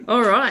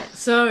All right.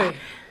 So,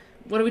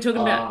 what are we talking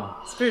about?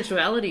 Ah,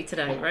 Spirituality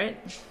today, right?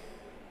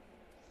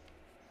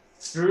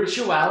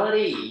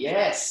 spirituality,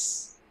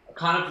 yes. I've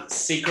kind of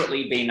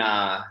secretly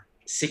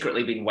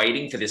been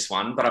waiting for this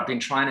one, but I've been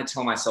trying to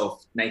tell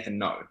myself, Nathan,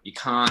 no, you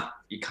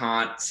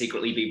can't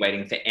secretly be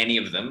waiting for any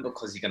of them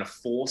because you're gonna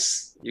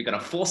force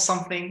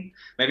something.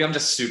 Maybe I'm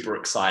just super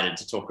excited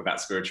to talk about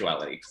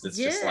spirituality because it's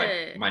just like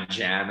Yeah. my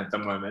jam at the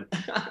moment.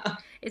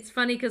 It's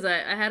funny because I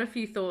had a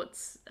few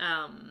thoughts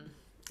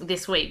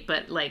this week,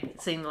 but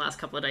like seeing the last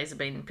couple of days have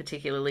been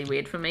particularly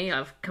weird for me.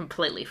 I've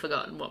completely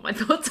forgotten what my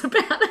thoughts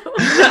about it were.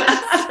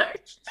 So,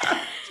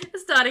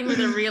 starting with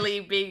a really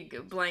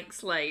big blank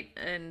slate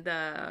and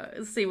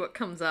see what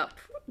comes up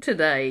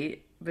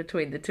today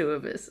between the two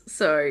of us.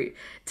 So,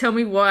 tell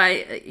me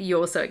why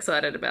you're so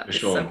excited about For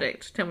this sure.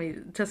 subject. Tell me,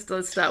 just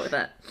let's start with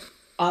that.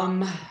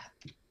 Um,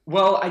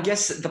 well, I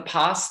guess the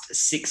past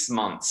 6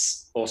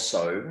 months or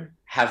so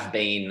have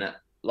been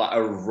like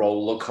a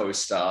roller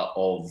coaster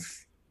of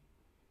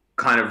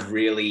kind of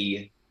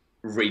really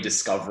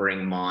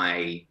rediscovering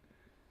my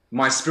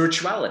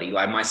spirituality,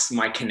 like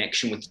my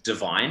connection with the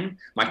divine,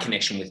 my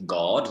connection with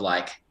God,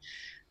 like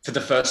for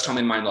the first time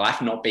in my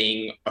life, not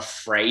being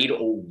afraid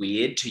or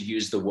weird to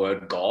use the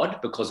word God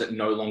because it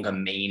no longer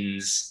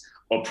means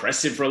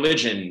oppressive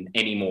religion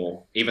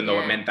anymore, even though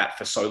it Yeah, meant that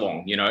for so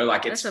long,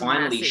 like it's that's a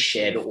finally massive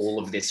shed shift. all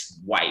of this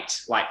weight.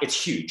 Like it's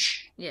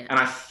huge. Yeah. And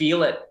I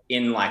feel it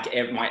in like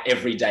my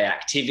everyday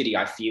activity.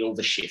 I feel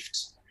the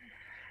shift.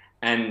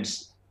 And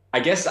I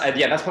guess,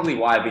 yeah, that's probably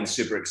why I've been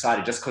super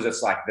excited, just because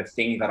it's like the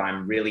thing that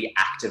I'm really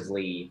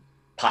actively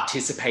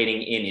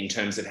participating in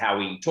terms of how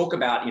we talk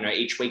about,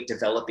 each week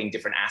developing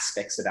different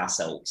aspects of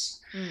ourselves,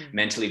 Mm.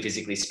 mentally,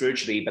 physically,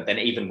 spiritually, but then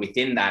even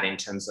within that, in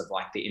terms of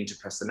like the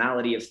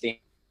interpersonality of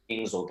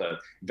things or the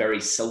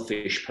very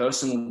selfish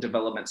personal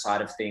development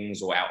side of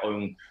things or our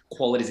own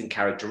qualities and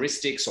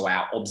characteristics or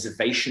our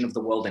observation of the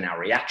world and our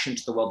reaction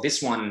to the world.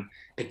 This one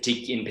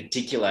in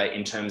particular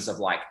in terms of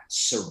like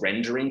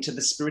surrendering to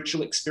the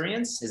spiritual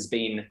experience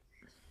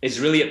is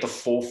really at the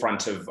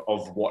forefront of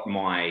what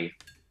my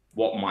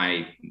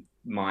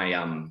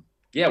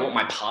yeah, what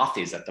my path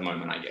is at the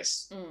moment, I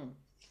guess. Mm.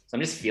 So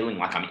I'm just feeling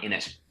like I'm in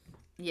it.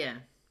 Yeah.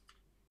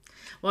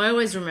 Well, I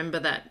always remember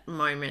that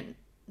moment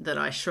that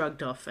I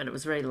shrugged off, and it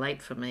was very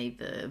late for me.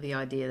 The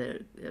idea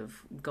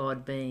of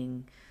God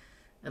being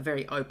a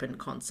very open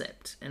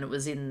concept, and it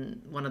was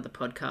in one of the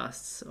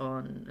podcasts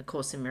on A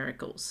Course in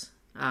Miracles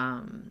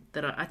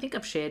that I think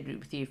I've shared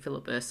with you,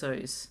 Philip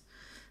Urso's.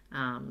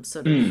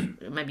 Sort of,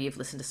 Mm. maybe you've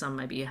listened to some,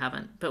 maybe you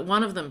haven't, but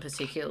one of them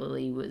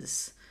particularly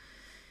was,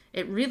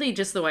 it really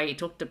just the way he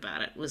talked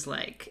about it was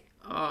like,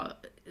 oh,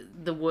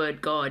 the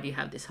word God, you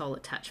have this whole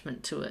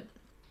attachment to it,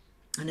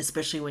 and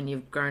especially when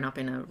you've grown up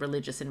in a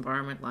religious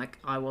environment like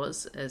I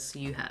was, as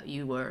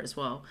you were as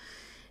well,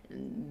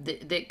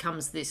 there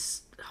comes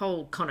this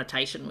whole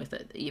connotation with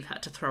it that you've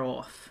had to throw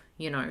off,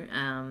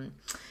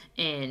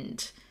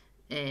 and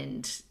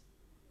and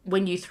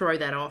when you throw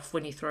that off,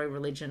 when you throw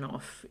religion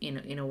off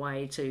in a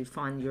way to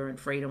find your own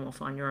freedom or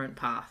find your own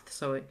path,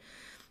 so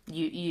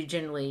you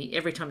generally,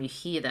 every time you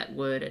hear that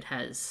word, it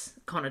has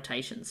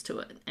connotations to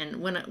it.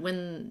 And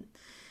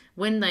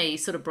when they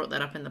sort of brought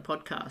that up in the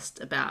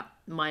podcast about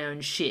my own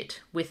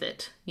shit with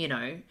it,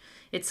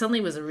 it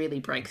suddenly was a really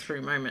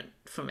breakthrough moment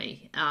for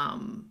me.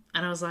 And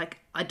I was like,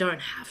 I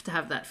don't have to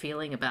have that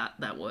feeling about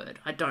that word.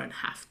 I don't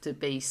have to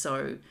be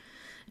so.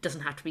 It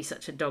doesn't have to be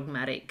such a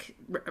dogmatic,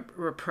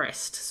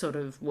 repressed sort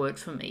of word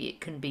for me. It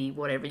can be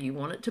whatever you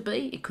want it to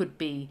be. It could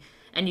be,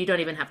 and you don't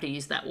even have to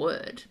use that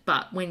word.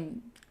 But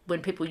when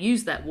people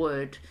use that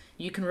word,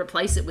 you can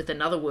replace it with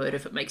another word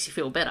if it makes you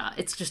feel better.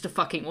 It's just a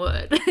fucking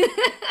word.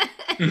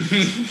 and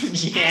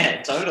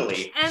Yeah,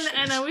 totally.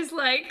 and I was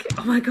like,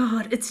 oh my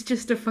god, it's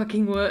just a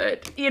fucking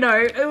word.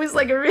 It was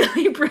like a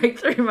really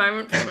breakthrough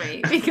moment for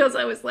me because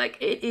I was like,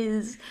 it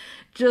is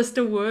just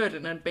a word,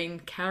 and I'd been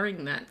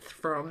carrying that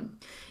from,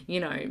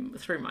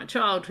 through my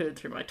childhood,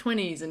 through my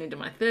 20s and into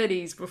my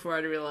 30s before I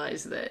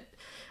realized that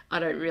I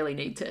don't really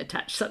need to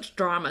attach such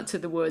drama to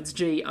the words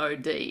God.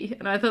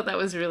 And I thought that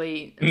was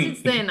really, and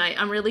since then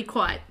I'm really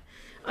quite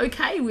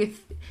okay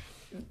with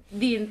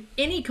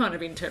any kind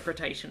of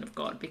interpretation of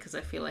God, because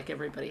I feel like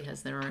everybody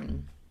has their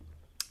own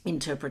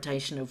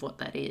interpretation of what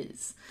that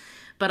is.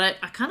 But I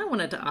kind of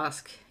wanted to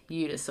ask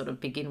you to sort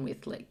of begin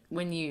with, like,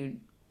 what do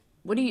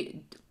you,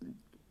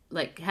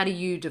 like, how do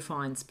you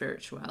define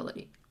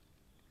spirituality?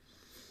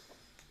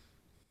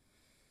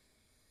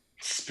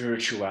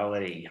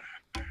 Spirituality.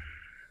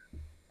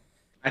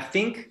 I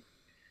think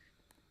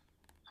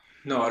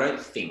No, I don't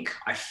think.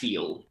 I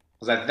feel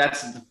because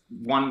that's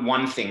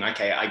one thing.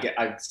 Okay,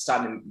 I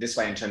started this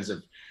way in terms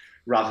of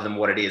rather than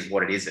what it is,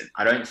 what it isn't.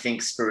 I don't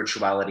think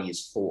spirituality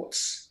is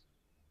thoughts.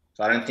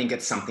 So I don't think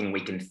it's something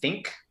we can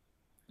think,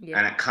 Yeah.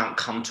 and it can't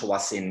come to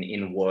us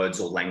in words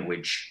or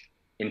language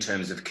in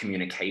terms of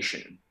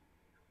communication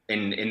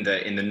in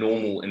the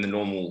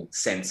normal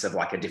sense of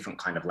like a different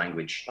kind of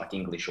language like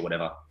English or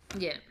whatever.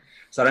 Yeah.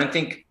 So I don't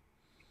think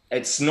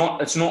it's not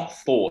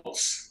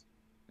thoughts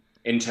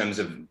in terms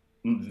of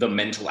the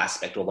mental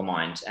aspect or the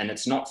mind, and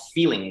it's not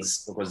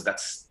feelings, because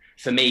that's,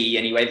 for me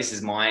anyway, this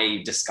is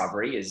my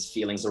discovery, is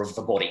feelings are of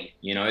the body,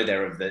 you know,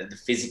 they're of the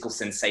physical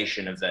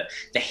sensation of the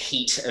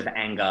heat of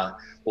anger,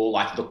 or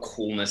like the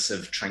coolness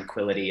of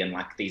tranquility, and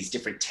like these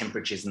different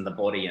temperatures in the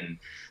body, and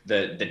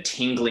the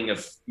tingling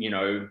of, you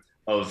know,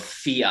 of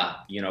fear,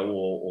 you know,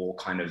 or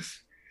kind of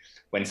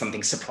when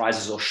something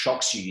surprises or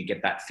shocks you, you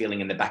get that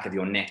feeling in the back of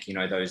your neck. You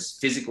know, those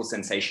physical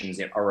sensations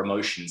are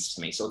emotions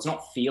to me. So it's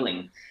not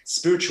feeling.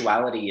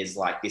 Spirituality is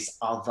like this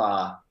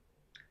other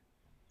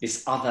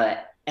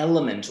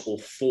element or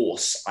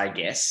force, I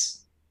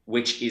guess,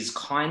 which is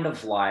kind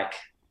of like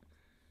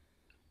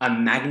a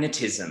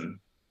magnetism,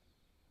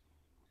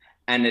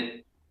 and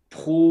it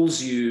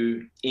pulls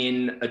you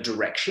in a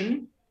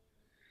direction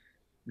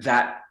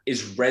that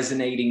is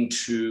resonating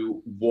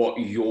to what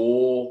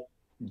your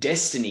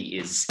destiny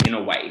is, in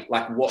a way,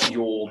 like what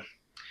your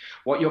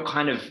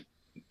kind of,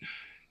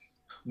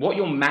 what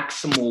your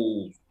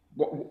maximal,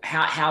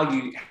 how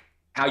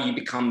you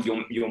become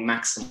your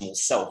maximal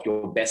self,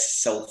 your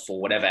best self,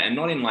 or whatever. And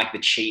not in like the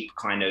cheap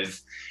kind of,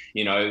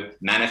 you know,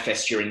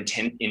 manifest your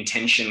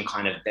intention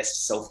kind of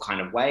best self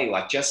kind of way.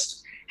 Like,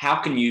 just how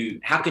can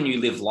you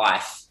live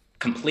life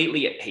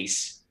completely at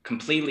peace,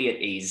 completely at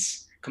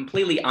ease,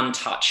 completely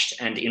untouched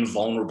and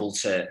invulnerable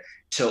to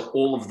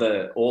all of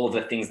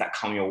the things that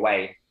come your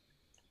way.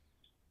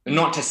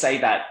 Not to say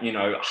that, you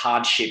know,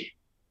 hardship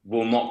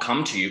will not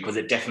come to you, because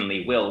it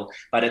definitely will,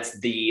 but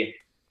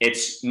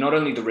it's not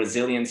only the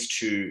resilience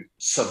to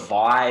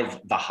survive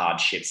the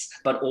hardships,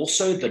 but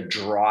also the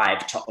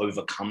drive to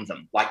overcome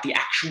them. Like the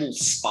actual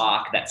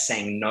spark that's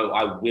saying, no,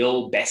 I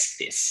will best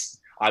this.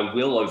 I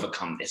will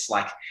overcome this.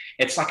 Like,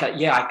 it's like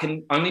I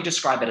can only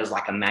describe it as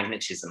like a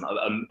magnetism,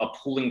 a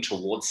pulling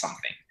towards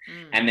something.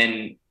 And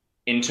then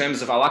in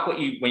terms of, I like when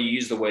you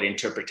use the word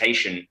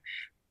interpretation,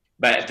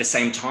 but at the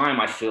same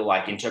time, I feel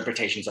like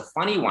interpretation is a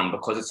funny one,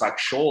 because it's like,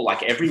 sure,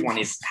 like everyone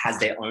has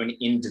their own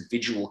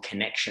individual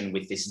connection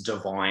with this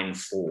divine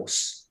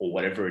force or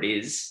whatever it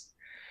is.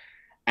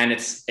 And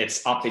it's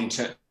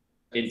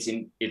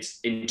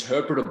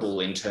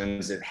interpretable in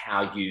terms of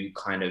how you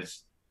kind of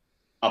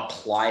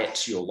apply it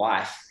to your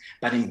life.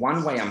 But in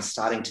one way, I'm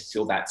starting to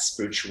feel that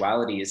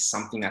spirituality is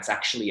something that's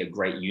actually a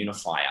great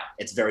unifier.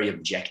 It's very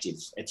objective.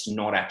 It's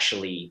not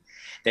actually,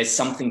 there's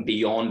something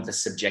beyond the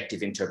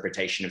subjective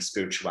interpretation of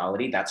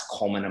spirituality that's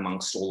common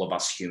amongst all of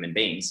us human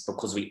beings,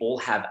 because we all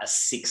have a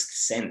sixth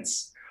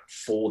sense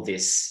for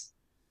this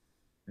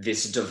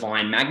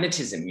divine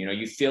magnetism. You know,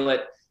 you feel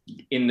it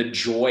in the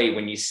joy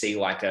when you see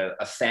like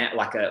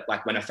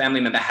like when a family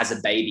member has a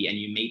baby and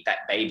you meet that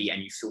baby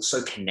and you feel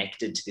so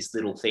connected to this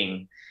little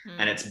thing.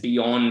 And it's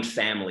beyond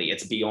family,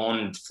 it's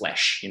beyond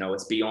flesh, you know,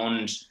 it's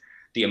beyond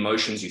the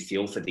emotions you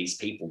feel for these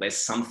people. There's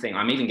something,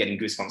 I'm even getting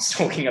goosebumps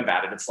talking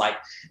about it. It's like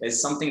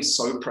there's something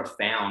so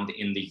profound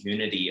in the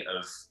unity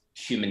of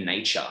human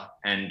nature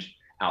and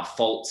our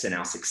faults and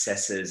our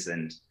successes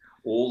and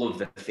all of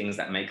the things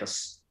that make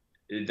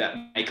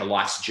a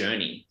life's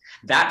journey.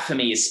 That for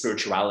me is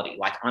spirituality,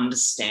 like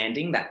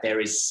understanding that there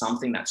is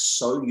something that's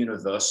so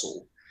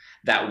universal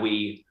that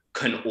we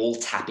can all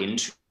tap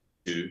into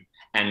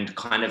and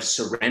kind of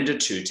surrender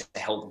to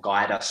help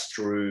guide us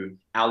through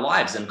our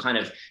lives, and kind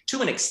of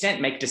to an extent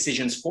make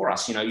decisions for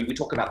us. You know, we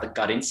talk about the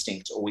gut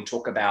instinct, or we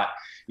talk about,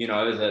 you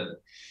know,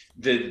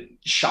 the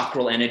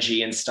chakral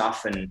energy and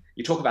stuff, and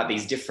you talk about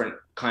these different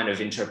kind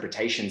of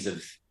interpretations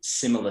of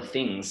similar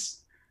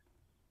things.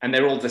 And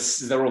they're all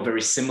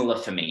very similar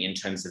for me in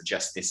terms of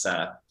just this,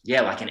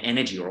 like an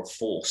energy or a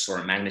force or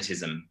a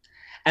magnetism.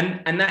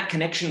 And that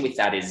connection with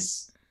that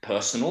is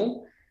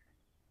personal.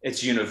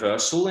 It's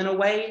universal in a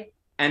way.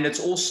 And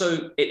it's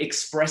also, it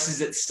expresses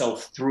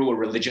itself through a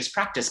religious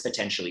practice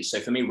potentially.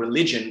 So for me,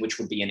 religion, which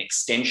would be an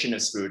extension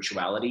of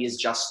spirituality, is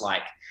just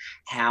like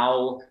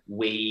how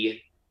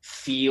we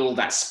feel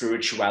that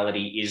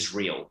spirituality is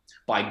real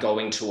by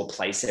going to a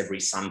place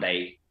every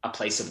Sunday, a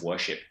place of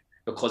worship.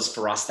 Because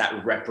for us,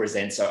 that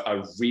represents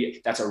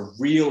that's a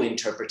real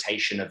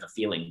interpretation of a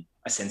feeling,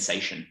 a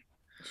sensation.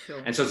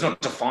 Sure. And so it's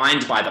not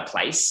defined by the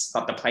place,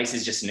 but the place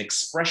is just an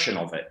expression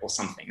of it or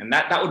something. And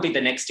that would be the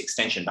next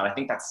extension. But I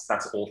think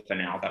that's all for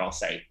now that I'll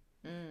say,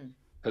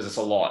 because it's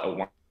a lot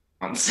at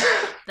once.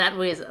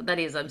 That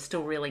is. I'm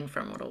still reeling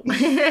from it all.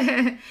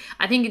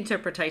 I think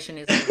interpretation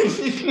is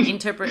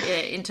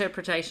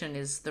interpretation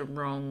is the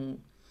wrong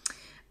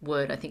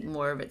word. I think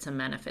more of it's a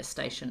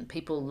manifestation.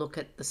 People look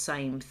at the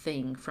same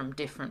thing from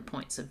different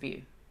points of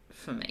view,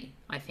 for me,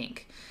 I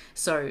think.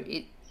 So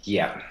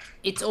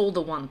it's all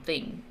the one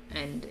thing.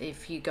 And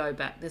if you go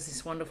back, there's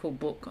this wonderful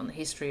book on the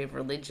history of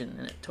religion,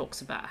 and it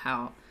talks about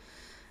how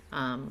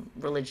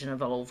religion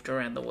evolved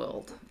around the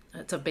world.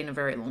 It's been a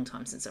very long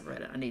time since I've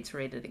read it. I need to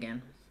read it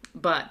again.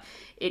 But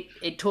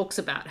it talks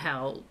about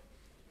how,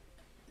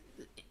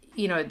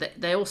 you know,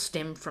 they all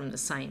stem from the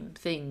same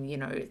thing, you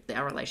know,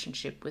 our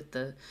relationship with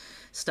the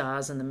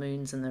stars and the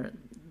moons and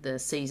the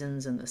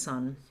seasons and the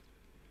sun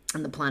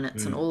and the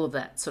planets and all of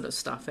that sort of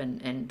stuff.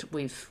 And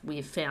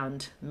we've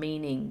found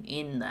meaning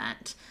in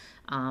that.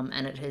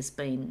 And it has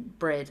been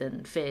bred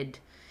and fed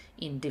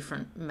in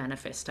different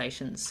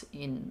manifestations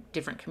in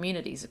different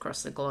communities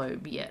across the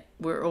globe, yet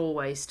we're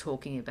always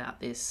talking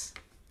about this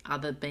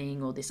other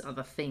being or this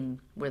other thing,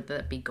 whether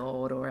it be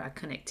God or our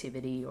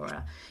connectivity or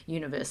our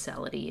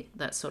universality,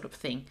 that sort of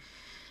thing.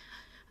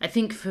 I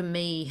think for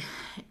me,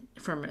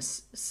 from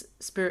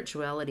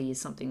spirituality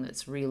is something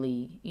that's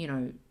really,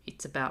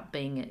 it's about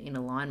being in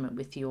alignment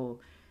with your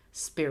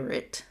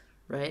spirit,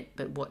 right?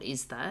 But what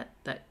is that?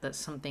 That's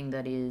something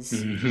that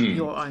is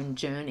your own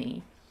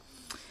journey.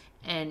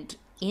 And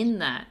in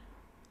that,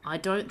 I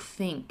don't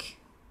think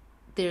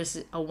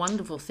there's a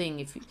wonderful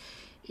thing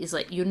is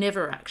like you're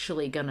never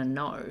actually going to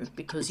know,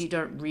 because you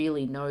don't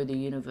really know the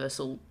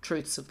universal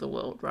truths of the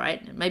world,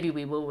 right? Maybe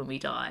we will when we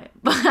die,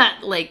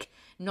 but like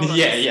not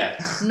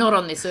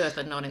on this earth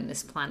and not in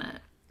this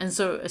planet. And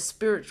so a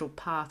spiritual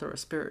path or a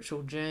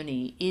spiritual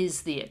journey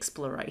is the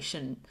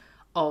exploration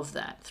of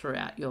that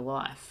throughout your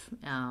life,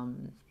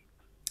 and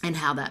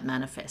how that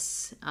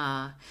manifests.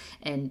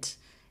 And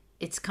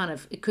it's kind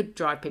of, it could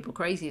drive people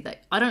crazy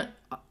that I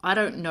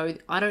don't know.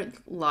 I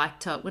don't like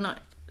to,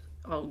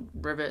 I'll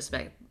reverse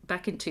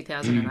back in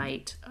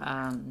 2008,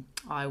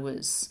 I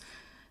was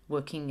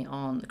working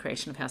on the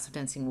creation of House of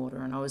Dancing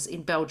Water, and I was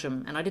in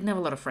Belgium, and I didn't have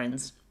a lot of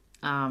friends.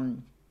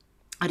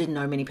 I didn't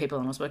know many people,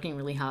 and I was working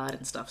really hard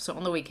and stuff. So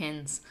on the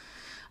weekends,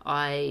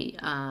 I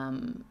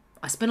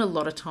spent a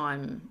lot of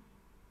time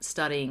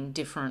studying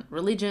different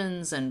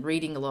religions and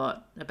reading a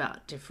lot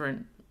about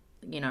different,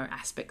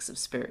 aspects of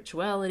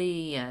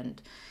spirituality.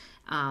 And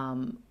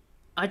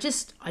I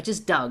just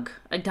dug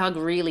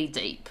really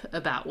deep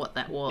about what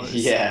that was.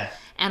 Yeah.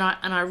 And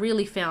I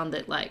really found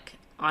that, like,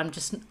 I'm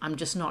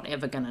just not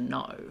ever going to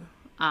know.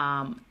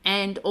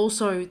 And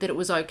also that it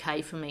was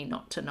okay for me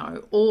not to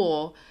know.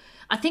 Or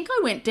I think I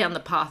went down the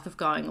path of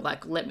going,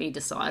 like, let me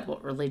decide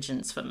what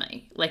religion's for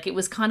me. Like, it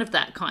was kind of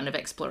that kind of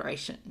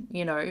exploration,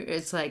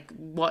 it's like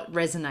what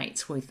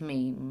resonates with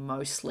me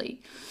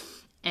mostly.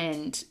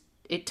 And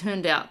it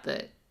turned out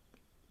that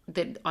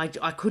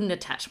I couldn't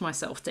attach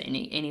myself to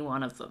any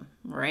one of them,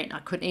 right? I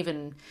couldn't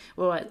even,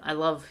 I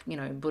love,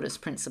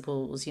 Buddhist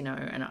principles,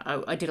 and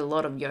I did a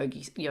lot of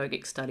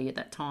yogic study at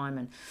that time,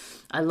 and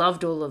I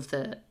loved all of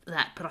that,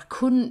 but I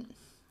couldn't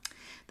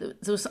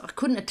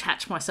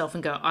attach myself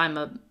and go, I'm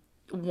a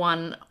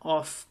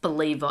one-off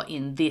believer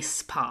in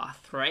this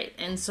path, right?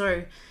 And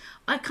so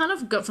I kind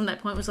of got from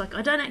that point, was like,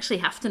 I don't actually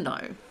have to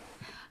know,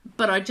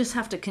 but I just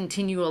have to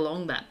continue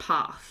along that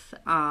path,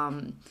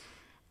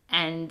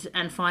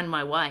 and find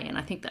my way. And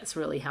I think that's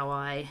really how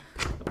I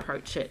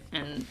approach it.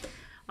 And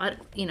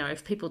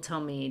if people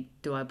tell me,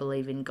 do I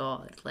believe in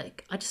God?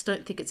 Like, I just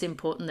don't think it's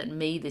important that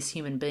me, this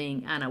human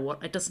being, Anna,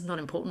 it's not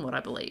important what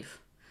I believe.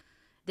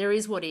 There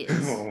is what is.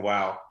 Oh,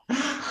 wow.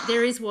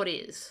 There is what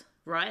is,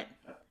 right?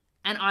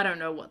 And I don't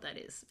know what that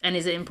is. And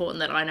is it important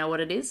that I know what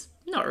it is?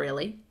 Not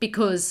really,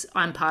 because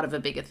I'm part of a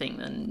bigger thing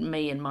than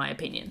me and my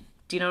opinion.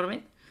 Do you know what I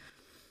mean?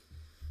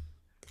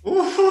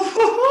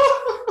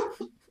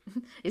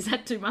 Is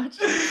that too much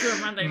for a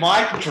Monday?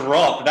 Mic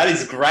drop. That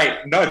is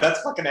great. No,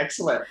 that's fucking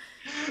excellent.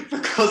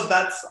 Because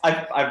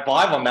I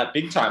vibe on that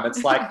big time.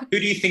 It's like, who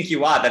do you think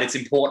you are that it's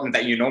important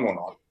that you know or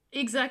not?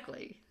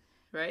 Exactly.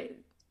 Right?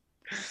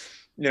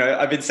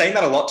 I've been saying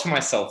that a lot to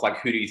myself, like,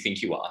 who do you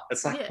think you are?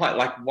 It's like,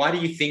 why do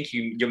you think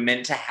you're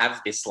meant to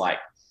have this, like,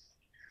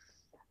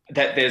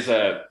 that there's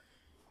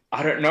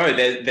I don't know,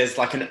 there's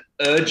like an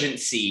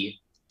urgency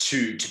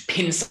to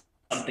pin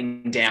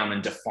something down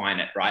and define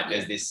it, right?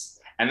 There's this,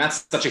 and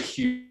that's such a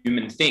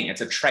human thing.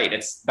 It's a trait.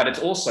 But it's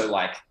also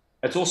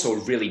a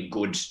really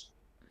good,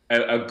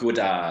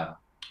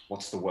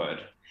 what's the word?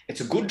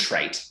 It's a good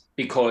trait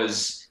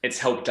because it's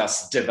helped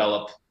us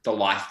develop the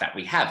life that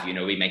we have.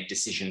 We make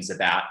decisions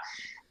about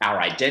our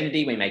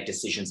identity. We make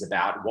decisions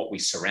about what we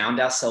surround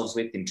ourselves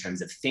with in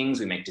terms of things.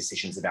 We make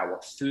decisions about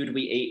what food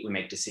we eat. We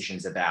make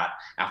decisions about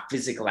our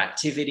physical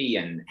activity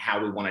and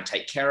how we want to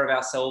take care of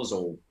ourselves.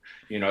 Or,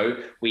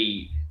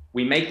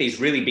 we make these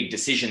really big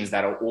decisions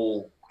that are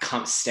all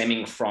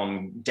stemming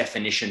from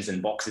definitions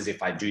and boxes.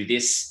 If I do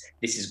this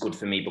is good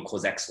for me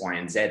because X, Y,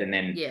 and Z. And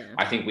then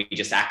I think we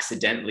just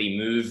accidentally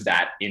move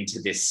that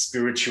into this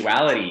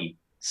spirituality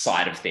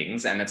side of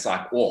things. And it's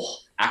like,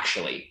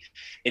 actually,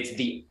 it's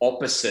the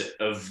opposite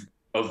of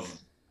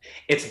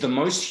it's the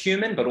most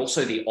human, but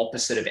also the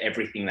opposite of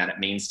everything that it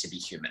means to be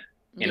human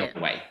in a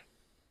way.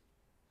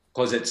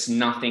 Because it's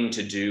nothing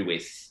to do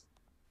with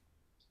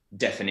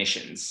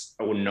definitions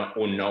or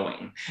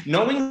knowing.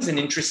 Knowing is an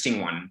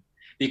interesting one,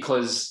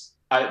 because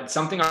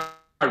something I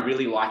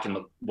really like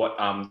in what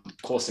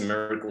Course in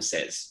Miracles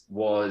says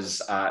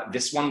was,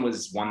 this one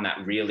was one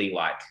that really,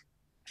 like,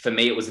 for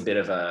me, it was a bit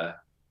of a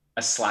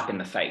slap in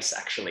the face,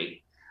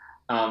 actually.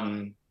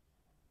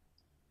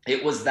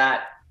 It was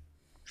that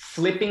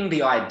flipping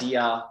the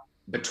idea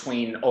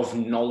of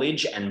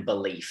knowledge and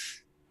belief.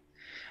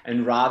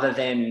 And rather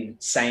than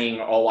saying,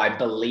 I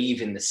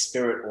believe in the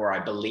spirit, or I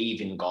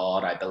believe in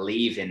God, I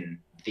believe in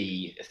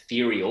the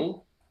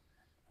ethereal,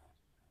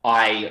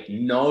 I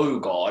know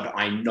God,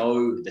 I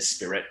know the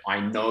spirit, I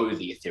know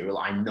the ethereal,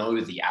 I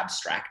know the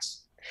abstract.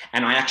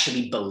 And I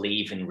actually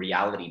believe in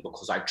reality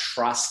because I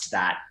trust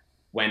that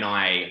when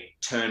I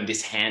turn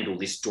this handle,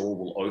 this door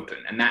will open.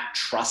 And that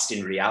trust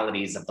in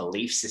reality is a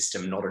belief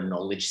system, not a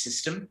knowledge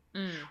system.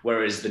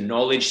 Whereas the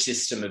knowledge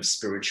system of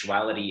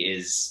spirituality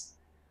is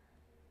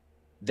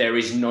there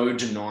is no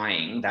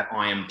denying that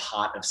I am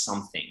part of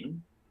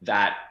something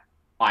that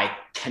I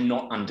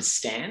cannot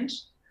understand,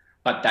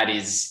 but that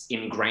is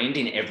ingrained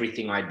in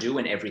everything I do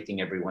and everything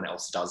everyone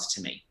else does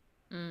to me.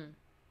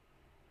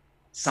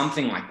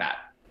 Something like that.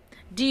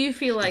 Do you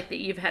feel like that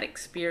you've had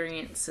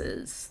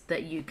experiences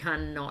that you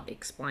cannot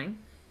explain?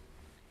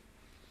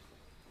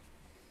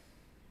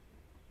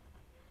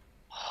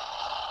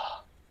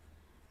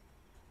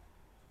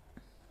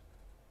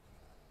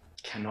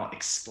 Cannot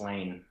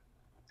explain.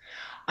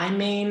 I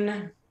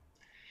mean,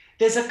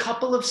 there's a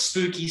couple of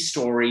spooky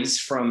stories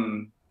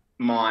from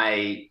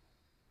my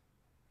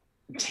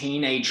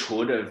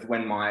teenagehood of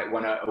when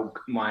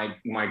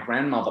my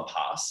grandmother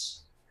passed.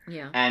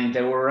 Yeah. And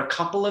there were a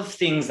couple of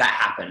things that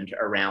happened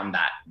around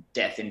that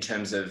death in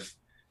terms of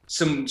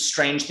some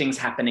strange things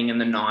happening in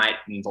the night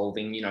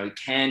involving,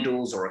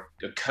 candles or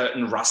a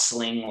curtain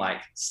rustling,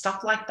 like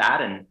stuff like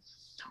that. And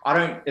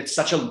it's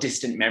such a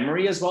distant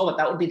memory as well, but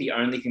that would be the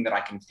only thing that I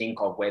can think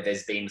of where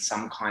there's been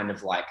some kind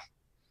of like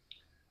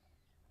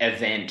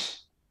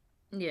event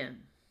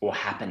or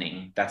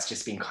happening that's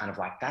just been kind of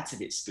like, that's a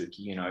bit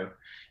spooky,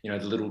 the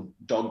little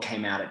dog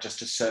came out at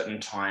just a certain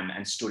time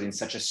and stood in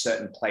such a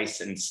certain place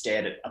and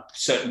stared at a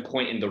certain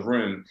point in the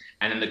room,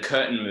 and then the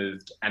curtain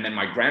moved, and then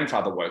my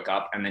grandfather woke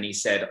up and then he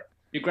said,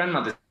 your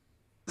grandmother's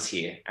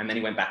here, and then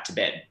he went back to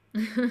bed.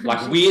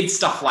 Like weird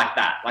stuff like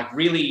that. Like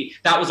really,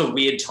 that was a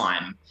weird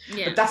time.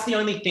 Yeah. But that's the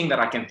only thing that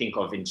I can think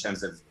of in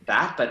terms of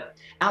that. But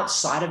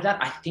outside of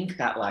that, I think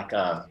that like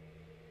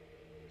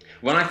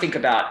when I think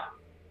about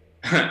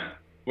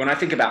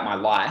my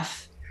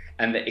life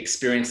and the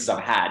experiences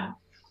I've had,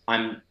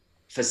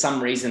 for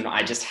some reason,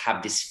 I just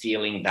have this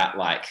feeling that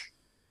like,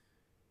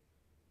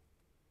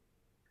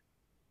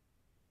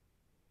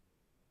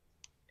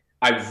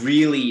 I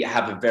really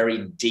have a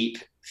very deep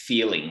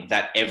feeling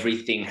that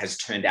everything has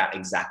turned out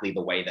exactly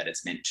the way that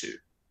it's meant to.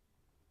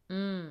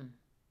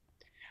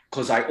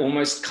 Because I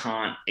almost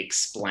can't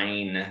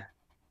explain.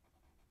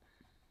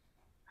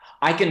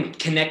 I can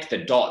connect the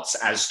dots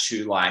as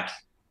to like,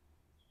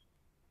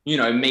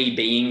 me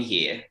being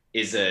here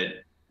is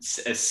a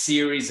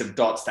series of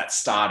dots that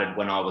started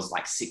when I was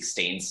like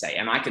 16, say,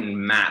 and I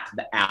can map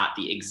out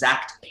the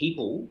exact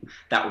people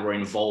that were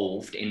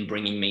involved in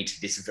bringing me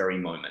to this very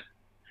moment.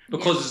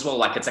 Because as well,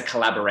 like it's a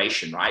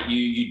collaboration, right?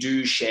 You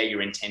do share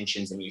your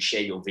intentions and you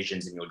share your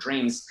visions and your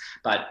dreams,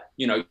 but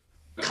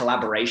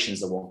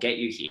collaborations are what get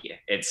you here.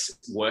 It's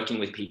working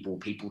with people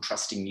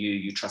trusting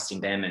you trusting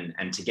them,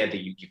 and together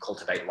you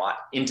cultivate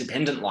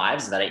independent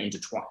lives that are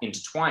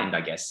intertwined,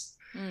 I guess.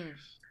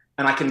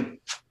 And I can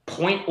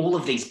point all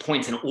of these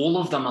points, and all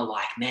of them are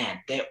like,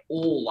 man, they're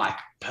all like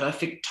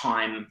perfect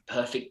time,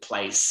 perfect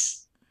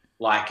place,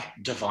 like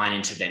divine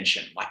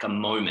intervention, like a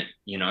moment,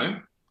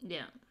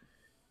 Yeah.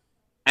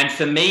 And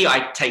for me,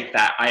 I take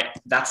that.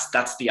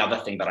 That's the other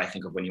thing that I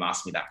think of when you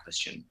ask me that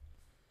question.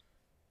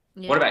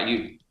 Yeah. What about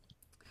you?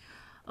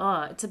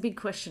 Oh, it's a big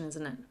question,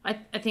 isn't it?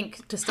 I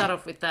think to start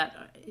off with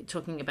that,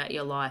 talking about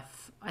your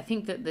life, I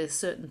think that there's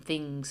certain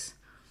things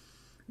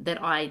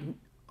that I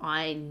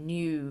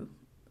knew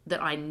that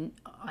I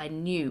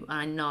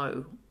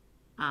know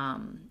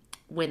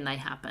when they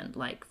happened.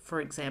 Like,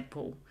 for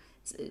example,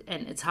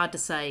 and it's hard to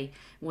say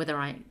whether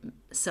I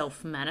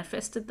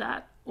self-manifested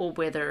that or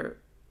whether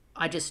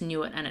I just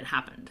knew it and it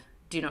happened.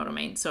 Do you know what I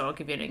mean? So I'll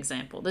give you an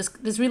example.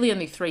 There's really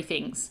only 3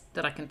 things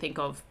that I can think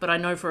of, but I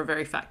know for a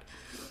very fact.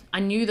 I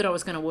knew that I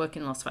was going to work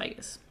in Las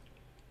Vegas.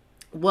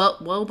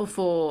 Well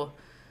before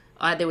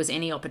there was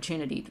any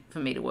opportunity for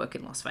me to work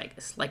in Las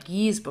Vegas, like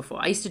years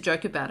before. I used to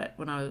joke about it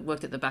when I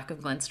worked at the back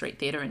of Glen Street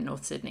Theatre in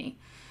North Sydney.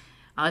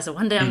 I was like,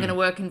 one day I'm going to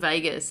work in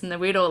Vegas. And then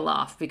we'd all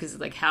laugh because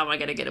like, how am I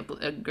going to get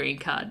a green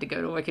card to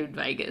go to work in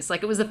Vegas?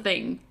 Like, it was a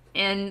thing.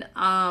 And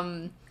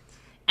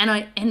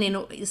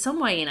then some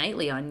way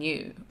innately I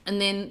knew. And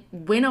then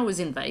when I was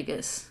in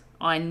Vegas,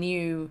 I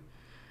knew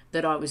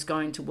that I was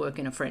going to work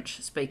in a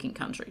French-speaking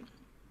country,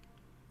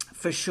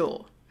 for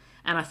sure.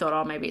 And I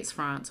thought, maybe it's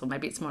France or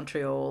maybe it's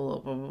Montreal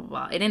or blah, blah,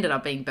 blah. It ended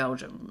up being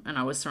Belgium, and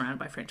I was surrounded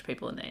by French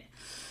people in there.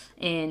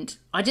 And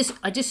I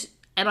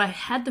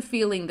had the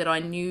feeling that I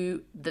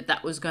knew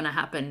that was going to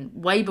happen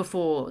way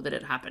before that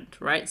it happened,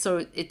 right?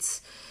 So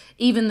it's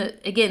even that,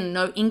 again,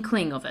 no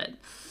inkling of it.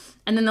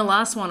 And then the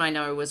last one I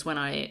know was when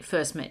I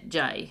first met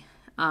Jay.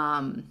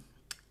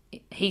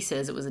 He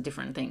says it was a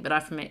different thing,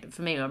 but for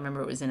me, I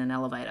remember it was in an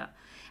elevator.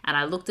 And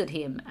I looked at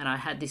him and I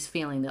had this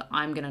feeling that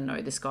I'm going to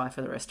know this guy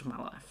for the rest of my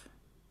life.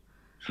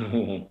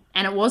 And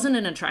it wasn't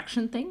an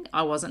attraction thing.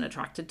 I wasn't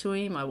attracted to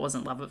him. I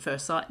wasn't love at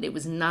first sight. It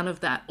was none of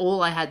that.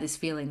 All I had this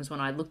feeling was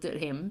when I looked at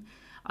him,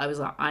 I was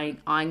like,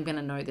 I'm going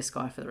to know this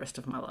guy for the rest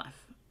of my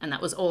life. And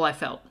that was all I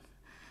felt.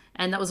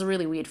 And that was a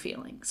really weird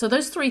feeling. So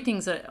those three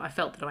things that I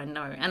felt that I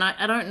know. And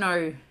I don't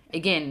know,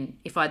 again,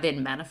 if I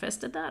then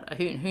manifested that.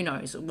 Who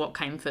knows what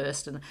came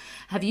first. And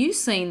have you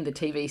seen the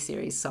TV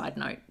series, side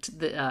note,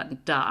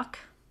 Dark?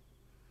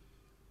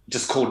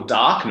 Just called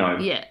Dark? No.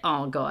 Yeah.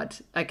 Oh, God.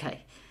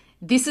 Okay.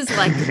 This is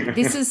like,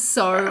 this is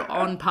so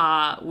on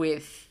par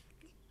with,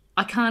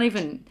 I can't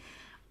even,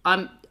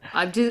 I'm,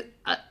 I'm just,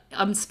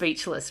 I'm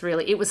speechless,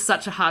 really. It was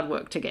such a hard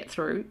work to get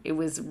through. It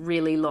was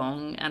really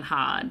long and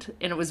hard,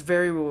 and it was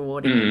very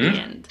rewarding in the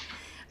end.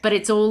 But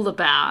it's all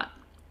about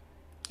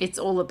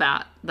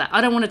that. I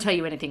don't want to tell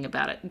you anything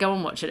about it. Go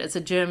and watch it. It's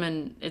a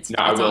German. No,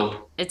 I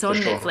will. It's on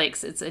For sure.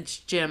 Netflix. It's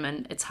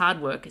German. It's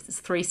hard work. It's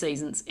 3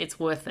 seasons. It's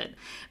worth it.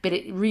 But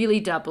it really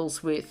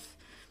doubles with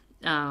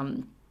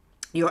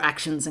your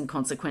actions and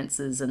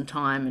consequences and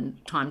time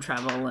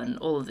travel and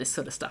all of this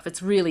sort of stuff.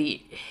 It's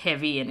really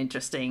heavy and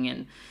interesting,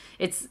 and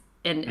it's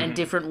and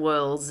different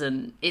worlds,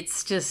 and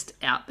it's just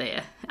out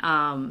there.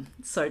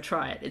 So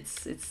try it.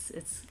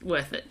 It's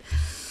worth it.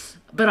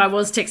 But I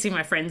was texting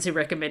my friends who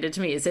recommended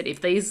to me is that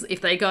if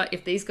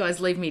these guys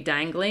leave me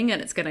dangling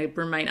and it's going to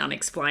remain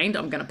unexplained,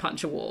 I'm going to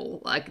punch a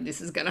wall. Like,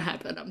 this is going to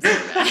happen. I'm so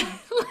bad.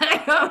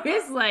 Like, I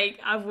was like,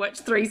 I've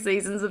watched 3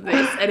 seasons of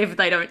this, and if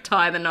they don't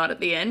tie the knot at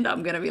the end,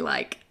 I'm going to be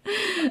like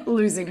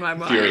losing my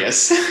mind.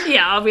 Furious.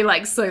 Yeah, I'll be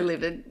like so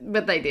livid.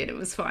 But they did. It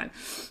was fine.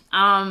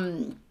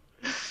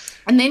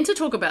 And then to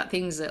talk about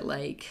things that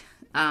like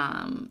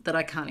that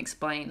I can't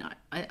explain.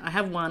 I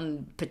have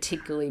one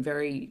particularly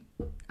very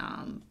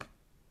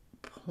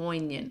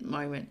poignant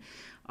moment.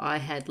 I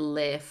had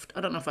left,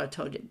 I don't know if I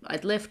told you,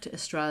 I'd left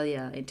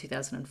Australia in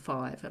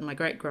 2005, and my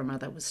great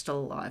grandmother was still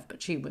alive,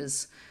 but she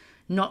was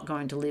not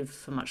going to live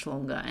for much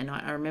longer. And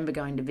I remember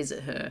going to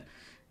visit her.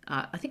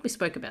 I think we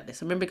spoke about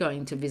this. I remember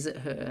going to visit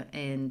her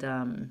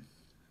and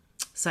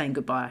saying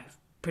goodbye,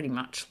 pretty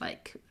much.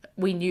 Like,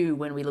 we knew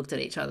when we looked at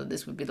each other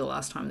this would be the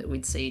last time that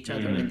we'd see each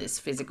other in this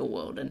physical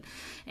world,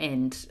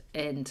 and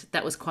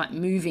that was quite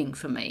moving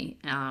for me.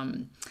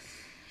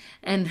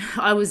 And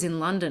I was in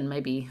London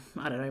maybe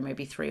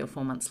 3 or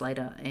 4 months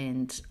later,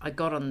 and I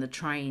got on the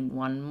train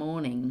one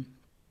morning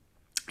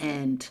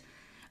and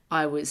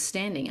I was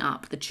standing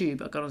up the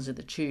tube. I got onto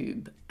the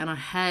tube and I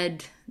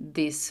had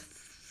this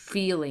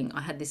feeling,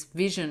 I had this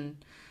vision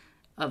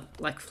of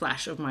like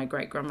flash of my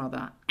great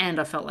grandmother, and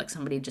I felt like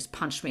somebody had just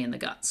punched me in the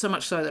gut. So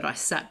much so that I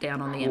sat down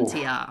on the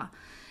MTR.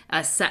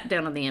 I sat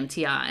down on the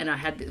MTR and I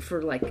had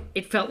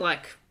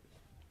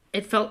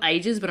it felt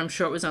ages, but I'm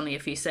sure it was only a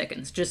few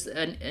seconds. Just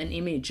an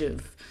image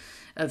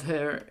of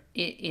her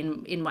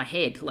in my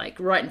head, like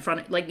right in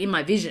front, like in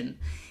my vision,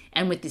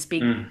 and with this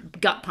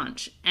big gut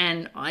punch.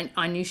 And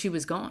I knew she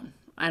was gone.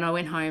 And I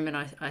went home and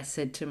I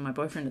said to my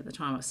boyfriend at the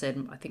time, I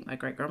said, I think my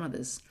great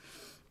grandmother's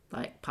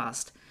like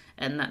passed.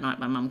 And that night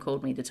my mum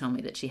called me to tell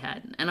me that she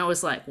had. And I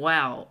was like,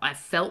 wow, I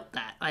felt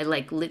that. I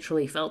like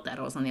literally felt that.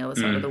 I was on the other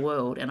side of the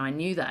world and I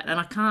knew that. And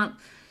I can't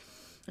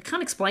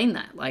explain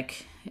that.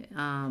 Like,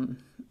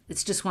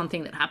 it's just one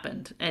thing that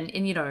happened.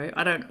 And you know,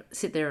 I don't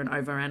sit there and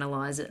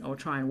overanalyze it or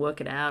try and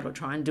work it out or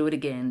try and do it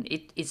again.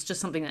 It's just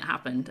something that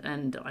happened,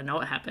 and I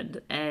know it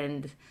happened.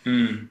 And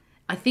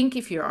I think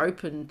if you're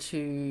open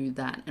to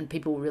that and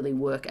people really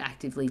work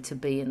actively to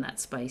be in that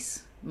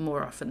space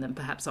more often than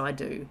perhaps I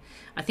do,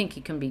 I think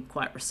you can be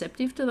quite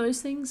receptive to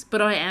those things.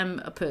 But I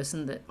am a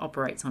person that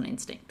operates on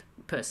instinct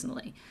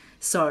personally.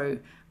 So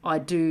I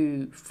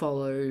do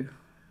follow,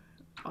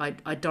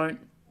 I don't,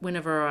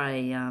 whenever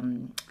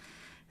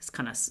it's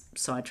kind of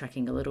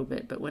sidetracking a little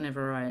bit, but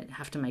whenever I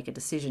have to make a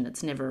decision,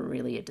 it's never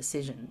really a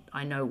decision.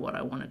 I know what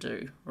I want to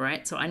do,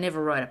 right? So I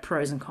never write a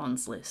pros and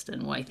cons list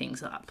and weigh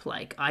things up.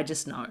 Like, I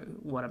just know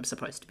what I'm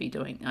supposed to be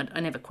doing.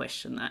 I never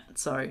question that.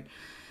 So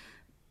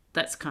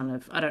that's kind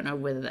of, I don't know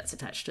whether that's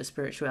attached to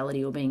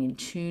spirituality or being in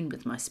tune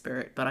with my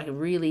spirit, but I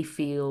really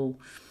feel,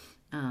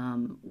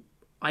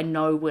 I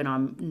know when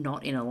I'm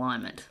not in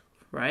alignment,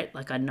 right?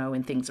 Like, I know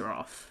when things are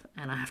off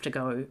and I have to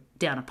go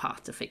down a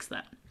path to fix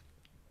that.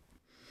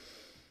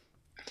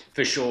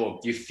 For sure.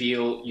 You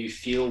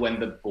feel when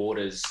the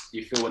borders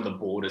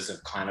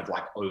have kind of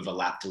like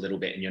overlapped a little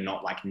bit and you're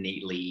not like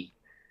neatly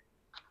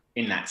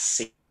in that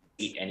seat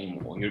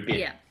anymore. You're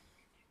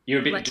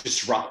a bit like,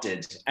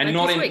 disrupted, and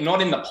like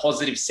not in the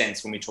positive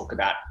sense when we talk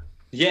about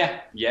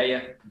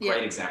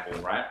great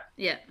example, right?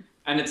 Yeah.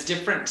 And it's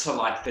different to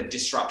like the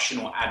disruption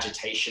or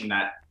agitation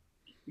that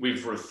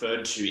we've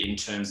referred to in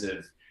terms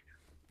of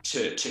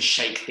to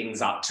shake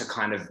things up, to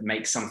kind of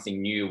make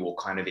something new or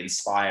kind of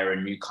inspire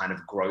a new kind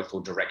of growth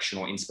or direction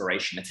or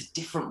inspiration. It's a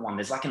different one.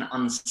 There's like an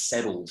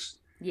unsettled,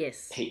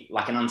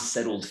 like an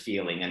unsettled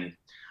feeling. And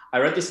I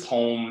wrote this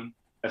poem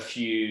a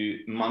few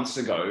months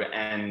ago,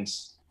 and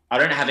I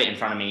don't have it in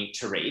front of me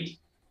to read,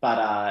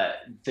 but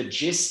the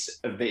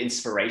gist of the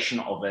inspiration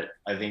of it,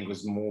 I think,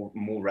 was more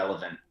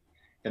relevant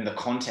than the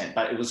content.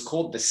 But it was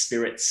called The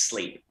Spirit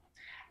Sleep.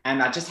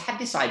 And I just had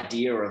this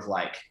idea of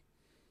like,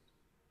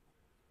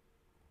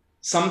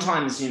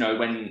 sometimes, you know,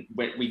 when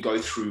we go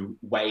through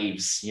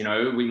waves, you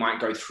know, we might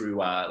go through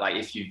like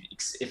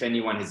if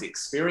anyone has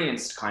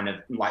experienced kind of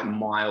like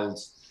mild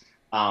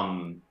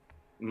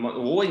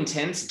all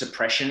intense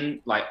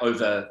depression, like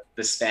over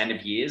the span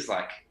of years.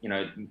 Like, you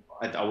know,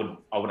 I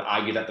would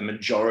argue that the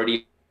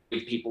majority of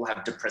people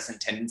have depressive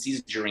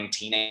tendencies during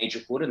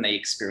teenagerhood, and they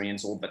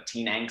experience all the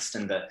teen angst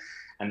and the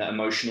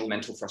emotional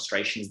mental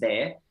frustrations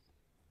there.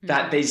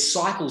 That these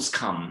cycles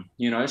come,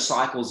 you know,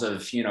 cycles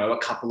of, you know, a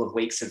couple of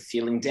weeks of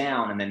feeling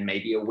down, and then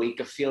maybe a week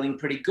of feeling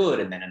pretty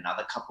good, and then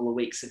another couple of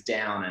weeks of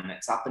down, and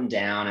it's up and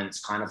down, and it's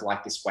kind of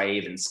like this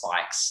wave and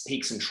spikes,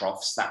 peaks and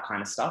troughs, that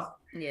kind of stuff.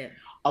 Yeah.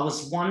 I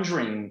was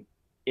wondering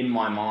in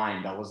my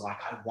mind, I was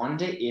like, I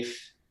wonder if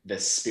the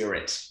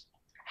spirit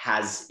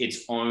has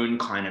its own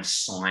kind of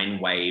sine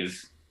wave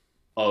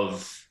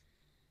of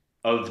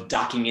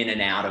ducking in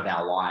and out of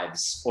our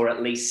lives, or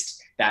at least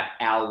that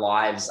our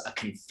lives are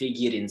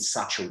configured in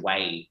such a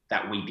way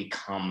that we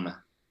become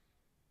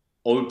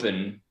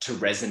open to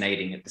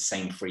resonating at the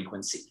same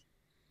frequency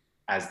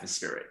as the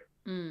spirit.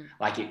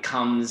 Like it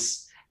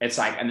comes, it's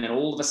like, and then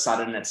all of a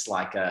sudden it's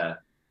like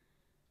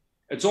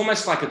it's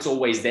almost like it's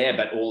always there,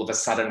 but all of a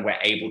sudden we're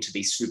able to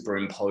be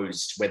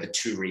superimposed where the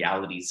two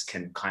realities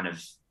can kind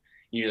of,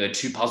 you know, the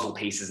two puzzle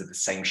pieces are the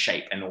same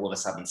shape, and all of a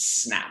sudden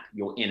snap,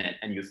 you're in it,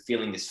 and you're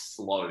feeling this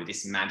flow,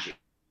 this magic,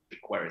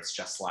 where it's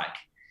just like,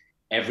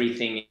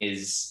 everything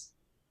is,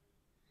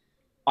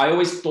 I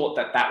always thought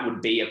that that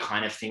would be a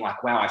kind of thing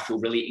like, wow, I feel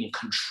really in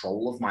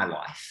control of my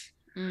life,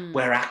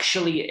 where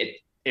actually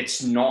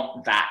it's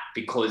not that,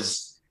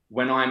 because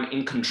when I'm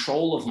in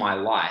control of my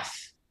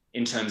life,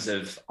 in terms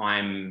of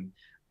I'm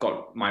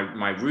got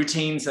my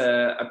routines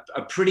are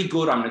pretty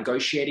good. I'm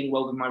negotiating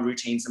well with my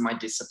routines and my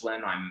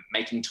discipline. I'm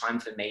making time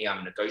for me.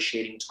 I'm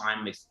negotiating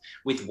time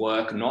with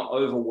work, not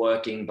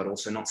overworking, but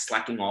also not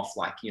slacking off,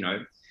 like, you know,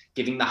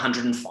 giving the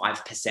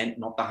 105%,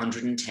 not the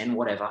 110,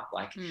 whatever,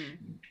 like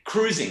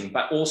cruising,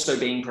 but also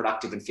being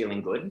productive and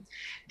feeling good.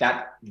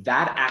 That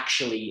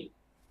actually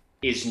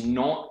is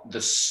not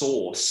the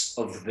source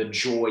of the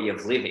joy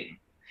of living.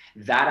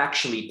 That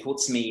actually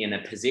puts me in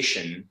a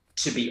position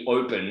to be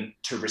open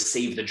to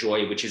receive the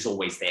joy, which is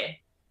always there.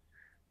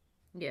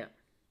 Yeah.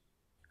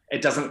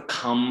 It doesn't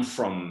come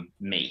from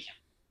me.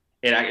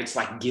 It's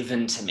like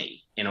given to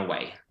me in a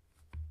way.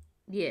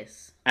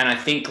 Yes. And I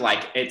think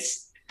like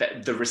it's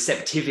the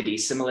receptivity,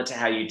 similar to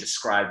how you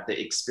described the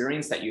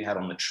experience that you had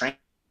on the train,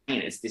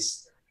 it's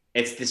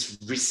this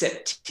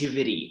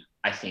receptivity,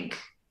 I think,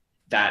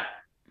 that,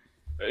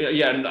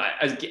 yeah. And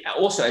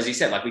also, as you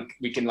said, like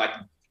we can like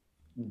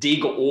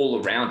dig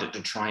all around it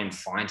to try and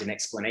find an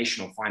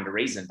explanation or find a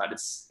reason, but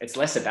it's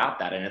less about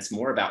that, and it's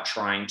more about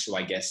trying to,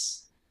 I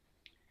guess,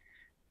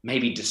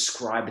 maybe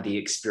describe the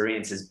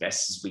experience as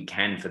best as we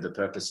can for the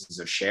purposes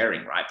of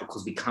sharing, right?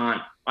 Because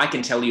I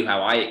can tell you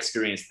how I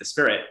experienced the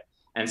spirit,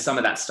 and some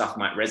of that stuff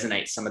might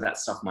resonate, some of that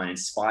stuff might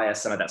inspire,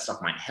 some of that stuff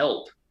might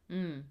help,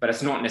 but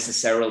it's not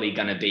necessarily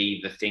going to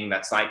be the thing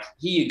that's like,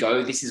 here you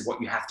go, this is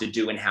what you have to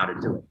do and how to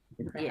do it.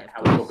 Yeah,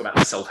 how we talk about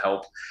the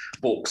self-help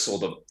books or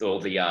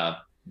the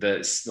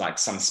like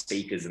some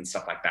speakers and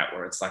stuff like that,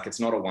 where it's like, it's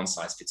not a one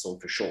size fits all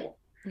for sure.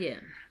 Yeah.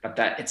 But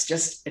that it's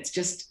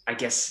just, I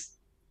guess,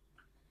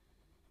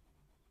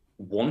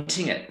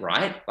 wanting it,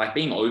 right? Like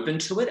being open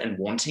to it and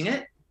wanting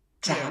it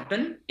to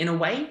happen in a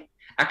way,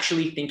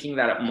 actually thinking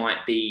that it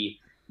might be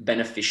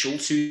beneficial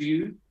to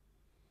you.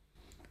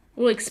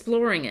 Well,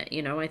 exploring it,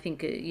 you know, I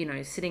think, you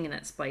know, sitting in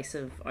that space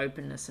of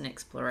openness and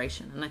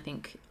exploration. And I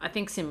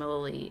think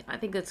similarly, I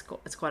think it's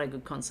quite a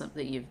good concept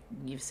that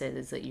you've said,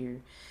 is that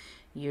you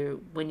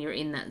when you're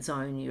in that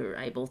zone, you're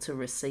able to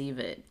receive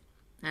it.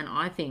 And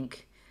I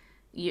think,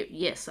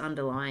 yes,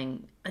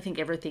 underlying, I think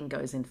everything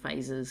goes in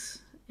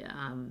phases.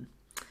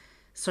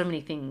 So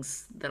many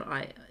things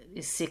that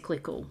is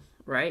cyclical,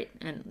 right?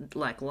 And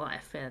like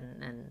life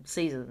and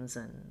seasons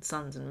and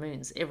suns and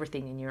moons,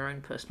 everything in your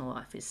own personal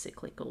life is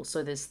cyclical.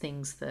 So there's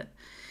things that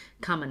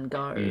come and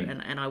go.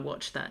 And I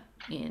watch that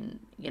in,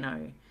 you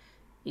know,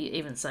 you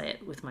even say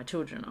it with my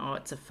children, oh,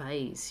 it's a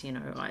phase, you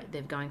know,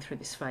 they're going through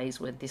this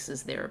phase where this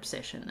is their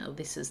obsession, or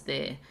this is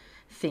their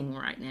thing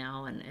right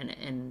now,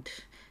 and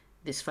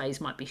this phase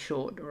might be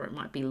short or it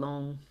might be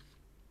long,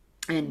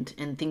 and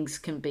things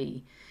can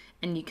be,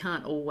 and you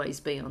can't always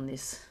be on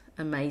this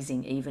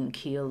amazing even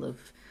keel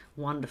of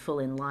wonderful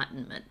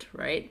enlightenment,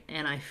 right?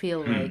 And I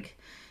feel like,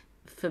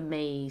 for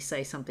me,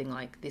 say something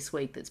like this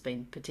week that's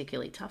been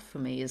particularly tough for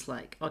me is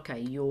like,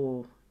 okay,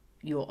 you're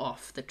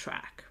off the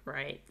track,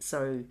 right?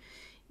 So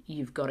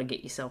you've got to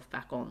get yourself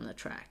back on the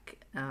track,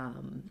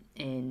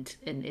 and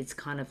it's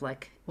kind of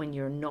like when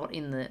you're not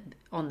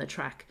on the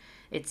track,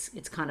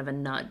 it's kind of a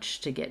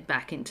nudge to get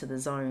back into the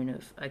zone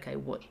of, okay,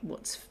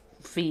 what's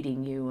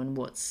feeding you and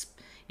what's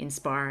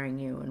inspiring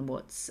you and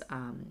what's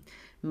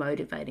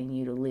motivating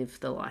you to live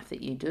the life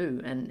that you do,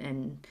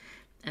 and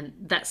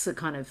that's the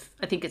kind of,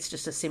 I think it's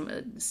just a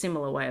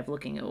similar way of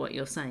looking at what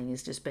you're saying,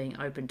 is just being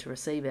open to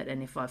receive it.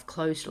 And if I've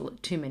closed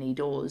too many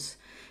doors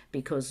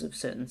because of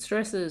certain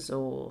stresses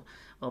or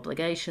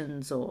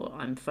obligations, or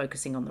I'm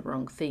focusing on the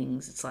wrong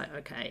things, it's like,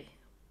 okay,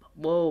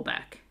 whoa,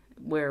 back.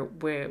 Where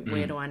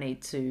do I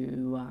need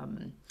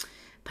to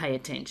pay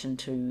attention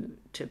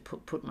to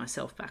put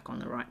myself back on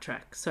the right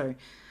track? So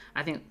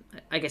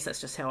I guess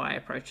that's just how I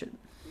approach it.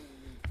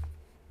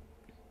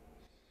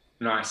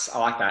 Nice. I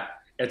like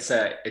that. It's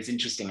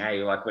interesting,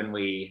 eh? Like when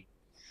we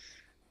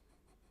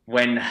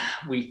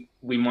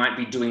might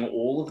be doing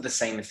all of the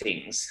same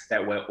things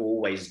that we're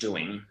always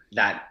doing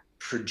that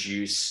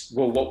produce,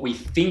 well, what we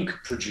think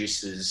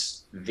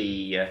produces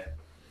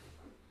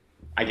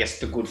I guess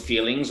the good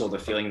feelings, or the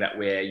feeling that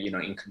we're,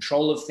 in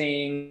control of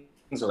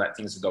things, or that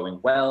things are going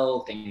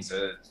well, things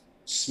are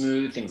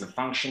smooth, things are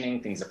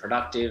functioning, things are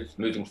productive,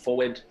 moving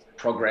forward,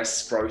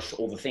 progress, growth,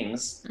 all the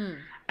things.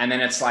 And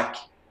then it's like,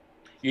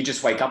 you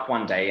just wake up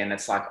one day and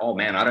it's like, oh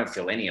man, I don't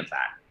feel any of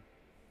that.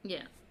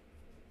 Yeah.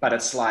 But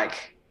it's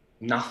like,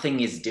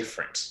 nothing is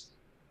different.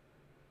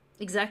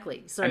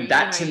 Exactly. So And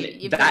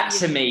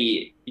to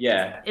me,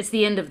 yeah. It's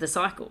the end of the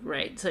cycle,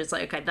 right? So it's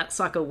like, okay, that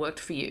cycle worked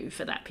for you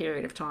for that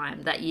period of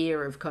time. That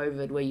year of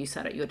COVID where you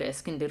sat at your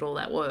desk and did all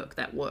that work,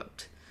 that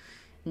worked.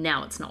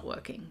 Now it's not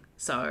working.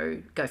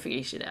 So go figure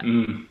your shit out.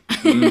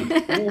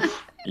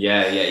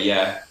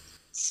 Yeah.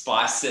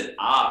 Spice it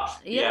up.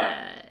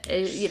 Yeah.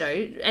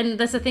 And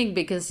that's the thing,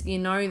 because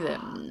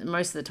that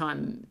most of the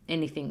time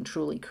anything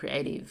truly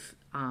creative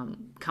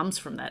comes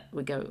from that,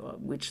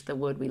 which the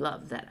word we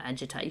love, that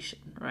agitation,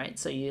 right?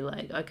 So you're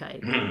like, okay,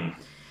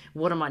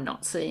 what am I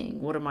not seeing?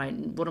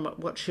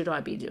 What should I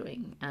be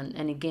doing?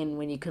 And again,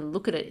 when you can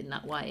look at it in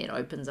that way, it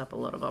opens up a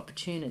lot of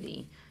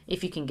opportunity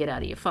if you can get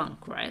out of your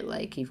funk, right?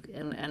 Like,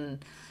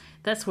 and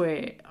that's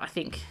where I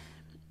think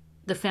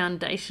the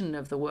foundation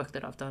of the work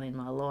that I've done in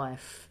my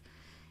life,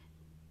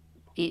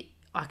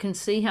 I can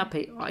see how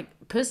I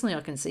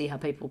can see how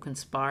people can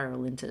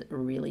spiral into a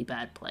really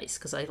bad place,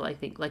 because I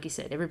think, like you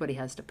said, everybody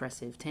has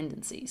depressive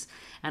tendencies,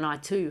 and I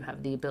too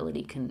have the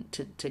ability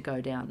to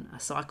go down a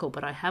cycle,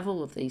 but I have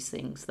all of these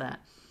things that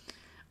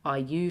I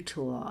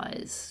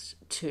utilize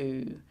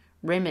to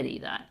remedy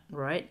that,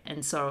 right?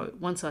 And so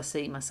once I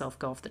see myself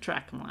go off the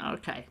track, I'm like,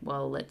 okay,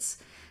 well, let's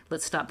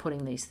start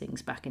putting these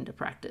things back into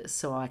practice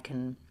so I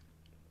can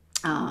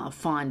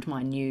find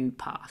my new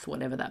path,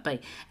 whatever that be.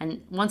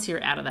 And once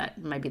you're out of that,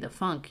 maybe the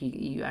funk,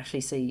 you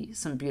actually see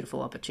some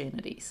beautiful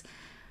opportunities.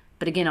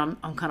 But again,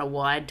 I'm kind of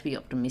wired to be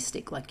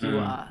optimistic, like you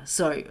are.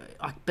 So,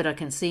 but I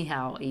can see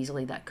how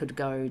easily that could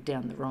go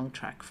down the wrong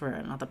track for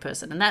another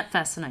person, and that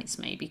fascinates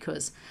me,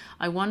 because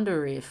I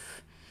wonder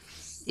if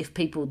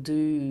people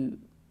do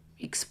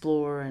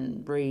explore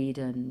and read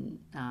and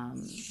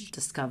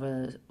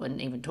discover and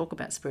even talk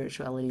about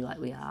spirituality like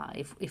we are,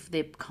 if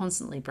they're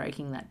constantly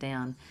breaking that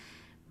down,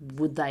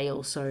 would they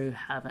also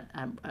have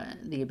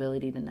the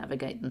ability to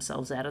navigate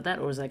themselves out of that,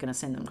 or is that going to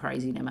send them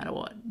crazy no matter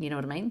what? You know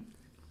what I mean?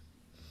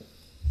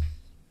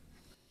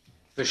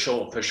 For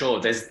sure.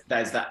 There's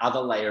that other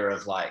layer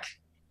of like,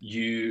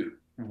 you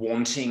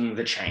wanting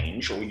the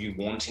change, or you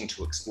wanting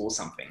to explore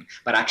something,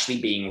 but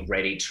actually being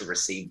ready to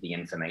receive the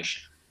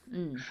information.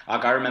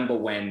 Like, I remember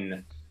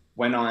when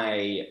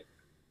I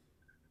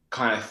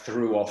kind of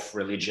threw off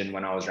religion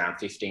when I was around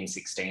 15,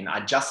 16.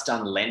 I'd just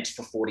done Lent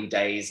for 40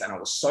 days and I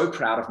was so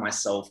proud of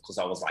myself, because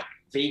I was like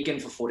vegan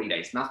for 40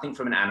 days, nothing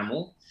from an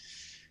animal.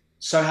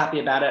 So happy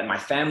about it. And my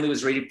family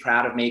was really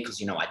proud of me because,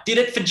 I did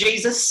it for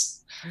Jesus.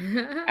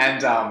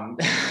 And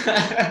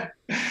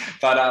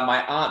but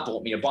my aunt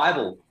bought me a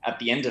Bible at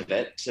the end of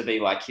it to be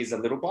like, here's a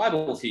little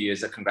Bible for you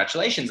as a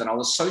congratulations. And I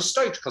was so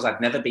stoked, because I'd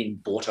never been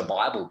bought a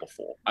Bible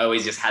before. I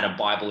always just had a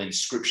Bible in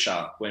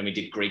scripture when we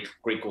did Greek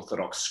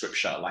Orthodox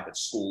scripture, like at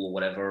school or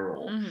whatever.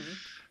 Or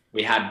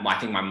we had, I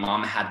think my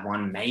mom had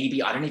one,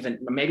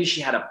 maybe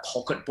she had a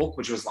pocket book,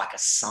 which was like a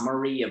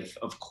summary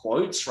of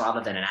quotes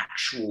rather than an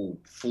actual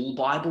full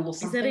Bible or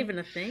something. Is that even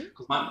a thing?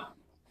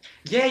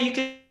 Yeah, you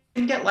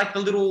can get like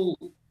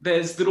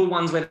there's little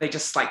ones where they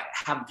just like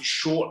have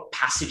short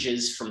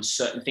passages from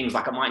certain things.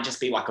 Like, it might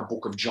just be like a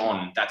book of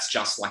John. That's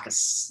just like a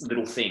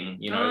little thing,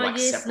 like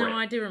yes, separate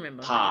I do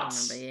remember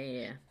parts.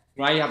 Yeah.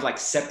 Right, you have like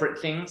separate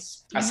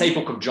things. I say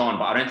book of John,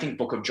 but I don't think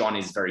book of John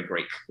is very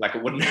Greek. Like,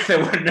 there wouldn't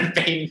have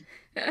been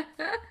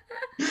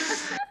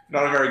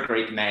not a very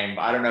Greek name.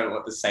 But I don't know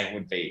what the same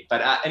would be.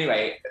 But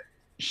anyway,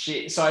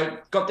 so I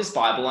got this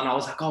Bible and I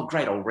was like, oh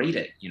great, I'll read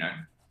it,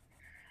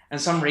 And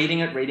so I'm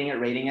reading it,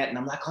 and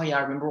I'm like, oh yeah,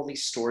 I remember all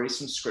these stories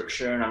from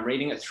scripture, and I'm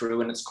reading it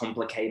through, and it's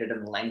complicated,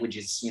 and the language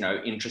is,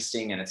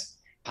 interesting, and its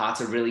parts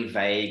are really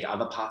vague.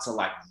 Other parts are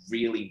like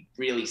really,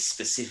 really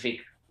specific,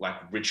 like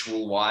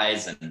ritual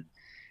wise, and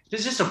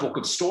it's just a book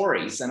of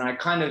stories. And I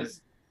kind of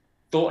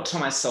thought to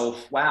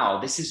myself, wow,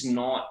 this is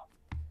not,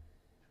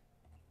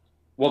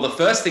 well, the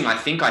first thing I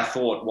think I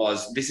thought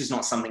was, this is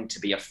not something to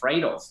be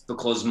afraid of,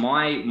 because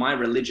my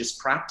religious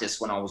practice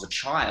when I was a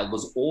child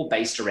was all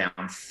based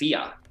around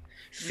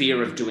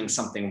fear of doing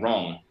something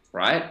wrong,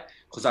 right?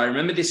 Because I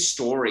remember this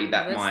story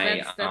that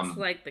that's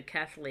like the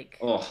Catholic.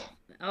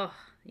 Oh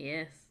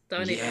Yes.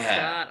 Don't even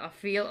start.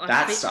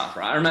 Stuff,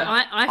 right?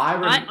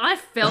 I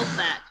felt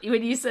that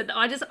when you said that.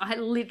 I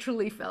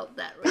literally felt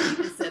that when you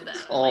just said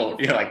that.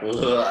 You're like,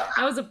 ugh.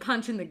 That was a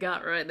punch in the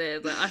gut right there.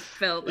 Like, I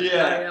felt that.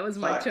 Yeah, that was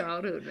my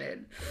childhood,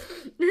 man.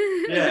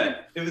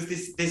 Yeah, it was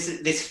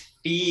this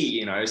fear,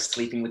 you know,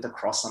 sleeping with the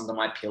cross under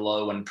my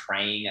pillow and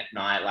praying at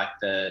night, like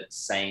the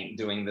saint,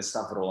 doing the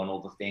stuff at all and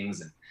all the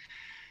things. And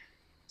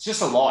it's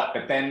just a lot.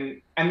 But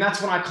then, and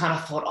that's when I kind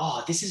of thought,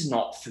 oh, this is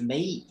not for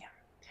me.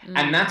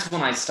 And that's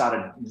when I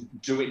started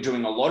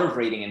doing a lot of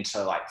reading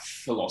into like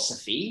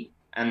philosophy,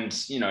 and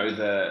you know,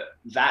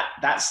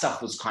 that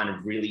stuff was kind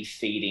of really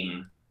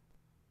feeding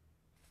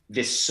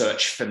this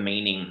search for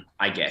meaning,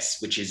 I guess,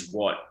 which was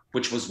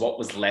what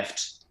was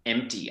left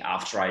empty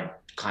after I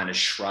kind of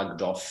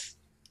shrugged off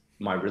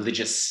my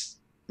religious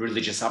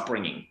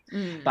upbringing.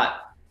 But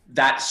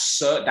that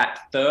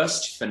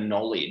thirst for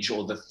knowledge,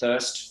 or the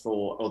thirst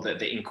for, or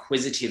the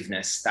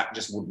inquisitiveness that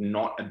just would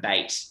not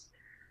abate,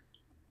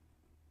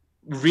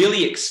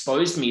 really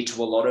exposed me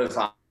to a lot of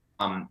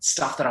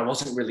stuff that I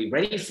wasn't really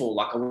ready for.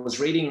 Like I was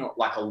reading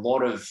like a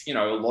lot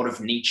of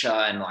Nietzsche,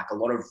 and like a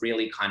lot of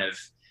really kind of,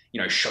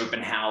 you know,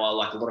 Schopenhauer,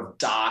 like a lot of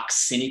dark,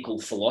 cynical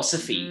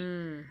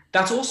philosophy.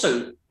 That's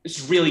also,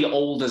 it's really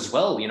old as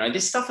well. You know,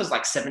 this stuff is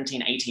like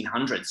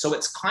 1800. So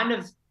it's kind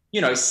of,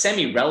 you know,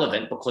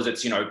 semi-relevant because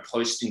it's, you know,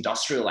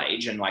 post-industrial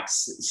age and like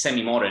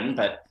semi-modern,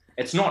 but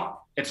it's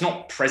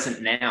not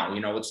present now.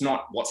 You know, it's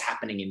not what's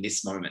happening in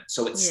this moment.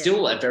 So it's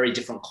still a very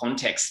different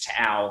context to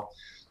our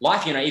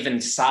life. You know, even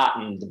Sartre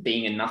and the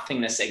being and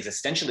nothingness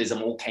existentialism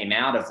all came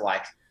out of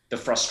like the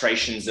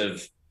frustrations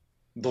of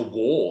the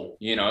war,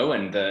 you know,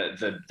 and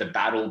the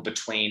battle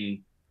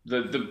between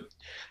the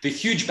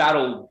huge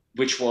battle,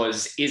 which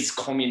was, is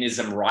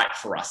communism right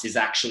for us? Is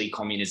actually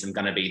communism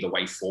going to be the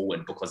way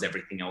forward because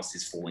everything else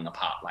is falling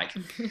apart? Like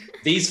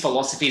these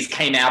philosophies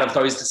came out of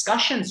those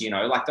discussions, you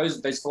know, like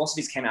those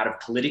philosophies came out of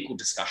political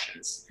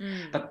discussions,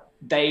 but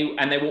they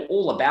were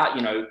all about,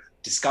 you know,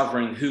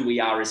 discovering who we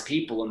are as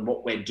people and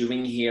what we're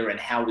doing here and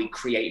how we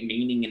create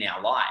meaning in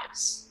our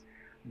lives.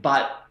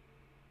 But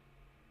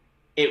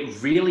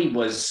it really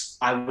was,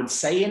 I would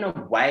say in a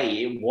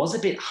way, it was a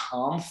bit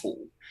harmful,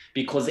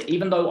 because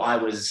even though I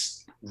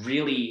was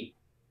really,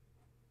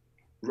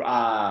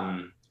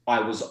 I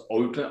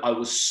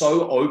was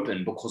so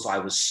open because I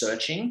was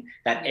searching,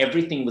 that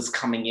everything was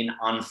coming in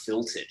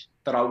unfiltered,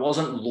 that I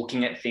wasn't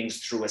looking at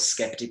things through a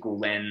skeptical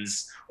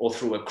lens or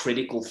through a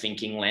critical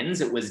thinking lens.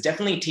 It was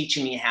definitely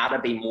teaching me how to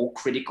be more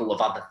critical of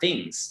other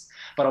things,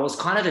 but I was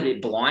kind of a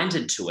bit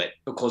blinded to it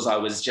because I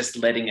was just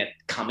letting it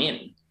come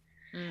in.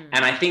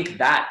 And I think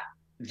that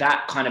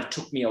kind of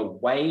took me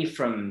away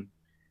from,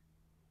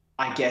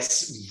 I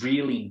guess,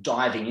 really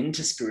diving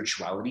into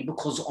spirituality,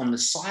 because on the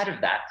side of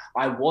that,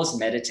 I was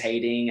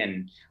meditating,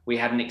 and we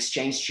had an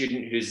exchange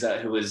student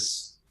who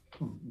was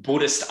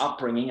Buddhist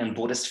upbringing and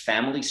Buddhist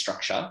family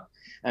structure.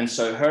 And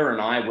so her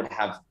and I would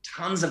have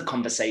tons of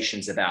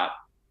conversations about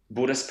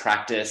Buddhist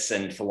practice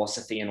and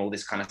philosophy and all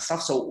this kind of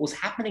stuff. So it was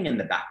happening in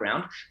the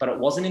background, but it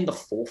wasn't in the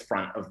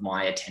forefront of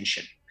my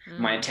attention.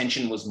 My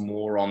attention was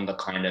more on the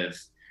kind of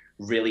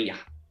really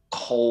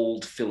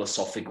cold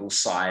philosophical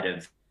side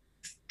of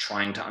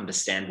trying to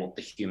understand what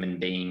the human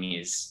being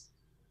is.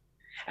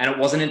 And it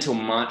wasn't until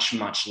much,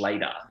 much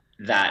later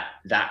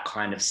that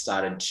kind of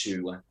started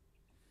to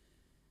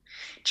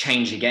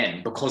change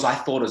again, because I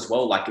thought as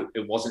well, like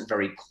it wasn't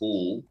very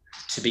cool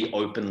to be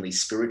openly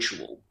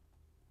spiritual.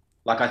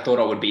 Like I thought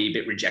I would be a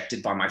bit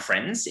rejected by my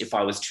friends if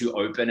I was too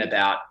open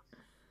about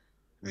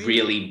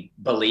really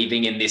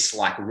believing in this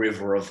like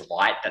river of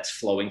light that's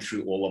flowing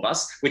through all of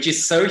us, which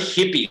is so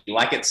hippie,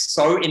 like it's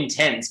so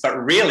intense, but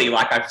really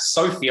like I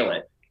so feel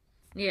it.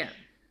 Yeah.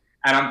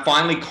 And I'm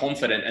finally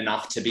confident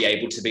enough to be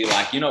able to be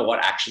like, you know what,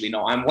 actually,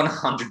 no, I'm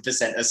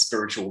 100% a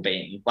spiritual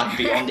being, like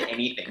beyond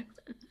anything,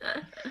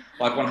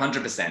 like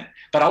 100%.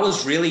 But I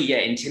was really,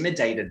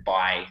 intimidated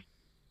by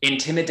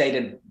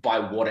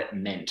what it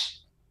meant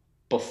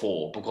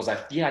before, because I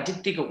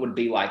did think it would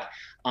be like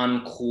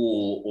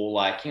uncool, or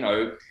like, you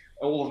know,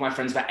 all of my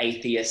friends were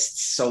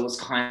atheists. So it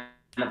was kind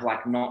of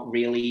like not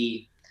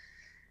really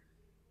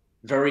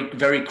very,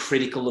 very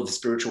critical of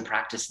spiritual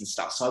practice and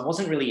stuff. So I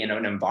wasn't really in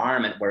an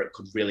environment where it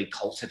could really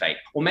cultivate.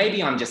 Or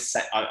maybe I'm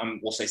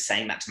also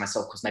saying that to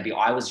myself because maybe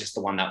I was just the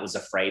one that was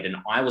afraid, and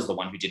I was the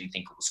one who didn't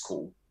think it was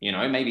cool. You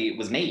know, maybe it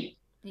was me.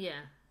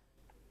 Yeah.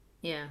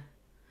 Yeah.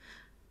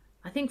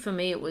 I think for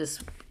me it was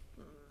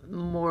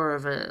more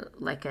of a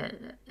like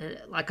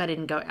I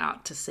didn't go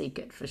out to seek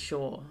it for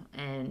sure,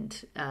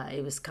 and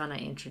it was kind of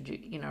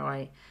introduced, you know,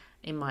 I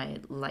in my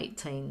late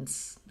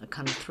teens I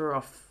kind of threw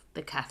off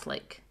the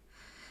Catholic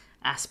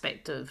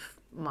aspect of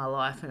my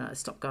life, and I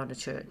stopped going to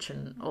church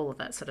and all of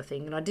that sort of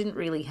thing, and I didn't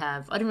really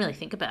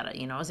think about it.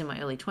 You know, I was in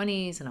my early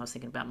 20s and I was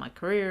thinking about my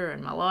career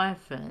and my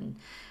life, and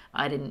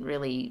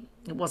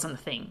it wasn't a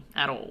thing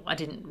at all. I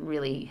didn't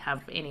really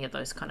have any of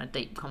those kind of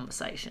deep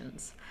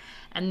conversations.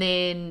 And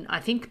then I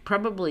think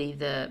probably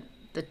the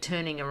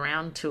turning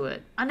around to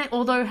it, and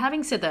although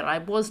having said that, I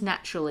was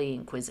naturally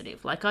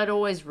inquisitive. Like I'd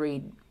always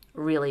read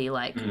really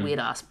like weird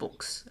ass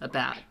books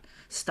about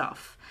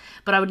stuff,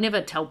 but I would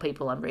never tell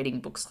people I'm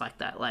reading books like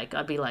that. Like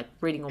I'd be like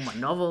reading all my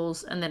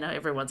novels, and then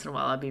every once in a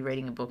while I'd be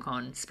reading a book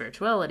on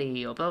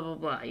spirituality or blah blah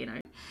blah, you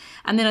know.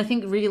 And then I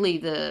think really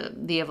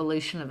the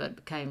evolution of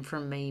it came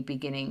from me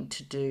beginning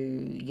to do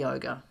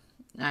yoga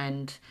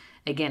And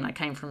again, I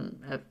came from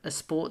a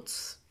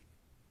sports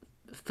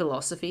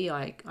philosophy.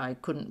 I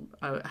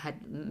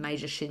had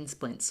major shin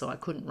splints, so I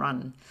couldn't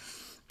run.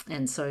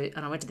 And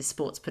I went to this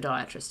sports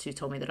podiatrist who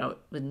told me that I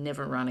would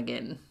never run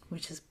again,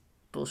 which is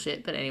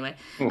bullshit. But anyway,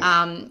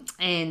 and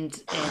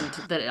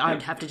that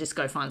I'd have to just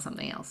go find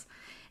something else.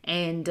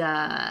 And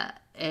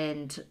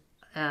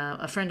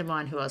a friend of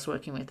mine who I was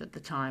working with at the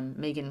time,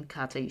 Megan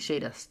Carty,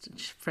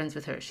 friends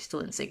with her. She's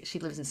still she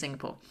lives in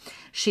Singapore.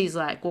 She's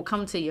like, well,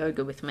 come to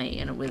yoga with me.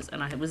 And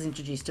I was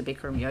introduced to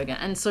Bikram yoga.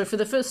 And so for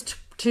the first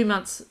 2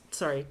 months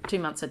I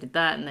did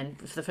that. And then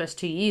for the first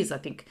 2 years, I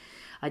think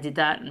I did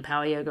that and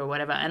power yoga or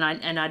whatever. And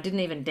I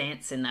didn't even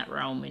dance in that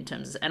realm in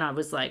terms of, and I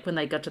was like, when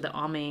they got to the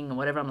umming or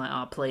whatever, I'm like,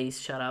 oh,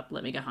 please shut up.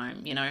 Let me go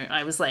home.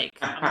 I was like,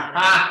 I'm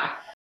not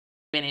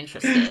been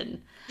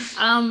interested.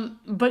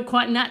 But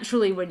quite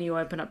naturally, when you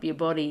open up your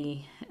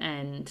body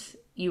and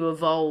you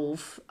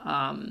evolve,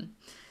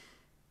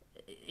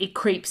 it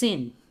creeps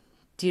in.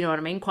 Do you know what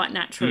I mean? Quite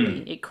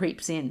naturally, it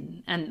creeps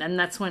in, and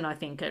that's when I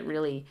think it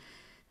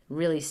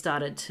really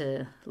started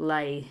to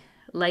lay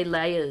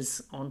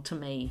layers onto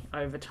me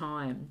over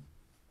time.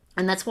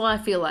 And that's why I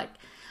feel like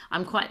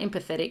I'm quite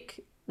empathetic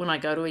when I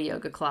go to a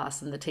yoga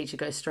class and the teacher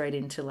goes straight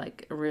into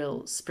like a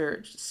real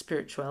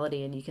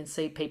spirituality, and you can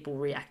see people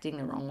reacting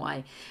the wrong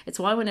way. It's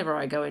why whenever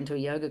I go into a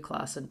yoga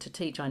class and to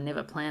teach, I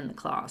never plan the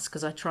class,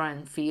 because I try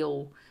and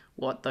feel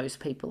what those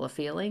people are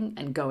feeling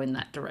and go in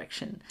that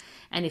direction.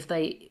 And if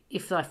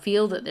I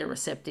feel that they're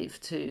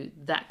receptive to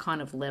that kind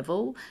of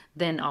level,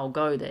 then I'll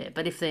go there.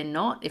 But if they're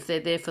not, if they're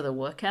there for the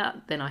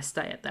workout, then I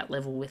stay at that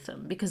level with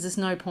them, because there's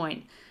no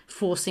point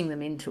forcing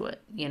them into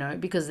it,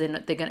 because they're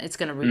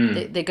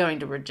going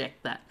to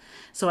reject that.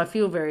 So I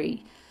feel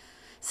very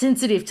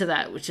sensitive to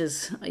that, which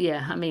is,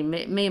 I mean,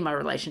 me and my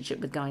relationship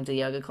with going to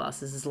yoga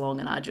classes is long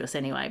and arduous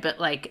anyway, but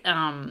like,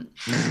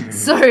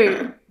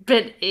 so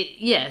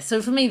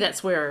for me,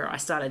 that's where I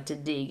started to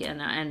dig,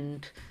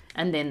 and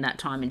then that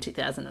time in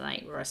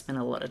 2008 where I spent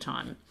a lot of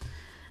time,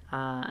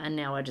 and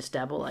now I just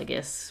dabble, I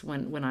guess,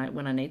 when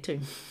I need to.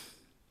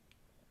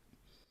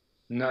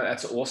 No,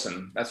 that's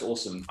awesome. That's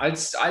awesome. I'd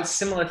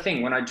similar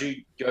thing when I do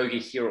yoga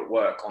here at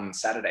work on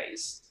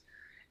Saturdays.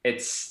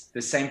 It's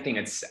the same thing.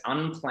 It's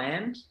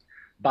unplanned,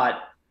 but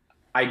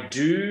I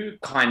do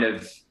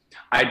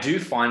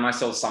find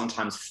myself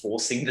sometimes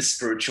forcing the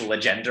spiritual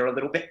agenda a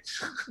little bit.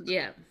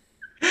 Yeah.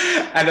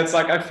 And it's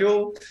like, I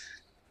feel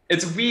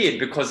it's weird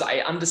because I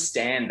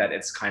understand that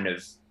it's kind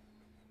of,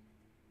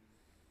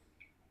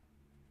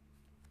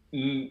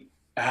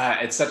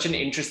 it's such an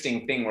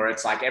interesting thing where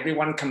it's like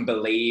everyone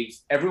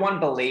believes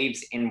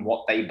in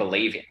what they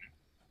believe in.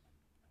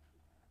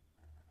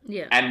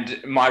 Yeah.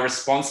 And my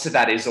response to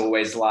that is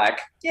always like,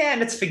 yeah,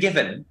 and it's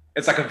forgiven.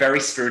 It's like a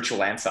very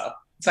spiritual answer.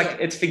 It's like,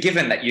 it's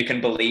forgiven that you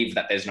can believe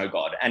that there's no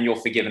God, and you're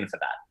forgiven for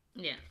that.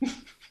 Yeah.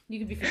 You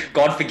can be forgiven.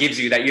 God forgives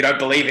you that you don't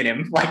believe in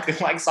him.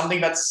 Like something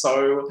that's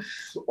so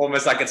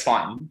almost like, it's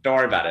fine. Don't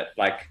worry about it.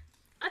 Like,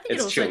 I think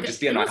it's chill. Just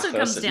be a nice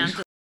person.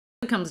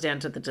 It comes down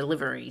to the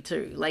delivery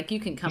too. Like, you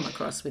can come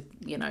across with,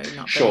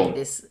 not Sure. being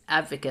this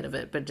advocate of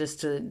it, but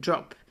just to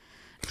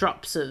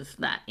drops of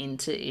that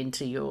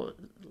into your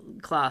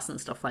class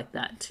and stuff like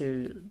that,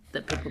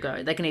 that people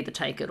go, they can either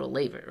take it or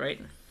leave it,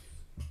 right?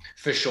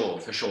 For sure.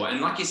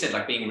 And like you said,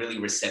 like being really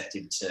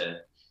receptive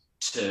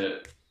to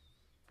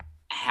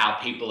how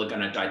people are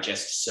going to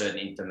digest certain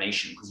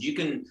information, because you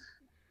can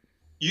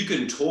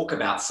talk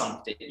about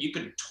something, you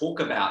could talk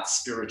about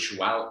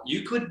spirituality,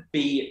 you could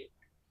be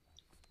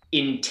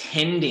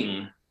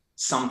intending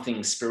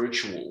something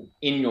spiritual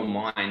in your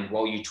mind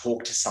while you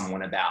talk to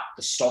someone about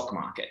the stock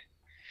market.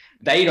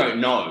 They don't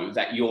know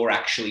that you're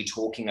actually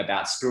talking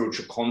about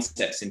spiritual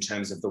concepts in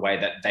terms of the way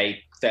that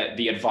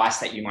the advice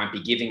that you might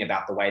be giving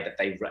about the way that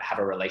they have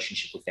a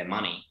relationship with their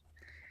money.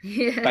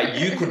 Yeah. But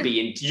you could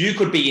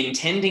be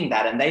intending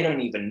that, and they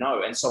don't even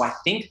know. And so I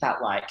think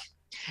that, like,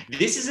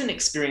 this is an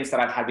experience that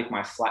I've had with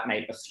my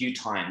flatmate a few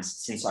times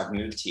since I've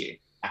moved here,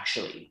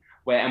 actually,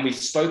 and we've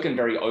spoken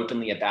very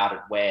openly about it,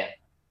 where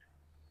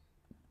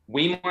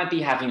we might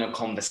be having a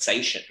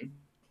conversation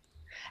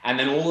and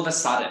then all of a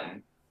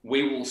sudden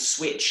we will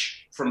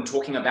switch from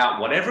talking about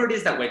whatever it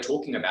is that we're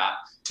talking about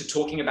to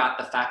talking about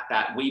the fact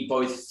that we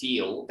both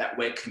feel that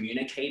we're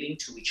communicating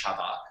to each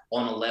other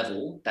on a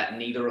level that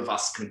neither of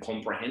us can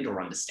comprehend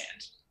or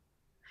understand.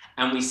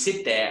 And we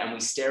sit there and we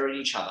stare at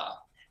each other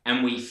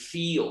and we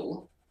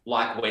feel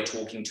like we're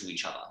talking to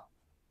each other.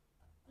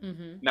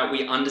 Mm-hmm. That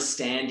we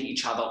understand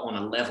each other on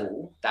a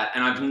level that,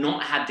 and I've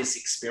not had this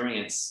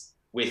experience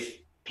with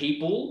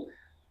people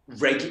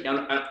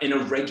in a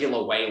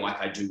regular way like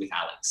I do with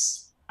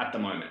Alex at the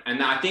moment.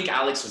 And I think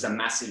Alex was a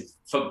massive,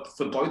 for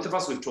both of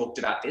us, we've talked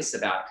about this,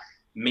 about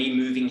me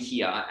moving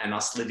here and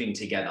us living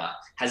together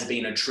has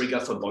been a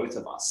trigger for both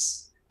of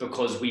us,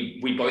 because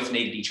we both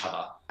needed each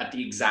other at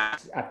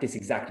this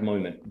exact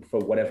moment for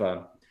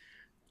whatever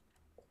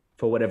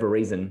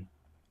reason.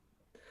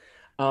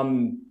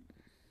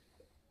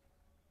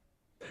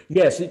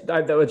 Yes,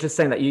 I was just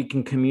saying that you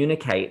can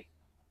communicate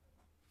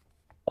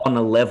on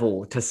a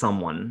level to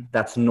someone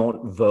that's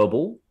not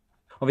verbal,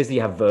 obviously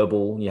you have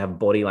verbal, you have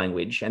body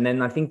language, and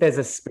then I think there's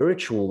a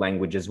spiritual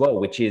language as well,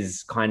 which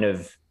is kind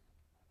of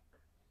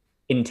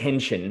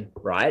intention,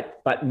 right?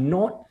 But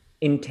not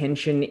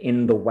intention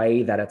in the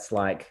way that it's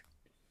like,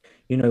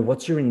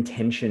 what's your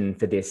intention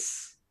for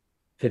this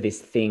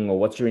thing, or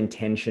what's our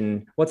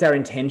intention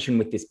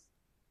with this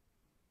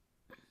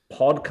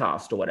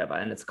podcast or whatever.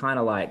 And it's kind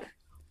of like,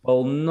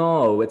 well,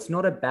 no, it's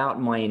not about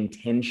my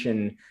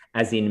intention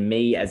as in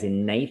me, as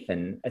in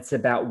Nathan. It's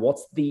about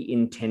what's the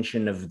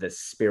intention of the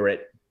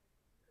spirit.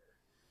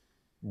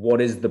 What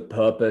is the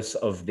purpose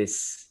of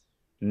this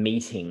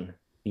meeting?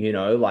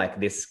 Like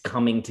this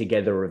coming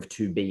together of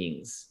two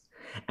beings.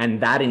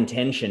 And that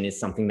intention is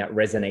something that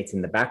resonates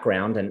in the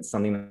background, and it's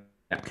something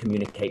that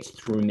communicates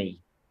through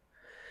me.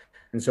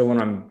 And so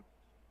when I'm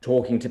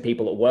talking to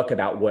people at work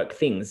about work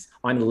things,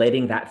 I'm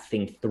letting that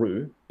thing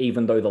through,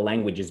 even though the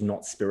language is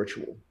not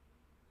spiritual.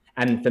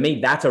 And for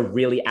me, that's a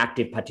really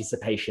active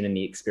participation in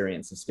the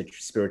experience of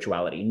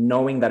spirituality,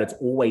 knowing that it's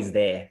always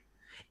there,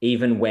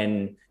 even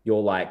when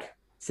you're like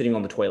sitting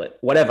on the toilet,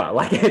 whatever,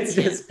 like it's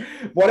just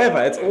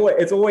whatever.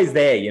 It's always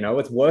there,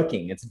 it's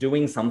working, it's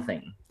doing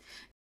something.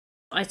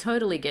 I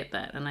totally get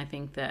that. And I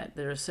think that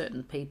there are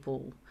certain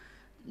people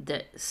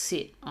that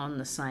sit on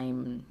the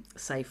same,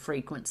 say,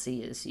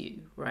 frequency as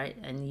you, right?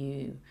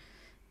 And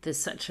there's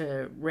such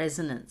a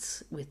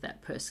resonance with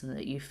that person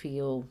that you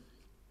feel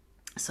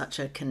such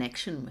a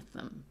connection with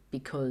them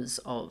because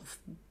of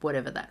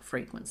whatever that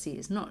frequency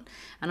is. And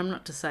I'm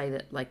not to say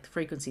that like the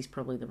frequency is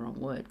probably the wrong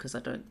word, because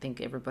I don't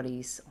think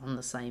everybody's on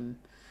the same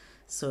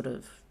sort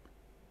of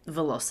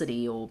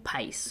velocity or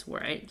pace,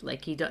 right?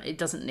 Like it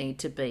doesn't need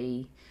to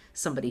be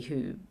somebody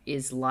who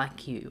is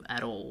like you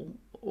at all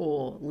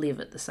or live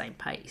at the same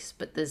pace,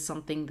 but there's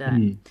something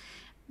that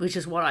which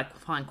is what I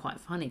find quite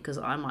funny, because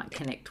I might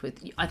connect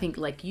with I think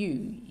like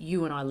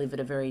you and I live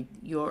at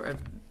you're a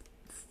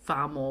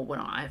far more, when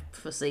I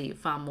foresee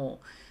far more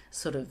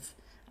sort of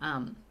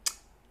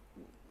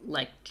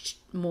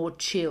more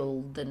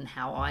chill than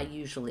how I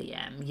usually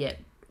am, yet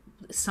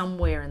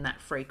somewhere in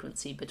that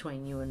frequency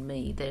between you and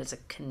me there's a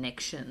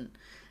connection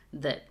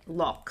that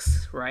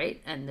locks,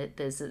 right? And that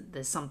there's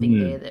something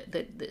there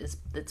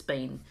that's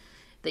been,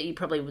 that you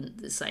probably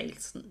wouldn't say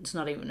it's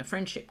not even a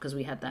friendship, because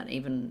we had that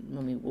even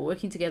when we were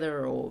working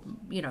together, or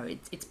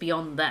it's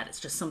beyond that. It's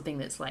just something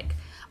that's like,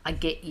 I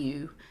get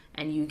you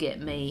and you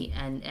get me,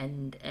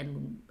 and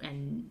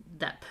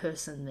that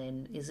person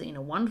then is in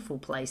a wonderful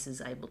place, is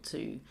able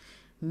to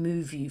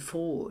move you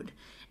forward.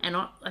 And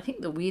I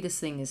think the weirdest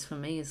thing is for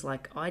me is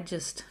like,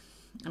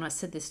 and I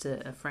said this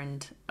to a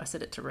friend, I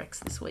said it to Rex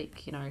this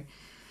week,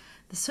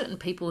 there's certain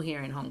people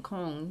here in Hong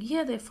Kong,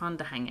 yeah, they're fun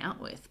to hang out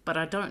with, but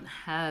I don't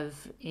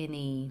have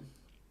any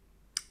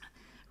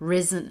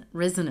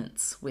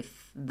resonance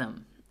with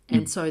them.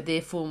 And so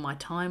therefore my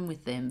time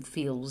with them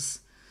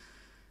feels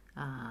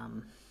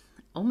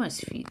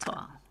almost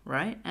futile,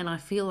 right? And I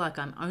feel like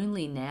I'm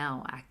only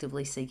now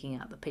actively seeking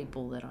out the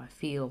people that I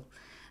feel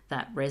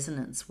that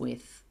resonance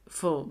with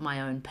for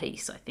my own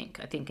peace. I think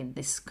in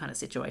this kind of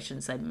situation,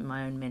 say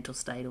my own mental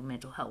state or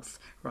mental health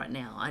right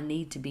now, I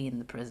need to be in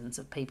the presence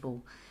of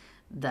people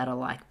that are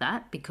like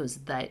that,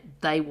 because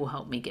they will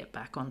help me get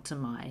back onto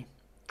my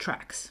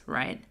tracks,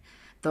 right?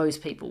 Those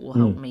people will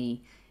help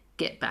me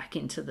get back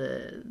into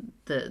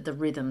the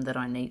rhythm that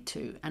I need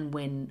to. And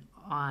when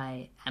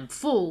I am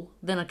full,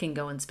 then I can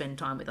go and spend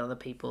time with other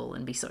people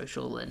and be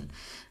social and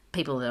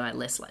people that I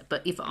less like.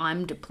 But if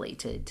I'm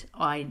depleted,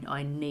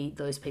 I need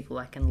those people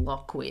I can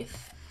lock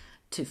with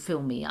to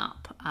fill me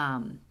up.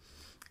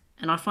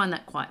 And I find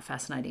that quite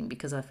fascinating,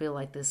 because I feel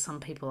like there's some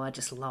people I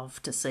just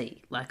love to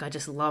see. Like, I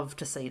just love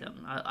to see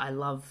them. I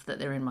love that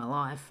they're in my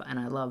life, and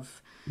I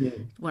love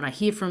when I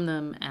hear from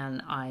them,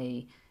 and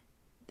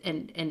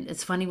and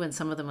it's funny when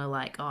some of them are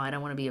like, oh, I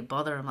don't want to be a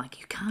bother. I'm like,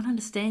 you can't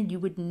understand. You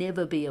would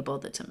never be a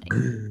bother to me.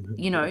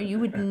 You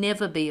would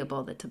never be a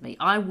bother to me.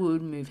 I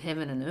would move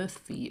heaven and earth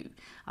for you.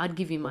 I'd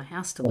give you my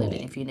house to live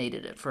in if you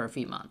needed it for a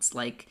few months.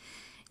 Like,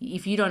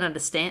 if you don't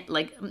understand,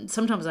 like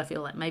sometimes I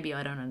feel like maybe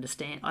I don't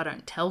understand, I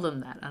don't tell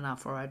them that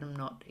enough, or I'm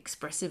not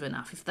expressive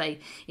enough.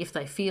 If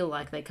they feel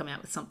like they come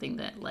out with something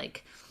that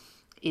like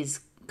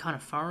is kind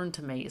of foreign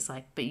to me, it's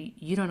like, but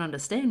you don't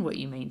understand what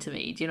you mean to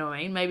me. Do you know what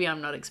I mean? Maybe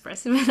I'm not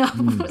expressive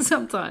enough.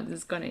 Sometimes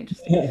it's kind of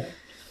interesting.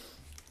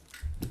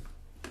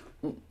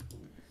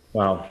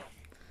 Wow.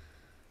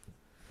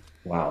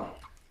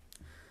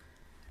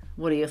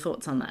 What are your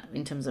thoughts on that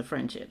in terms of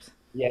friendships?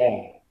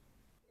 Yeah.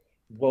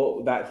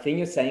 Well, that thing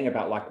you're saying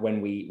about like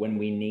when we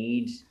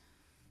need,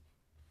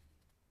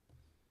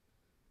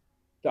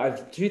 I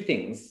have two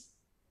things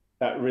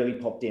that really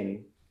popped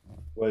in.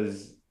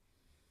 Was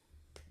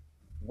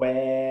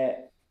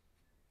where,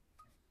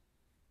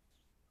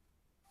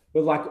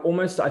 but like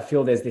almost I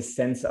feel there's this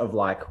sense of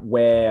like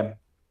where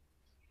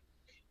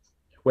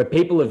we're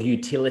people of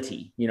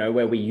utility,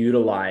 where we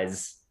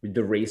utilize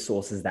the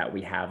resources that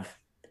we have.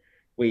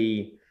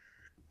 We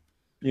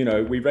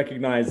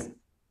recognize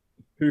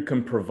who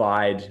can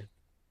provide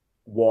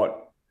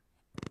what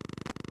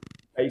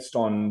based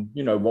on,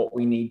 you know, what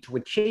we need to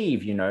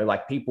achieve. You know,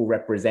 like people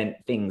represent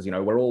things. You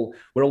know, we're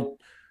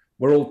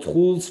all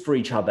tools for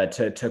each other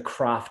to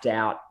craft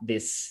out the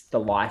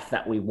life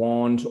that we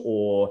want,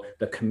 or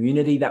the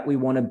community that we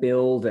want to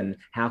build, and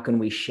how can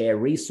we share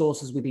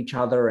resources with each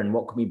other, and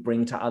what can we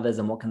bring to others,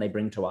 and what can they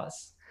bring to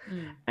us.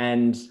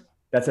 And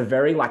that's a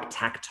very like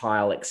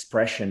tactile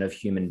expression of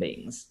human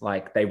beings.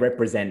 Like they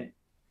represent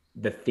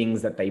the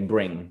things that they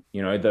bring,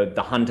 you know,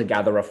 the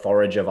hunter-gatherer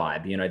forager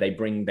vibe, you know, they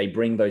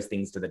bring those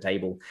things to the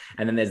table.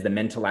 And then there's the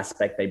mental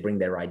aspect. They bring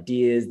their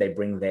ideas, they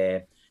bring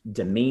their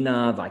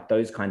demeanor, like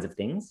those kinds of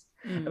things.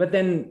 But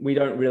then we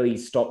don't really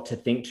stop to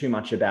think too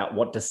much about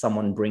what does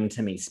someone bring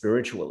to me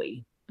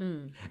spiritually,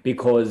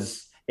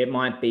 because it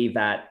might be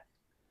that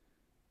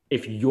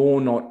if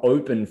you're not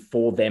open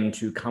for them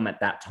to come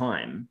at that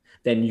time,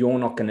 then you're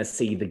not going to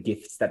see the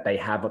gifts that they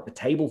have at the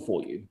table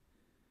for you,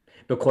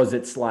 because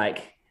it's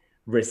like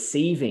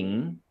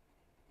receiving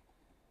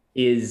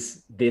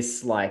is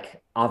this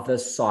like other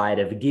side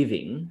of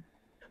giving.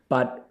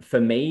 But for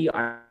me,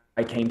 I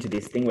came to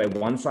this thing where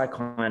once I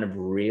kind of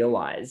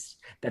realized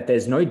that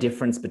there's no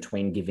difference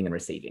between giving and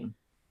receiving.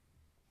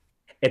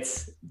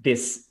 It's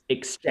this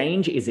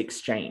exchange is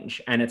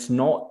exchange, and it's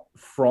not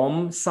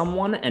from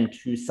someone and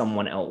to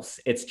someone else.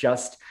 It's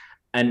just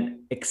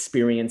an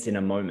experience in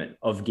a moment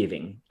of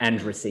giving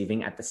and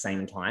receiving at the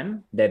same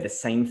time. They're the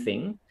same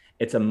thing.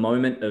 It's a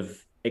moment of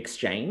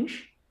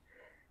exchange.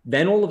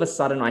 Then all of a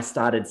sudden I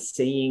started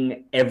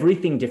seeing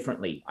everything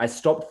differently. I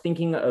stopped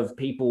thinking of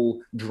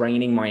people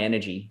draining my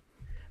energy,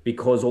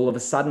 because all of a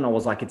sudden I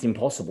was like, it's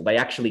impossible. They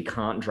actually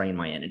can't drain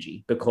my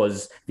energy,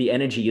 because the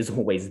energy is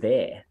always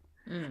there.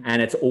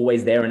 And it's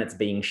always there, and it's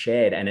being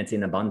shared, and it's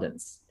in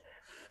abundance.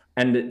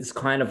 And it's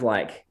kind of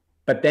like,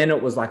 but then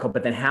it was like, oh,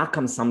 but then how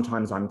come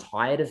sometimes I'm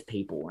tired of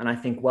people? And I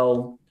think,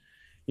 well,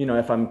 you know,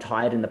 if I'm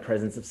tired in the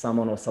presence of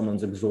someone, or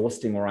someone's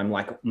exhausting, or I'm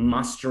like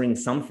mustering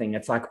something,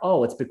 it's like,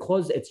 oh,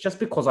 it's just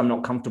because I'm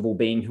not comfortable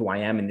being who I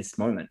am in this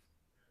moment.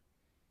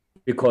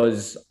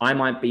 Because I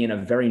might be in a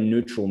very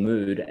neutral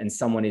mood and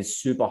someone is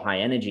super high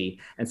energy.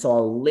 And so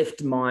I'll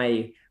lift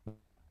my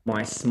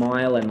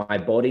smile and my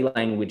body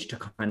language to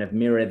kind of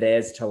mirror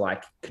theirs, to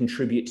like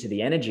contribute to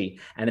the energy.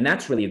 And then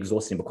that's really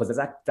exhausting, because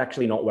that's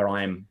actually not where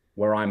I'm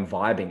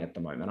vibing at the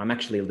moment. I'm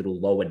actually a little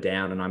lower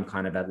down, and I'm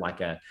kind of at like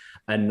a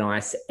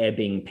nice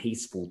ebbing,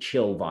 peaceful,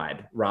 chill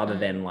vibe, rather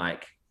than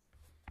like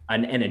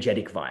an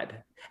energetic vibe.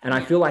 And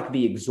I feel like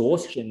the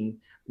exhaustion,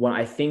 when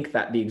I think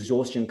that the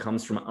exhaustion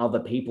comes from other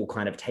people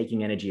kind of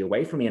taking energy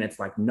away from me. And it's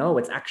like, no,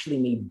 it's actually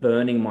me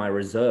burning my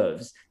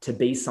reserves to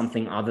be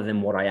something other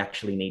than what I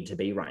actually need to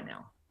be right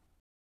now.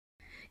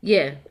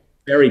 Yeah.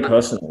 Very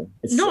personal.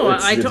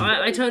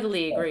 I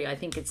totally agree. I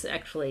think it's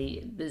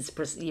actually,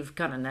 you've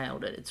kind of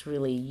nailed it. It's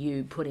really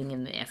you putting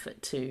in the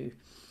effort to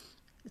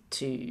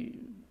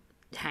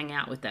hang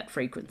out with that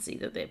frequency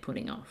that they're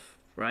putting off,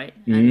 right?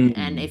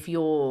 And if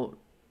you're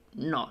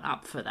not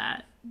up for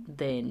that,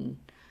 then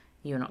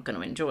you're not going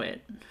to enjoy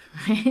it,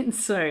 right?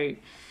 So,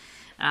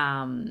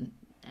 and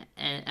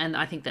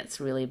I think that's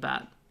really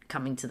about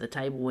coming to the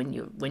table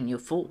when you're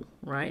full,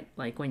 right?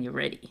 Like when you're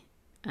ready.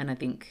 And I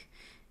think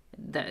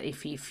that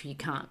if you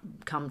can't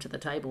come to the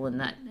table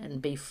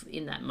and be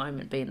in that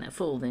moment, be in that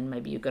full, then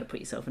maybe you've got to put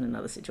yourself in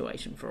another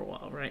situation for a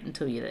while, right?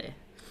 Until you're there.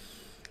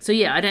 So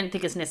yeah, I don't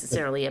think it's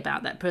necessarily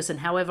about that person.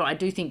 However, I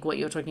do think what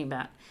you're talking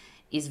about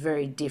is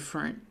very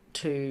different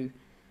to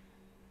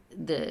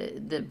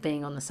the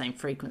being on the same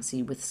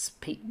frequency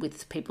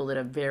with people that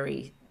are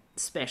very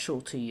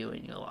special to you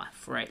in your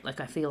life, right? Like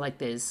I feel like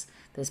there's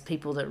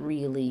people that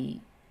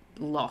really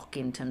lock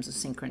in terms of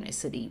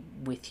synchronicity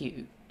with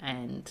you,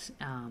 and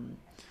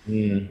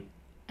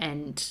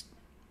and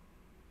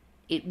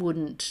it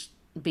wouldn't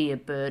be a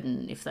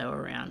burden if they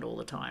were around all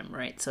the time,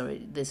 right? So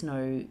there's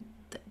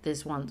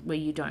one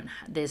where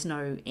there's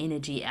no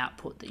energy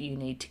output that you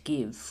need to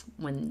give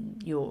when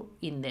you're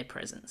in their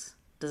presence.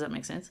 Does that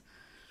make sense?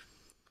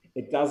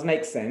 It does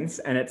make sense.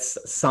 And it's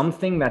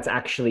something that's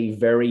actually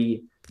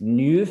very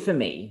new for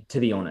me,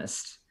 to be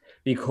honest,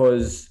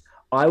 because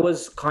I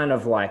was kind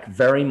of like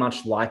very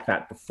much like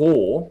that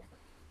before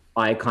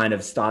I kind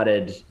of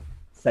started,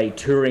 say,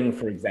 touring,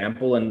 for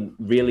example, and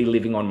really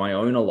living on my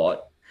own a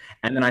lot.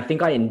 And then I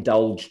think I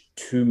indulged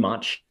too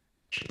much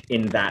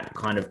in that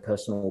kind of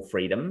personal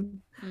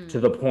freedom to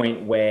the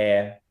point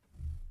where,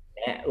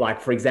 like,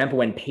 for example,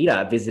 when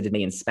Peter visited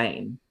me in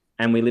Spain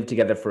and we lived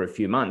together for a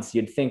few months,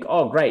 you'd think,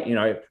 oh, great, you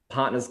know,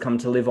 partners come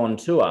to live on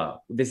tour.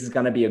 This is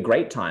going to be a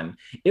great time.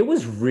 It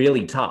was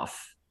really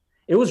tough.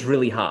 It was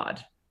really hard.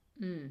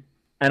 And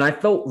I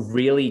felt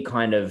really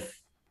kind of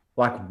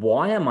like,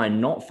 why am I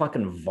not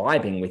fucking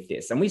vibing with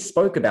this? And we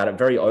spoke about it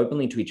very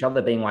openly to each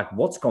other, being like,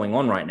 what's going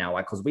on right now?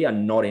 Like, because we are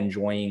not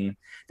enjoying,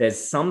 there's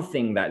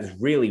something that's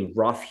really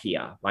rough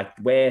here, like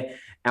where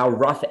our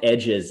rough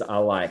edges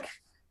are like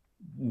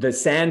the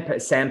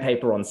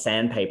sandpaper on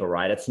sandpaper,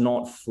 right? It's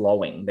not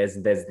flowing. There's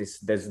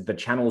the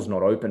channel's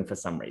not open for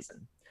some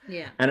reason.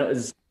 Yeah. And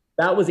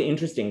that was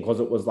interesting, because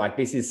it was like,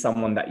 this is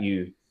someone that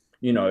you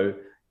know,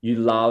 you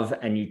love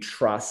and you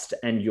trust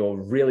and you're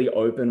really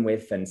open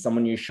with, and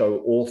someone you show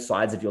all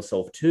sides of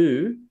yourself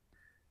to.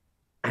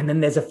 And then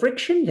there's a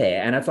friction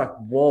there. And it's like,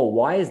 whoa,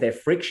 why is there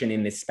friction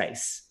in this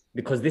space?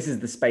 Because this is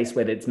the space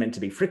where it's meant to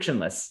be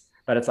frictionless.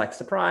 But it's like,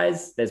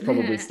 surprise, there's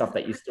probably stuff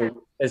that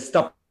there's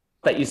stuff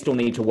that you still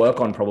need to work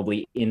on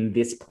probably in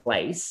this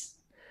place,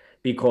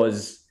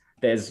 because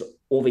there's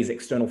all these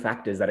external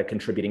factors that are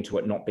contributing to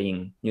it not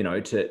being,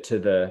 to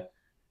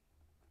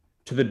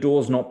the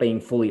doors not being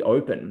fully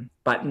open.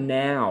 But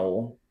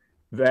now,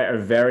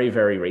 very, very,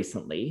 very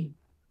recently,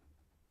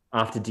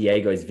 after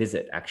Diego's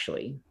visit,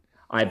 actually,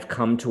 I've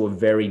come to a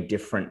very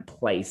different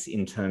place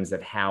in terms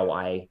of how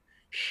I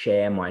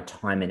share my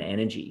time and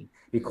energy,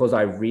 because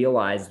I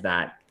realized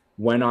that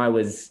when I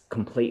was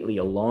completely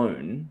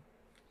alone,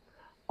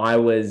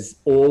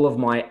 all of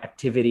my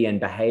activity and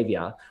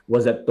behavior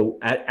was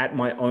at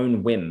my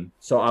own whim.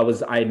 So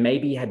I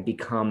maybe had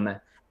become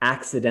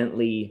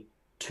accidentally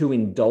too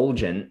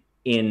indulgent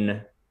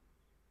in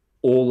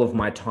all of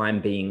my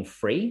time being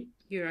free.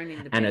 Your own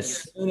independence. And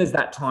as soon as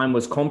that time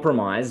was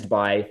compromised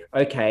by,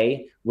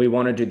 okay, we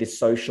want to do this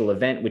social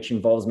event, which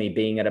involves me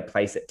being at a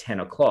place at 10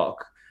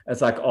 o'clock.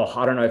 It's like, oh,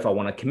 I don't know if I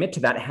want to commit to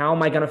that. How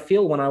am I going to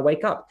feel when I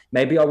wake up?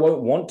 Maybe I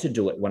won't want to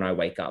do it when I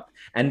wake up.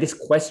 And this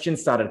question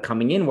started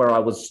coming in where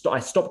I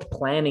stopped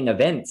planning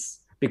events,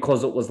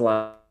 because it was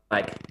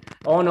like,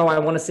 oh no, I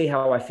want to see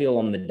how I feel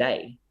on the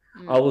day.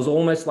 I was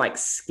almost like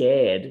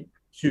scared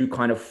to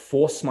kind of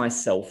force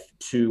myself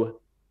to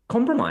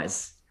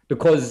compromise,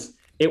 because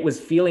it was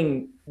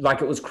feeling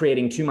like it was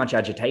creating too much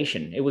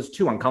agitation. It was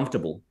too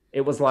uncomfortable.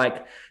 It was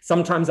like,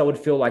 sometimes I would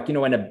feel like,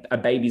 when a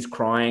baby's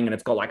crying and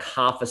it's got like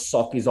half a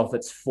sock is off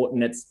its foot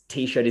and its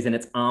t-shirt is in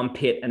its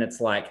armpit and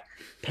it's like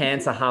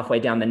pants are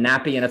halfway down the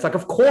nappy. And it's like,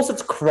 of course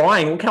it's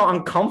crying. Look how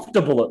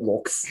uncomfortable it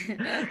looks.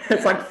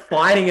 It's like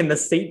fighting in the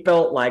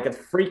seatbelt, like it's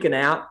freaking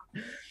out.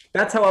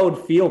 That's how I would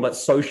feel, but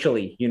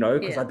socially,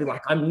 because I'd be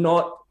like, I'm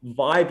not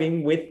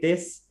vibing with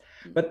this.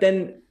 But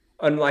then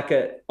on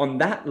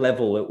that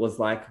level, it was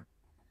like,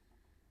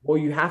 well,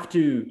 you have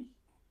to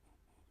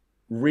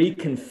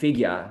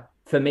reconfigure,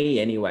 for me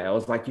anyway, I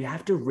was like, you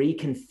have to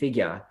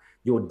reconfigure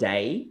your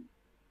day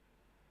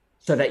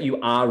so that you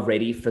are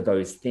ready for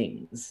those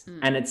things.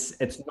 And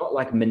it's not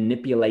like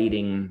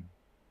manipulating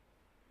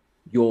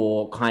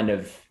your kind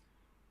of,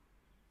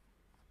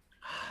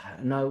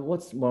 no,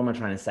 what am I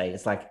trying to say?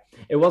 It's like,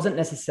 it wasn't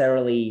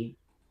necessarily,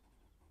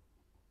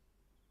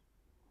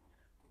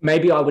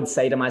 maybe I would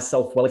say to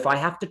myself, well, if I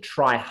have to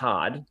try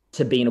hard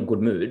to be in a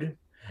good mood,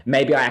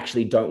 maybe I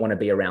actually don't want to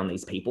be around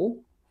these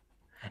people.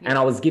 Yeah. And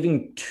I was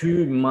giving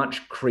too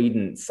much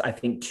credence, I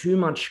think too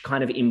much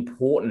kind of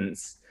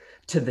importance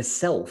to the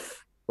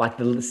self, like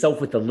the self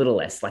with the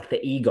little s, like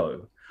the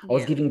ego. I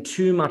was giving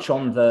too much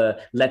on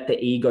let the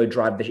ego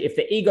drive if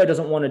the ego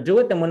doesn't want to do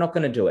it, then we're not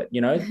going to do it.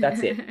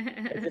 That's it.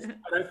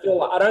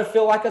 I don't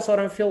feel like it, so I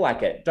don't feel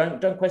like it.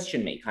 Don't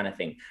question me, kind of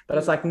thing. But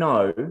it's like,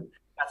 no,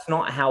 that's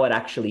not how it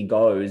actually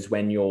goes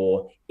when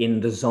you're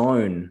in the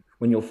zone,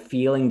 when you're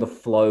feeling the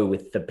flow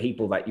with the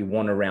people that you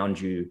want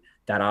around you,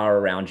 that are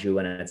around you,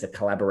 and it's a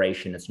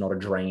collaboration. It's not a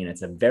drain.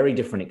 It's a very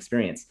different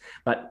experience.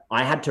 But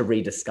I had to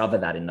rediscover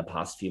that in the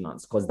past few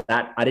months, because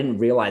I didn't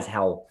realize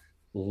how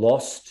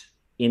lost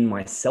in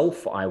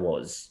myself I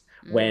was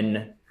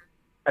when,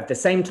 at the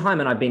same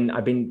time, and I've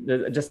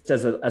been just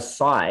as a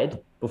aside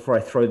before I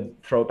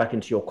throw it back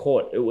into your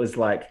court, it was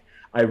like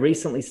I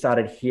recently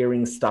started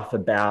hearing stuff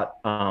about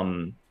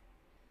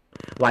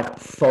like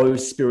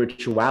faux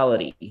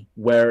spirituality,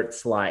 where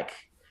it's like,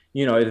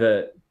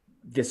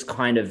 this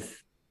kind of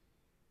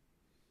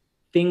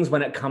things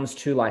when it comes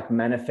to like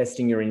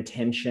manifesting your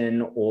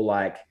intention, or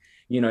like,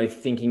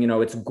 thinking,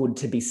 it's good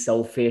to be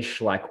selfish,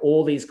 like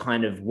all these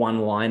kind of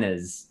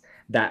one-liners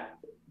that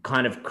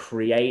kind of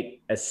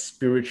create a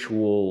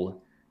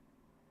spiritual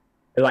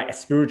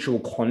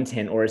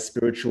content, or a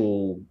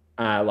spiritual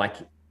like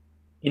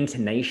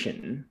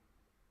intonation,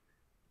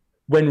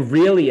 when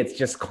really it's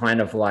just kind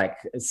of like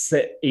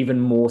even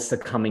more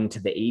succumbing to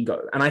the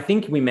ego. And I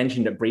think we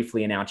mentioned it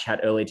briefly in our chat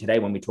earlier today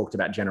when we talked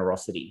about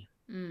generosity.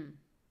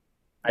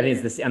 I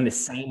think it's on the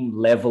same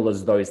level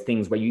as those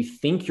things, where you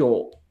think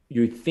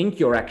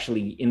you're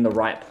actually in the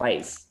right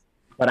place,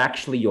 but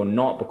actually you're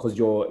not, because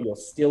you're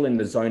still in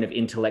the zone of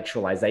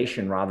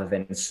intellectualization rather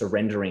than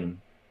surrendering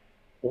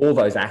all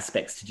those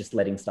aspects to just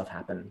letting stuff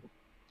happen.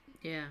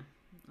 Yeah.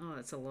 Oh,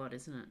 that's a lot,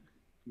 isn't it?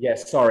 Yeah,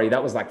 sorry,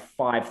 that was like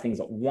 5 things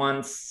at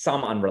once,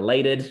 some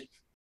unrelated.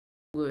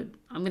 Good.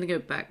 I'm going to go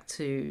back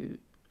to,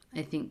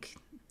 I think,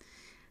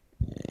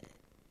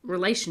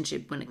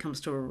 relationship. When it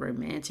comes to a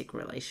romantic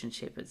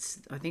relationship,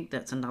 I think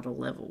that's another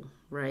level,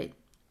 right?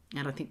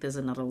 And I think there's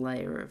another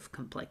layer of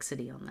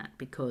complexity on that,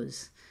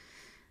 because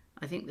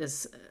I think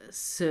there's a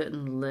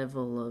certain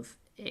level of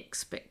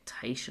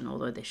expectation,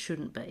 although there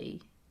shouldn't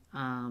be.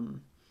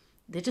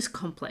 They're just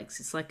complex.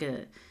 It's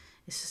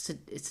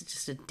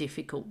just a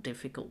difficult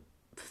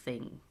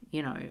thing.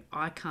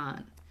 I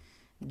can't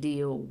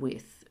deal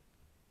with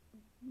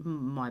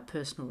my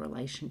personal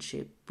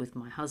relationship with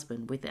my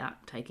husband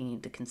without taking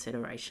into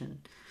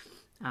consideration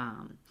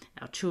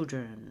our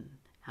children,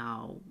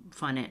 our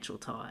financial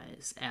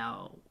ties,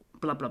 our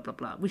blah blah blah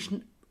blah, which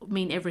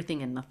mean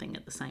everything and nothing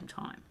at the same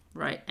time,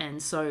 right?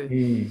 And so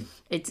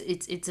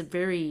it's a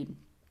very,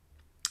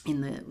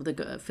 in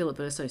the Philip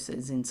Urso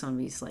says in some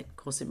of his like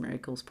Course in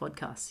Miracles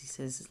podcasts, he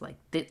says like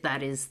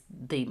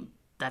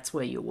that's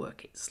where your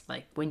work is.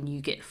 Like when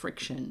you get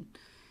friction,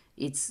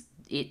 it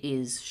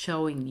is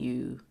showing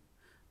you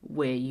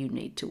where you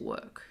need to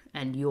work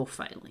and your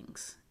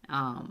failings.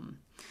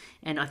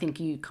 And I think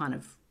you kind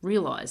of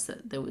realised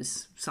that there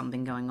was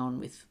something going on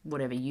with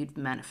whatever you'd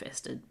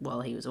manifested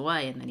while he was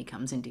away, and then he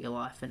comes into your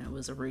life and it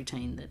was a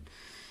routine that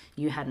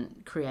you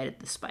hadn't created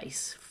the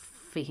space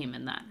for him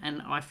in that.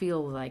 And I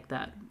feel like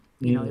that,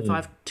 you know, if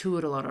I've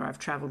toured a lot or I've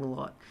travelled a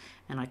lot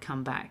and I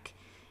come back,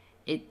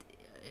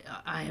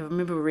 I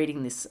remember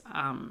reading this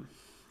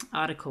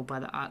article by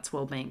the Arts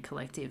Wellbeing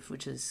Collective,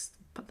 which is,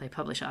 they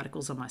publish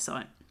articles on my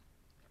site,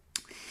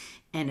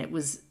 and it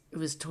was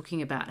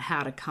talking about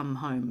how to come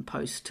home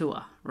post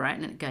tour, right?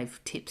 And it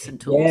gave tips and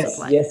tools.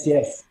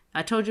 Yes.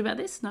 I told you about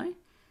this, no?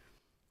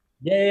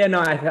 Yeah. No,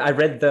 I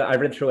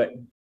read through it.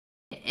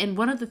 And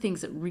one of the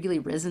things that really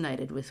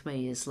resonated with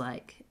me is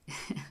like,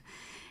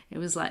 it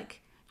was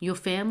like your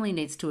family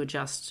needs to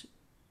adjust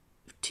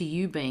to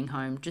you being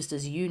home just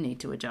as you need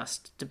to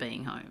adjust to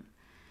being home.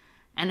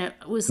 And it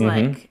was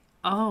like,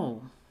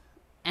 oh,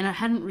 and I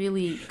hadn't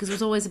really, because it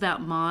was always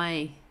about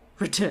my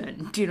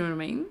return. Do you know what I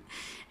mean?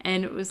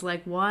 And it was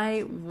like,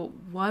 why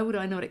would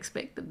I not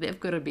expect that they've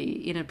got to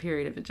be in a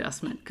period of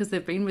adjustment? Because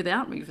they've been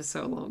without me for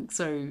so long.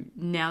 So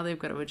now they've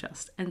got to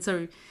adjust. And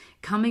so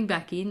coming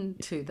back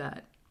into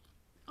that,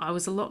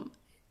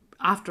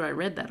 after I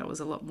read that, I was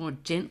a lot more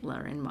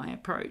gentler in my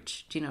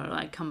approach. Do you know,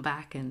 like come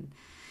back and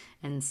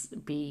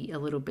be a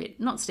little bit,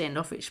 not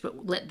standoffish,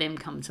 but let them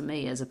come to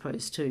me as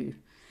opposed to,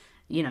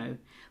 you know,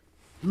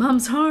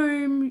 Mum's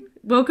home,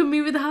 welcome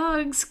me with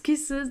hugs,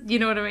 kisses, you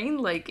know what I mean?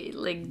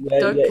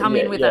 Don't come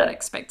in with that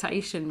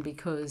expectation,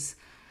 because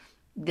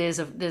there's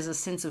a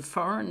sense of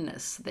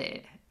foreignness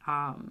there.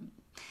 And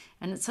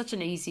it's such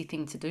an easy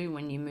thing to do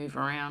when you move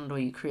around or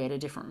you create a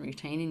different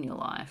routine in your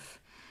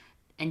life.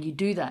 And you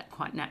do that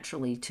quite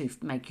naturally to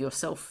make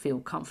yourself feel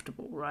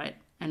comfortable, right?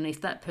 And if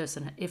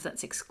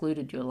that's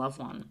excluded your loved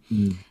one,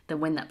 then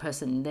when that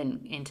person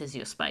then enters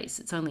your space,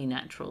 it's only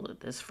natural that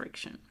there's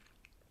friction.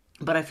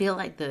 But I feel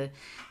like the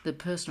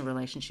personal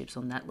relationships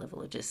on that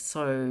level are just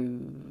so,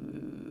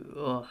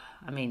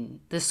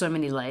 there's so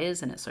many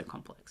layers and it's so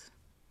complex.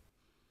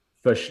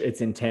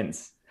 It's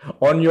intense.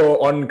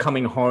 On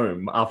coming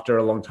home after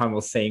a long time,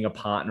 or seeing a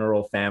partner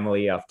or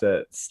family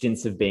after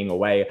stints of being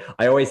away,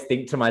 I always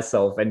think to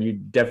myself, and you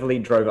definitely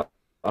drove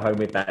home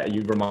with that,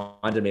 you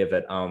reminded me of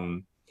it,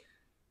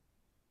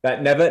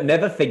 that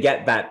never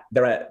forget that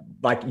there are,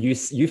 like, you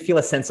feel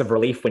a sense of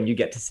relief when you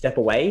get to step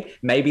away.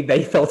 Maybe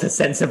they felt a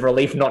sense of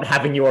relief not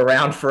having you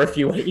around for a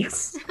few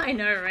weeks. I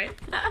know, right?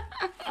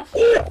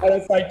 And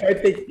it's like,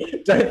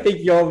 don't think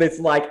you're this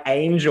like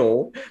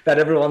angel that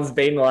everyone's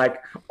been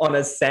like on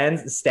a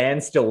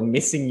standstill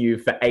missing you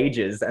for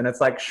ages. And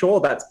it's like, sure,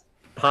 that's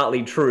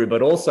partly true,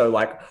 but also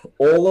like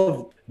all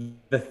of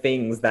the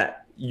things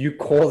that you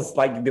cause,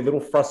 like the little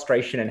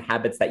frustration and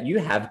habits that you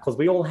have, because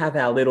we all have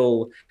our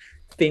little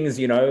things,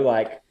 you know,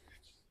 like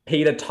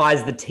Peter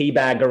ties the tea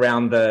bag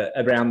around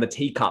the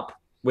teacup,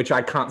 which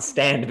I can't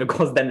stand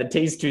because then the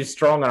tea's too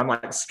strong and I'm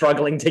like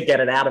struggling to get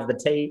it out of the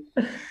tea.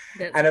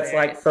 And it's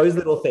like those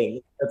little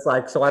things. It's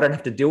like, so I don't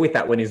have to deal with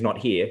that when he's not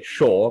here,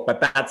 sure, but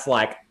that's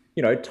like,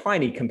 you know,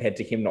 tiny compared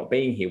to him not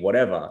being here,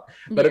 whatever.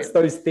 But it's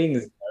those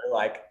things, you know,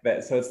 like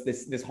that. So it's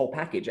this whole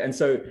package. And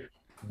so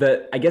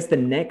I guess the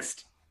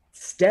next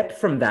step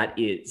from that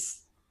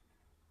is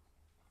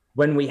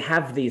when we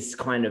have this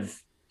kind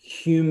of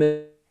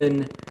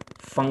human,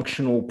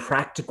 functional,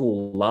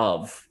 practical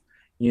love,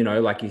 you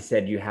know, like you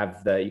said, you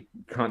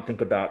can't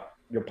think about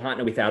your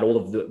partner without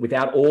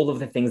all of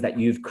the things that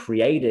you've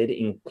created,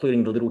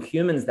 including the little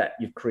humans that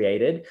you've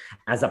created,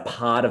 as a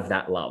part of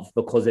that love,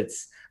 because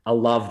it's a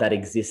love that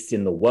exists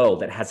in the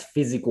world, that has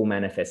physical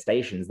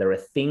manifestations. There are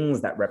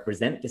things that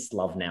represent this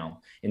love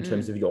now in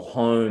terms of your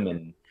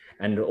home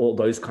and all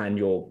those kind,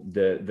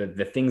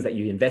 the things that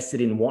you invested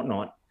in and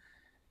whatnot.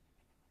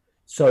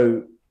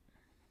 So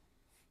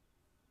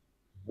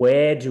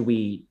where do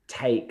we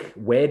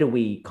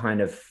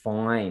kind of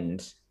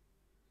find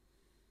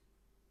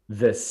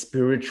the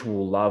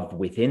spiritual love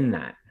within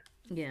that?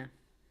 Yeah.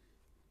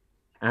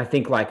 And I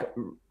think like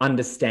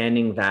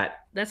understanding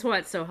that's why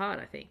it's so hard.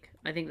 I think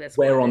that's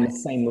we're on the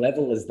same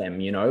level as them,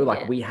 you know,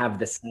 like we have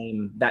the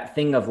same, that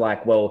thing of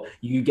like, well,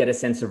 you get a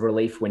sense of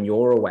relief when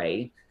you're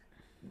away.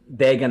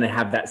 They're going to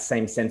have that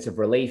same sense of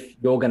relief.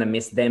 You're going to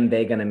miss them.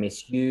 They're going to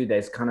miss you.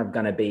 There's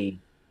going to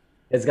be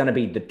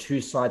the two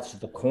sides to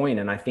the coin.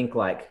 And I think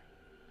like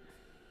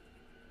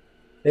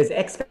there's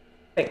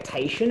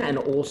expectation and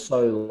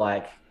also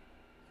like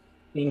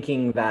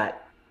remembering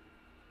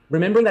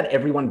that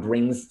everyone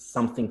brings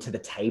something to the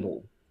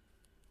table,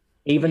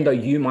 even though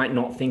you might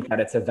not think that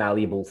it's a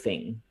valuable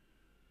thing.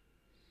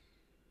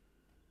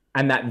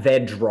 And that their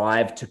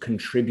drive to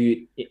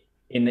contribute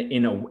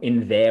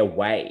in their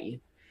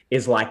way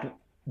is like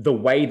the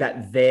way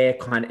that they're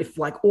kind of,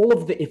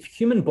 if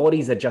human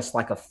bodies are just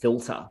like a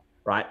filter,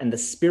 right? And the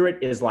spirit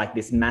is like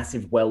this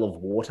massive well of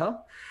water,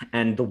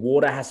 and the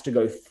water has to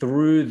go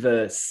through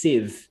the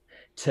sieve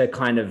to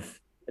kind of,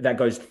 that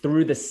goes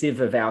through the sieve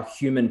of our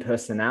human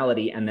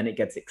personality, and then it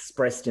gets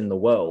expressed in the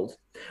world.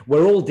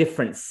 We're all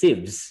different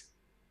sieves.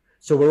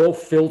 So we're all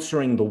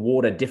filtering the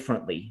water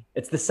differently.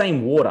 It's the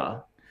same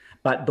water,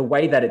 but the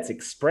way that it's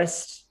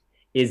expressed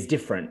is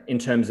different in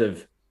terms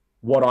of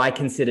what I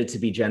consider to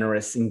be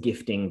generous and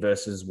gifting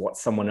versus what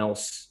someone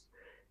else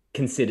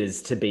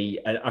considers to be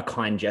a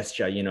kind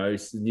gesture. You know,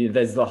 so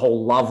there's the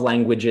whole love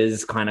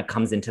languages kind of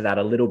comes into that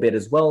a little bit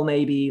as well,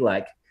 maybe.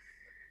 Like,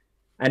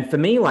 and for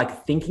me,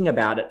 like thinking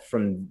about it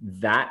from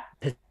that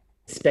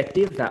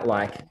perspective, that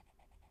like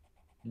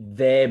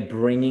they're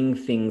bringing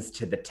things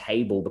to the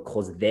table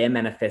because they're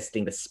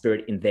manifesting the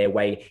spirit in their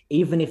way,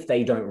 even if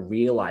they don't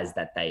realize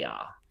that they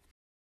are.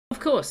 Of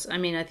course. I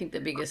mean, I think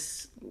the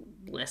biggest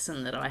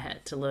lesson that I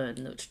had to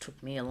learn, which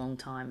took me a long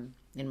time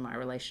in my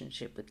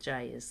relationship with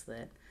Jay, is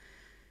that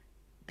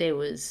there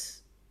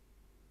was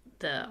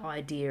the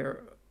idea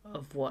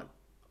of what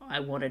I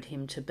wanted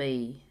him to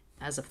be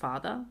as a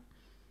father,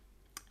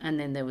 and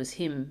then there was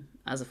him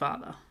as a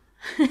father.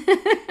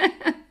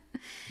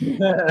 And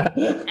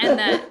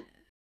that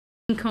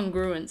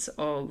incongruence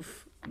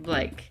of,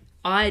 like,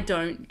 I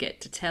don't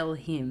get to tell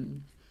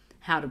him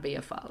how to be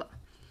a father.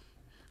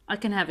 I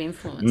can have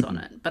influence on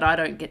it, but I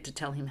don't get to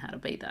tell him how to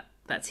be that.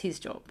 That's his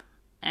job.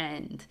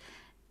 And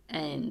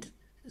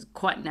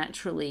quite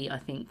naturally, I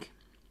think,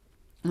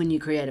 when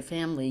you create a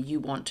family, you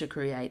want to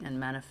create and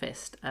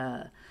manifest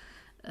an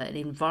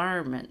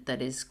environment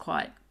that is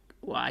quite,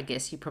 well, I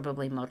guess you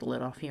probably model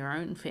it off your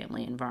own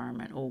family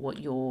environment, or what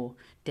your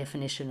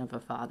definition of a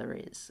father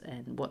is,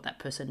 and what that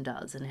person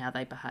does and how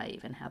they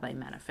behave and how they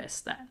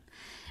manifest that.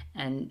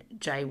 And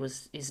Jay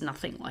is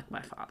nothing like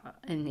my father,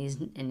 and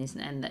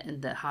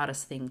the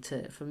hardest thing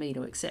for me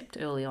to accept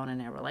early on in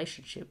our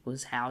relationship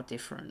was how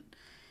different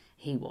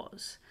he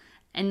was,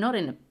 and not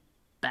in a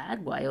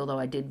bad way, although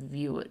I did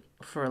view it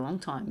for a long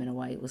time in a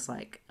way. It was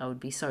like I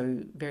would be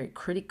so very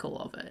critical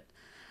of it.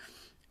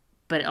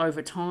 But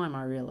over time,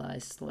 I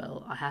realized,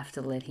 well, I have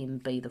to let him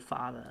be the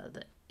father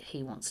that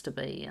he wants to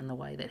be, and the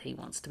way that he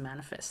wants to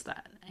manifest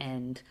that.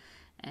 And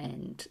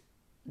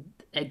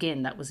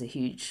again, that was a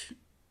huge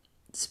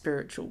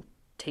spiritual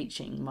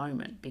teaching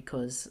moment,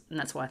 and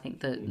that's why I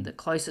think the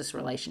closest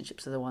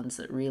relationships are the ones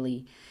that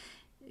really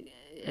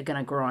are going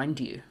to grind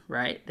you,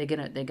 right? They're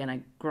going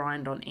to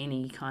grind on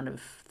any kind of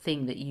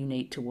thing that you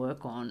need to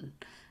work on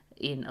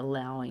in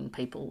allowing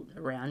people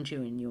around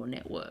you in your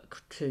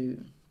network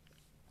to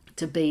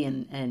be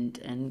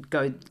and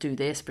go do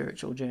their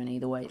spiritual journey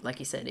the way, like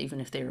you said,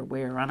 even if they're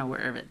aware or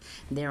unaware of it,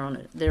 they're on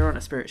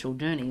a spiritual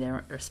journey.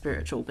 They're a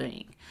spiritual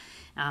being.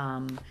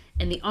 And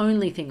the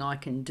only thing I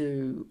can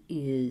do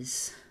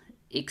is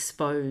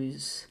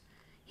expose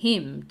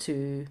him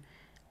to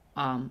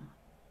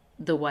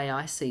the way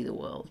I see the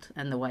world,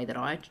 and the way that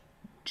I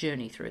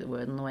journey through the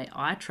world, and the way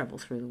I travel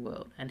through the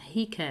world. And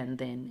he can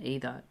then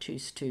either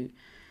choose to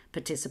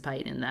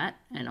participate in that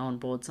and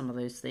onboard some of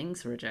those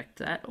things, reject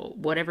that, or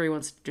whatever he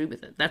wants to do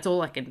with it. That's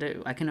all I can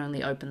do. I can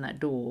only open that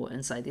door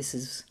and say, this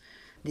is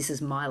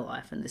my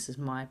life, and this is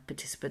my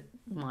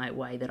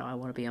way that I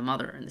want to be a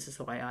mother, and this is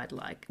the way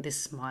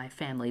this is my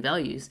family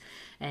values,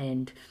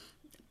 and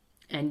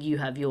you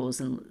have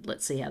yours, and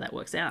let's see how that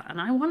works out. And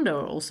I wonder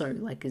also,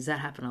 like, does that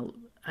happen?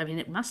 I mean,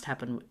 it must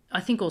happen. I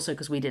think also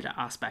because we did it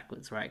ass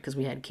backwards, right? Because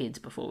we had kids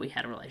before we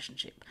had a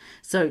relationship.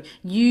 So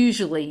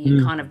usually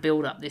you kind of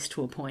build up this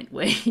to a point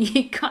where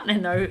you kind of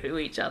know who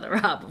each other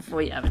are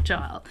before you have a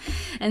child.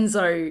 And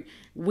so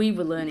we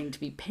were learning to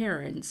be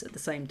parents at the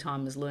same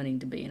time as learning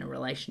to be in a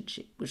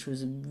relationship, which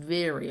was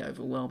very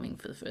overwhelming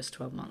for the first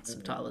 12 months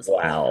of Tyler's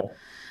life. Wow.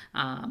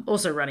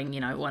 Also running,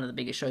 one of the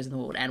biggest shows in the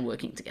world and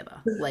working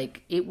together.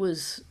 Like, it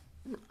was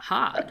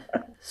hard.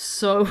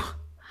 So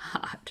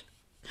hard.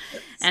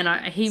 And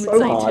he would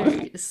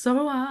say too,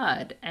 so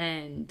hard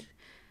and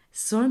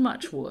so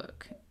much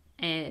work.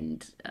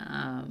 And,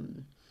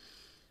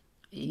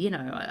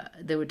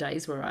 there were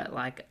days where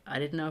I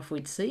didn't know if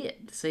we'd see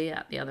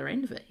out the other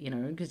end of it,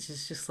 because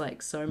it's just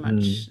like so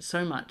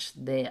much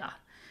there.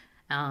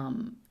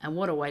 And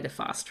what a way to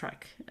fast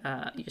track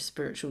your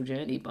spiritual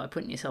journey by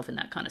putting yourself in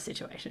that kind of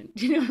situation.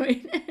 Do you know what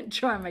I mean?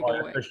 Try and make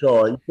it work. For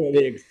sure. You can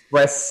the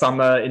Express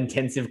Summer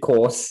Intensive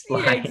Course.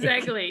 Yeah,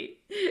 exactly.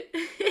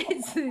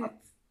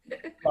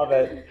 Love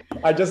it.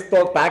 I just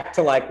thought back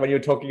to when you were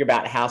talking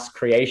about house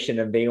creation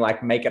and being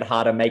like, make it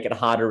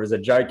harder as a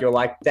joke. You're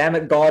like, damn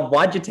it, God,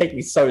 why'd you take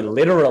me so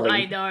literally?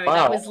 I know. Wow.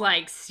 That was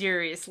like,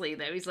 seriously,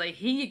 though. He's like,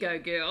 here you go,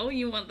 girl.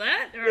 You want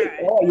that? All right.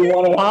 Oh, you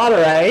want it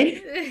harder,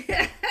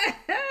 eh?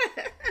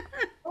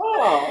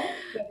 Oh,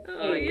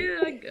 yeah.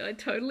 I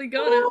totally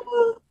got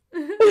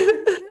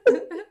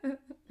it.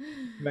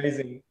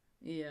 Amazing.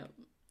 Yeah.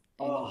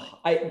 Oh,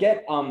 I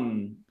get,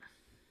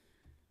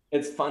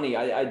 it's funny.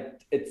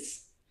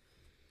 It's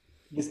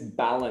this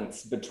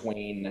balance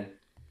between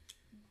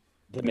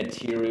the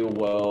material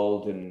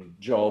world and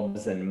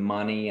jobs and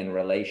money and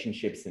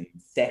relationships and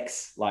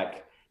sex,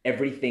 like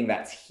everything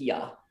that's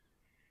here.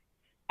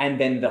 And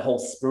then the whole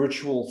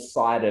spiritual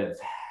side of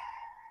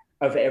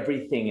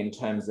everything in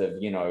terms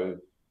of, you know,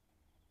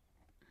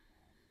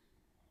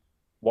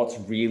 what's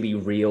really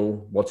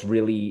real, what's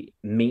really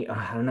me.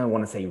 I don't know, I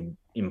want to say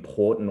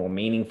important or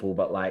meaningful,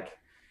 but like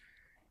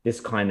this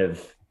kind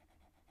of,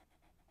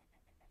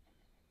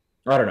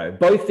 I don't know,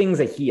 both things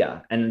are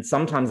here. And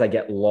sometimes I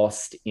get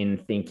lost in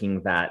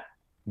thinking that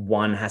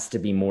one has to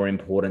be more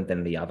important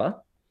than the other.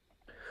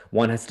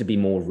 One has to be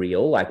more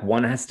real. Like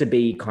one has to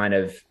be kind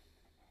of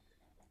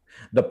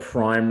the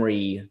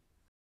primary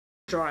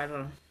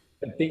driver.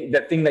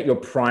 The thing that you're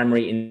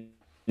primarily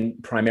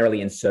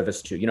in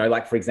service to. You know,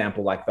 like for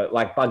example, like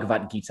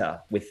Bhagavad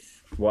Gita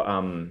with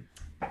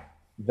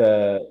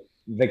the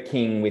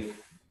king with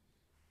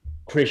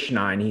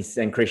Krishna,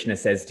 and Krishna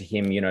says to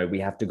him, you know, we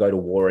have to go to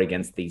war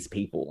against these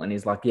people, and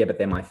he's like, yeah, but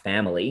they're my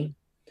family.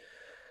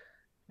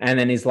 And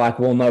then he's like,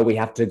 well, no, we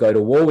have to go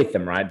to war with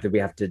them, right? That we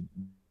have to.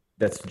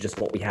 That's just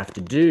what we have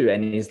to do.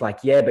 And he's like,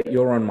 yeah, but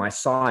you're on my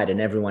side.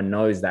 And everyone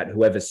knows that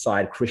whoever's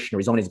side Krishna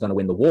is on is going to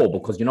win the war,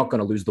 because you're not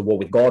going to lose the war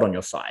with God on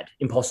your side.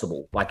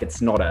 Impossible. Like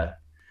it's not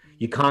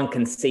you can't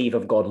conceive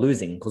of God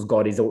losing, because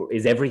God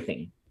is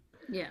everything.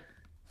 Yeah.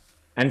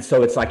 And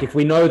so it's like, if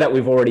we know that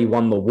we've already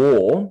won the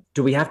war,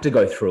 do we have to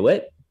go through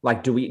it?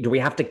 Like, do we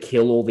have to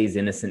kill all these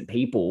innocent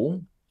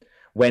people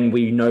when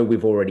we know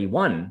we've already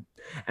won?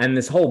 And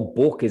this whole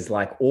book is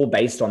like all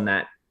based on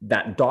that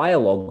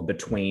dialogue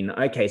between,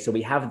 okay, so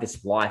we have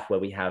this life where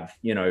we have,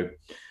 you know,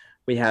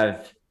 we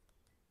have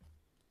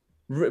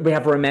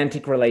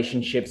romantic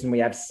relationships, and we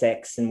have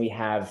sex, and we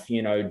have,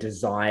 you know,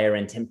 desire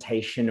and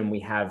temptation, and we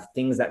have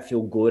things that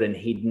feel good and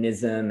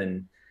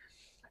hedonism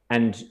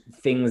and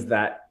things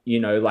that, you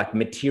know, like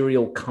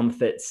material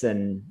comforts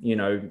and, you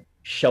know,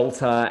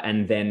 shelter,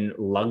 and then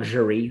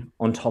luxury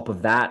on top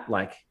of that.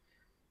 Like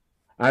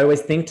I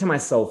always think to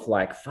myself,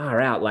 like,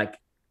 far out, like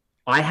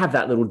I have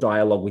that little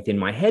dialogue within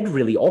my head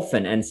really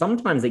often. And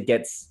sometimes I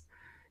get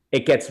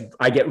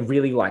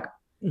really like,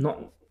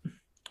 not,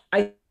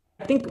 I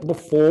think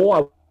before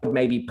I would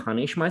maybe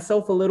punish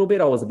myself a little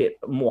bit. I was a bit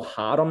more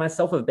hard on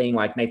myself of being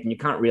like, Nathan, you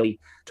can't really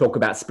talk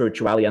about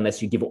spirituality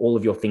unless you give all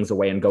of your things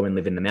away and go and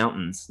live in the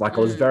mountains. Like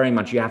I was very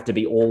much, you have to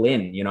be all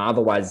in, you know,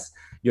 otherwise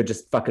you're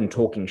just fucking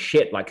talking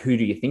shit. Like, who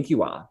do you think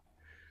you are?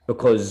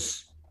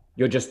 Because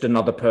you're just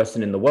another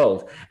person in the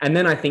world. And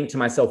then I think to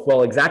myself,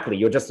 well, exactly,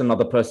 you're just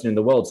another person in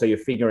the world. So you're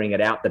figuring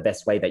it out the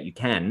best way that you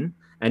can.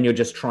 And you're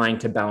just trying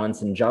to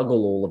balance and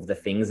juggle all of the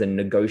things and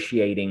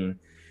negotiating,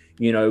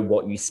 you know,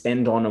 what you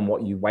spend on and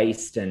what you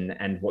waste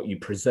and what you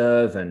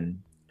preserve. And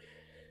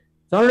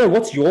so I don't know,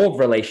 what's your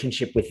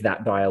relationship with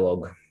that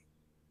dialogue?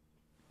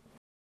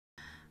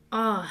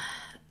 I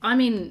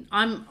mean,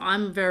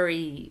 I'm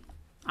very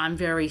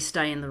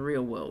stay in the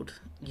real world,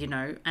 you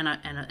know,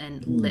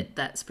 and let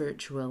that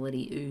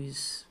spirituality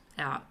ooze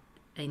out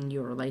in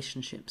your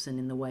relationships and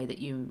in the way that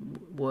you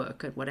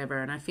work and whatever.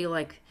 And I feel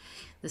like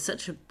there's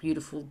such a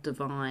beautiful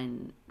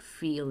divine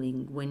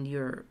feeling when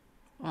you're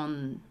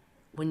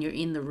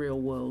in the real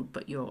world,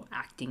 but you're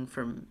acting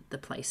from the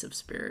place of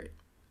spirit.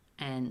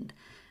 And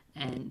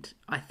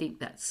I think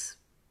that's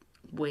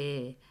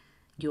where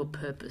your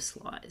purpose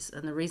lies.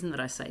 And the reason that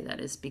I say that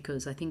is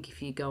because I think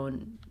if you go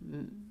and,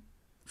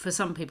 for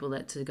some people,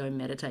 that's to go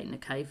meditate in a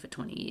cave for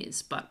 20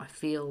 years. But I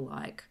feel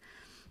like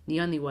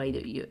the only way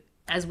that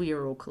as we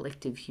are all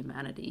collective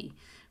humanity,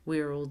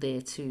 we're all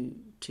there to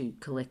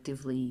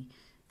collectively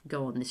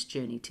go on this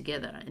journey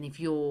together. And if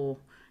you're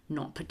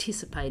not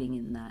participating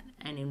in that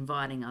and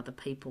inviting other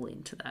people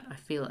into that, I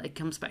feel it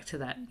comes back to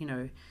that, you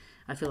know,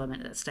 I feel I'm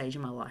at that stage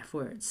in my life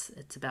where it's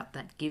about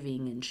that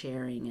giving and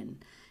sharing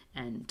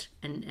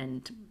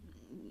and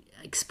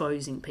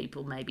exposing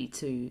people maybe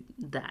to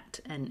that.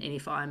 And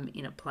if I'm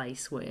in a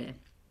place where,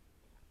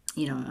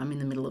 you know, I'm in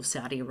the middle of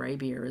Saudi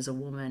Arabia as a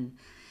woman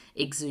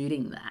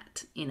exuding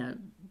that in a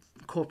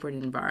corporate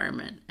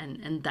environment,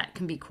 and that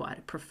can be quite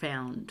a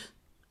profound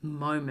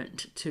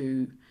moment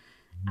to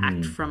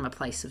act from a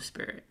place of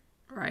spirit,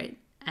 right?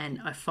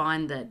 And I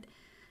find that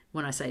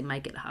when I say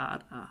make it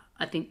harder,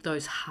 I think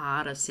those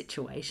harder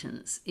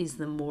situations is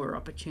the more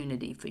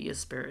opportunity for your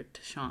spirit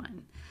to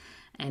shine.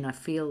 And I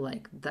feel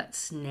like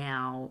that's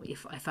now,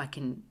 if I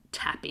can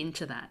tap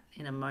into that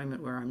in a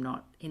moment where I'm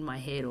not in my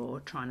head or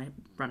trying to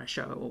run a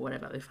show or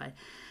whatever, if I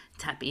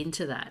tap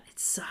into that,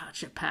 it's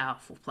such a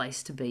powerful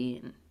place to be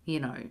in, you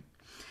know.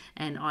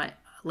 And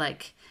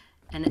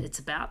and it's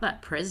about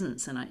that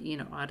presence. And I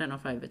don't know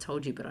if I ever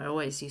told you, but I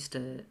always used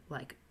to,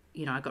 like,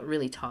 you know, I got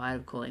really tired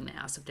of calling the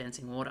House of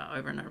Dancing Water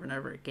over and over and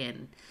over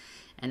again.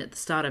 And at the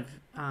start of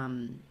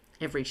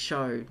every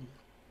show,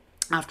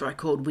 after I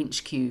called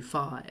Winch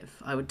Q5,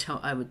 I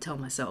would tell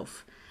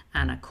myself,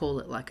 Anna, call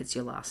it like it's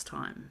your last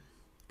time.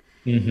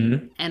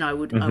 Mm-hmm. And I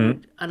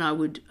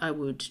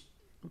would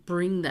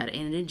bring that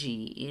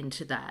energy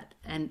into that,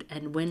 and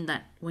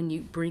when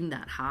you bring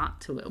that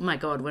heart to it, oh my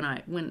God, when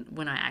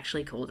I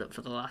actually called it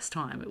for the last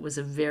time, it was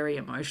a very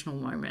emotional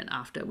moment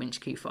after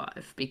Winch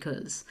Q5,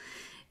 because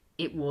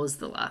it was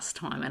the last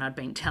time, and I'd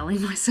been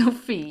telling myself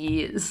for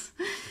years,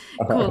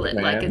 call it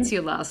like it's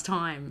your last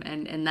time,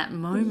 and that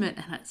moment,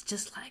 and it's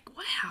just like,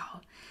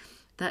 wow,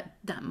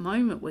 that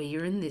moment where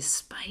you're in this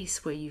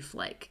space where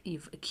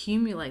you've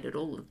accumulated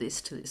all of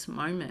this to this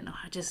moment.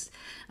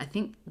 I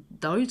think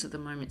those are the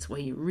moments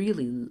where you're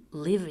really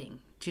living.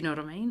 Do you know what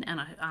I mean?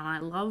 And I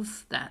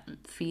love that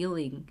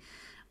feeling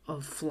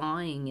of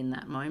flying in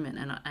that moment,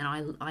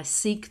 and I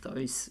seek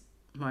those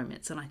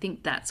moments, and I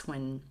think that's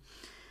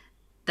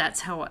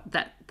how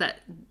that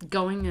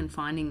going and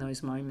finding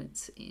those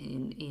moments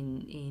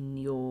in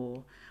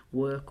your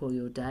work or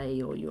your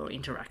day or your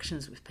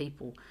interactions with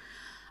people.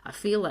 I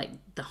feel like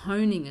the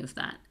honing of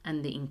that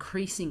and the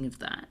increasing of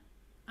that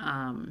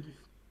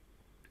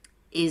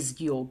is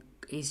your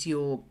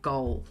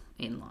goal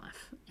in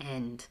life.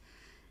 And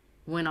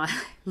when I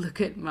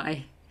look at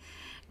my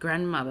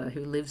grandmother,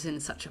 who lives in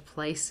such a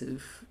place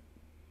of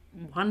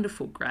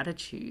wonderful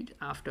gratitude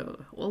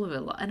after all of her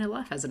life, and her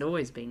life hasn't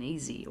always been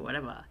easy or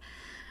whatever,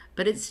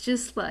 but it's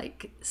just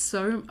like,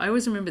 so I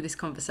always remember this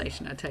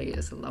conversation. I tell you,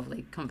 it's a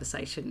lovely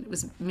conversation. It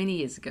was many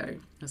years ago. I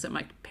was at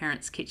my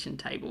parents' kitchen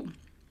table,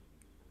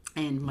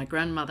 and my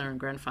grandmother and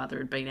grandfather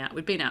had been out.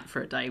 We'd been out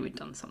for a day. We'd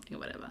done something or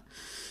whatever.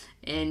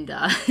 And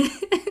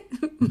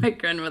my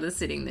grandmother's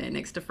sitting there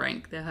next to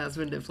Frank, their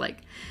husband of they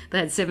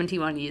had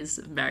 71 years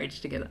of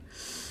marriage together.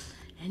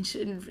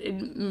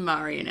 And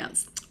Mari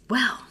announced,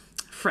 well,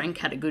 Frank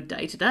had a good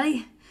day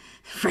today.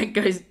 Frank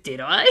goes, did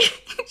I?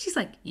 She's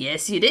like,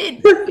 yes, you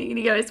did. And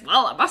he goes,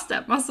 well, I must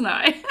have, mustn't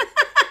I?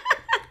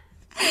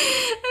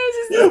 It was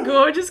just this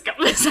gorgeous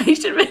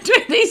conversation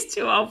between these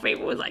two old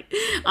people. It was like,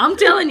 I'm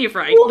telling you,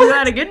 Frank, you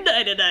had a good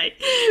day today.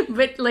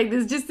 But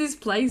there's just this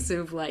place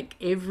of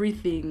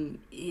everything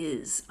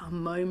is a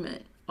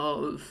moment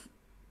of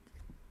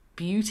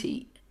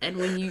beauty. And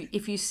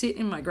if you sit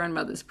in my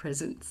grandmother's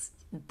presence,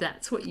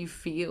 that's what you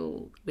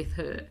feel with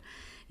her,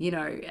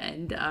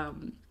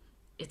 and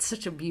it's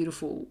such a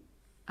beautiful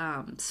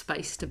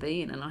space to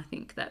be in. And I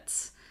think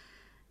that's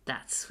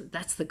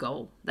the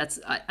goal.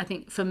 I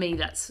think for me,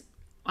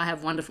 I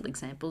have wonderful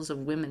examples of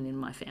women in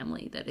my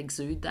family that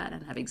exude that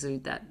and have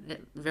exuded that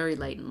very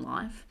late in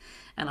life.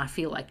 And I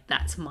feel like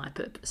that's my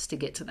purpose, to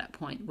get to that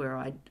point where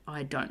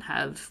I don't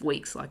have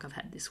weeks like I've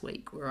had this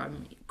week, where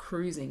I'm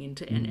cruising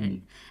into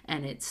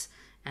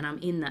and I'm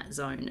in that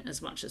zone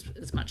as much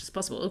as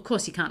possible. Of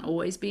course, you can't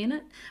always be in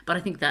it, but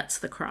I think that's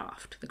the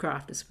craft. The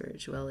craft of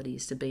spirituality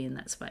is to be in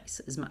that space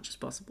as much as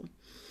possible.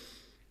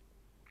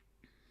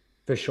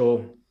 For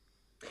sure.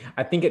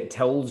 I think it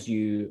tells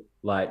you,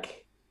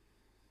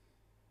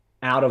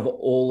 out of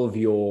all of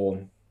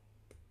your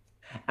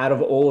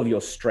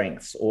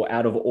strengths, or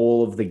out of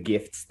all of the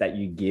gifts that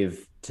you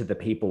give to the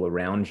people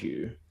around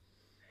you,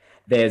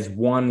 there's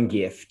one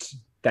gift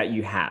that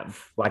you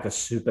have, like a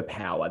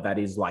superpower, that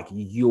is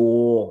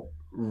your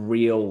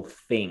real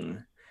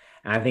thing.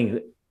 And I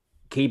think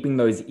keeping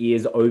those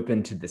ears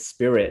open to the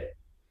spirit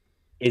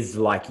is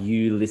like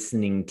you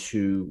listening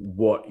to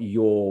what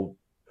your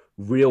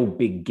real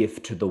big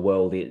gift to the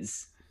world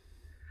is.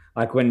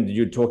 Like when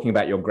you're talking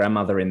about your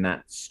grandmother in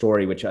that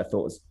story, which I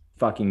thought was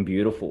fucking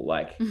beautiful.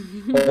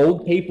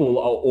 Old people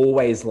are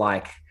always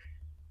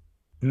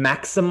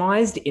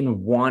maximized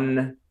in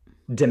one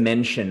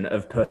dimension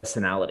of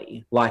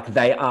personality.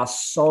 They are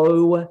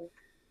so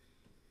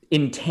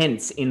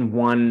intense in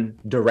one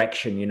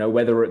direction,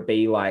 whether it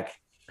be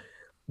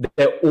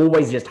they're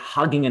always just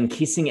hugging and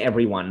kissing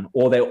everyone,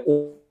 or they're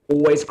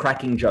always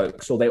cracking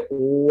jokes, or they're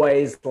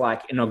always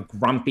in a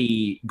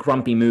grumpy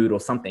mood or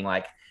something.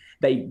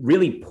 They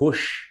really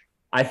push,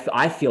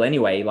 I feel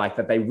anyway,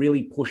 that they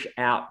really push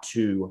out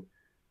to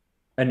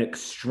an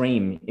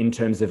extreme in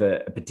terms of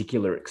a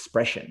particular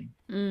expression.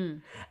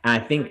 And I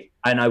think,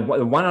 and I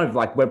wonder,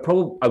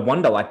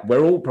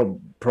 we're all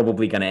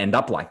probably going to end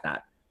up like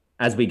that.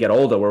 As we get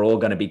older, we're all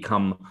going to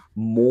become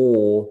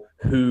more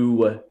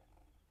who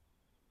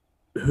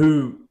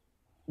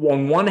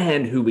on one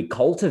hand, who we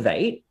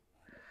cultivate,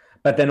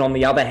 but then on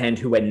the other hand,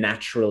 who we're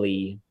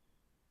naturally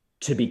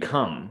to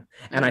become.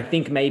 And I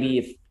think maybe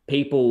if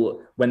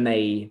people, when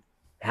they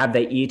have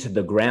their ear to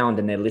the ground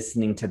and they're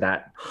listening to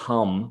that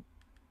hum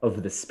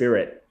of the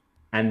spirit,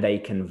 and they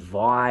can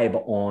vibe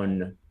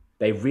on,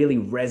 they really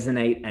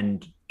resonate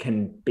and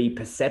can be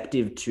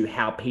perceptive to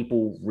how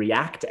people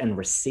react and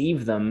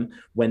receive them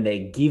when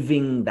they're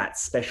giving that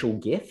special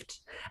gift,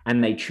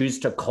 and they choose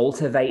to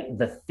cultivate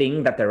the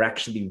thing that they're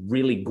actually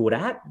really good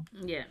at.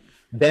 Yeah.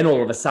 Then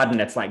all of a sudden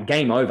it's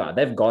game over.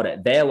 They've got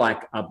it. They're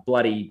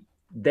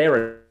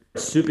they're a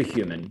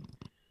superhuman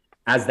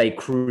as they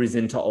cruise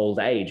into old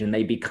age, and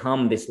they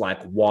become this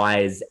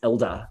wise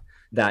elder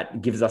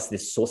that gives us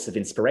this source of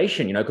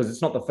inspiration, because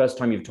it's not the first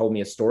time you've told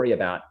me a story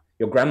about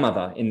your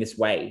grandmother in this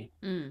way.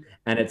 And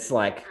it's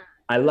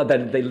I love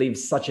that they leave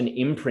such an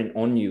imprint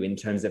on you in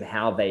terms of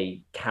how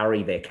they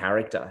carry their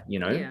character,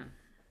 Yeah,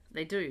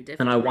 they do, definitely.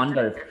 And I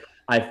wonder,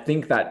 I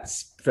think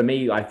that's, for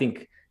me, I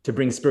think to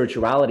bring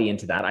spirituality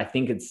into that, I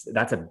think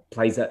that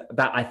plays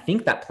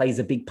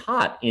a big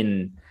part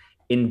in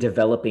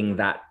developing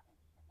that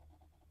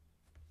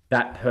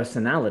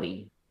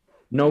personality.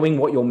 knowing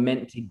what you're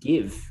meant to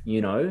give,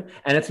 you know.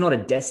 And it's not a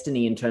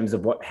destiny in terms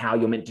of how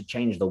you're meant to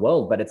change the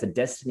world, but it's a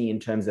destiny in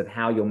terms of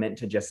how you're meant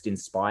to just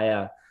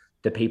inspire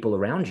the people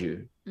around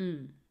you.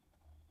 And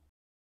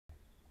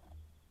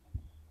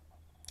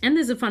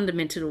there's a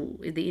fundamental,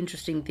 the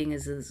interesting thing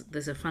is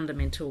there's a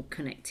fundamental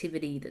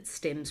connectivity that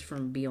stems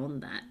from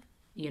beyond that,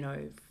 you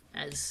know,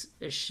 as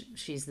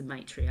she's the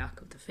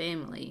matriarch of the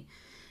family.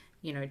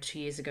 You know, 2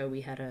 years ago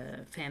we had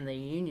a family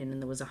reunion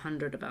and there was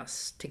 100 of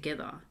us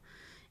together.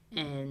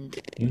 And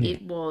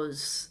it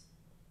was,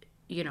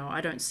 you know,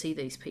 I don't see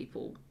these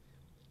people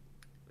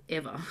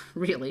ever,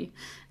 really.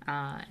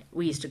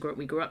 We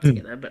grew up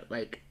together,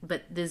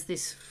 but there's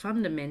this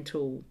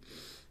fundamental,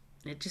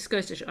 it just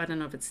goes to show, I don't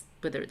know if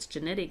whether it's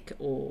genetic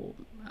or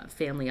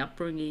family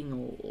upbringing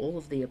or all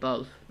of the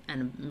above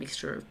and a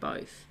mixture of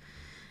both.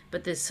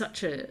 But there's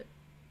such a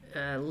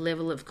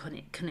level of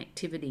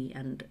connectivity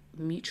and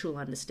mutual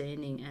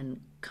understanding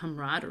and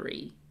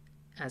camaraderie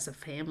as a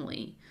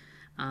family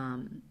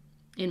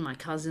in my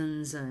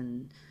cousins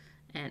and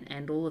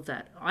all of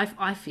that.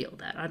 I feel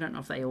that. I don't know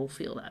if they all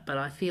feel that, but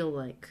I feel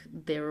like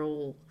they're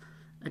all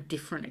a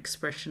different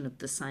expression of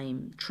the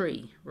same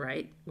tree,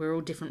 right? We're all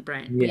different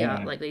branches. We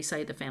are, like they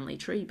say, the family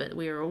tree, but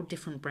we are all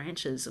different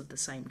branches of the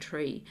same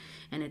tree.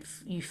 And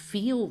you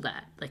feel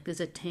that, like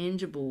there's a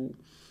tangible,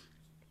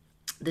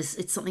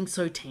 it's something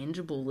so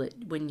tangible that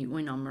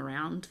when I'm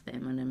around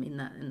them and I'm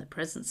in the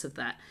presence of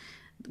that,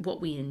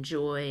 what we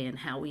enjoy and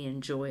how we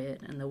enjoy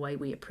it and the way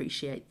we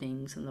appreciate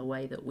things and the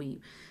way that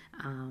we,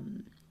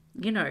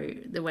 you know,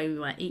 the way we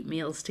might eat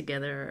meals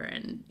together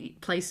and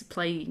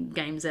play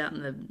games out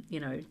in the, you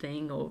know,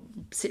 thing, or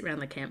sit around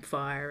the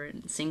campfire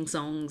and sing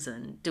songs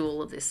and do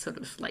all of this sort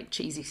of like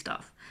cheesy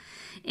stuff.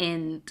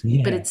 And,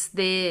 but it's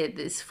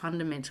this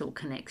fundamental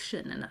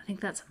connection. And I think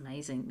that's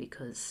amazing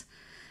because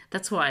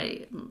that's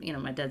why, you know,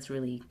 my dad's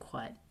really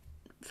quite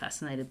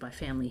fascinated by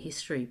family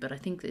history, but I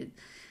think that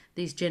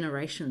these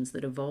generations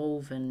that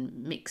evolve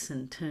and mix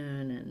and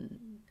turn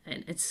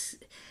and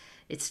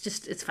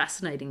it's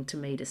fascinating to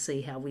me to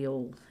see how we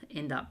all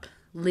end up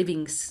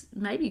living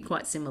maybe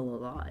quite similar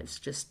lives,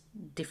 just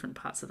different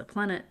parts of the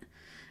planet,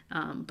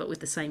 but with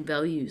the same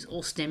values,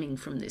 all stemming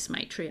from this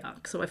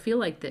matriarch. So I feel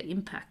like the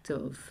impact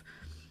of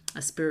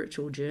a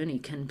spiritual journey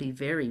can be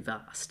very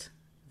vast,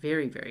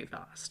 very, very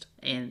vast.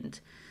 And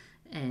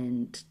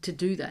to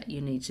do that,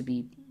 you need to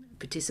be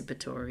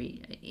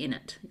participatory in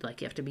it.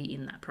 Like you have to be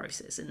in that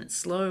process, and it's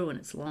slow and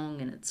it's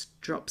long and it's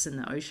drops in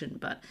the ocean,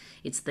 but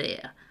it's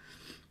there,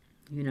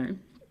 you know.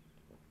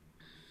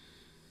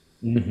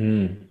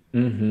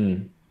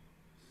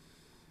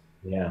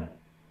 Yeah.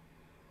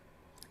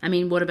 I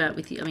mean, what about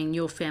with you? I mean,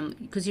 your family,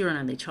 because you're an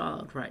only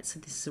child, right? So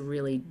this is a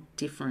really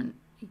different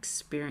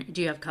experience.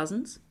 Do you have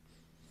cousins?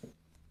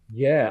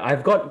 Yeah,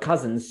 I've got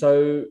cousins.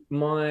 So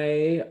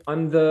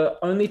I'm the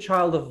only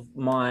child of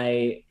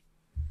my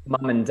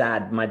mum and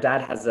dad. My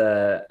dad has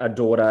a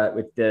daughter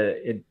with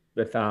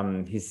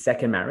his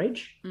second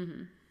marriage.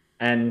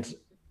 And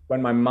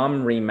when my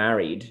mum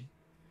remarried,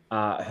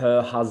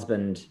 her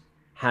husband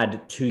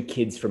had 2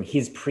 kids from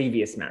his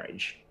previous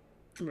marriage.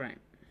 Right.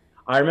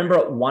 I remember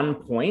at one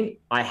point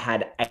I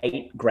had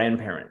 8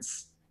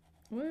 grandparents.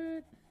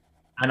 What?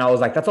 And I was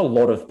like, that's a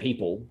lot of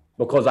people,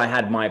 because I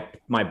had my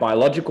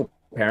biological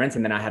parents,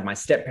 and then I had my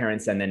step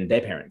parents and then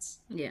their parents.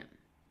 Yeah.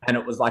 And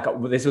it was like,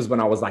 this was when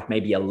I was like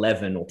maybe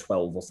 11 or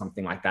 12 or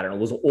something like that. And it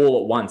was all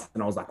at once.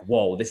 And I was like,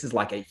 whoa, this is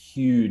like a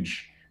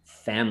huge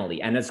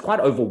family. And it's quite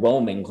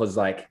overwhelming because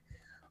like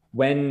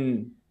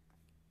when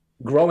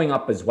growing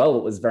up as well,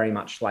 it was very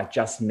much like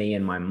just me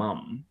and my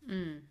mum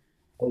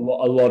a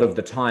lot of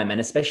the time.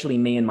 And especially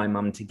me and my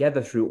mum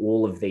together through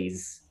all of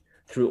these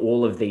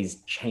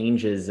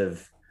changes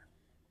of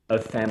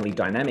family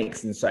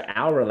dynamics. And so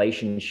our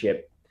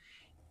relationship,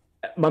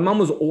 my mum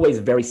was always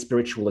very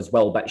spiritual as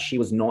well, but she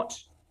was not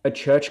a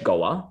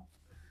churchgoer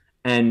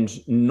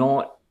and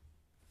not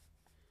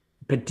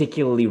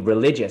particularly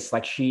religious.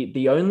 Like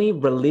the only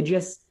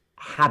religious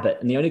habit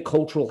and the only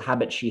cultural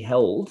habit she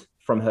held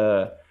from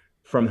her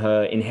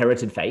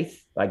inherited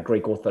faith, like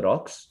Greek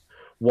Orthodox,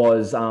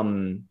 was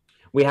sometimes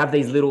we have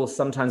these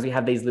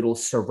little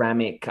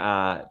ceramic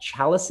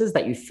chalices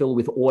that you fill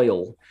with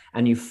oil,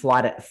 and you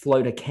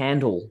float a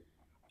candle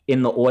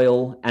in the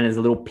oil, and there's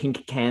a little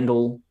pink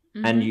candle.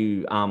 And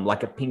you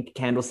like a pink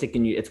candlestick,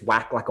 and it's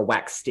like a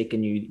wax stick,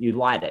 and you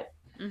light it.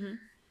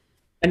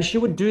 And she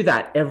would do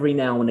that every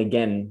now and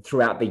again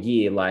throughout the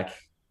year, like,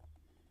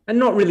 and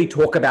not really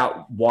talk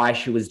about why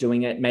she was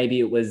doing it. Maybe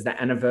it was the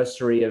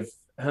anniversary of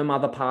her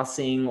mother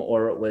passing,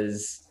 or it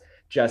was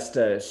just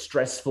a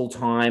stressful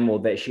time, or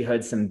that she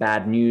heard some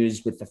bad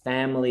news with the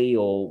family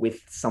or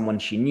with someone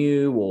she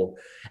knew,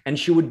 and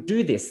she would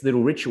do this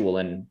little ritual.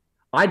 And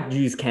I'd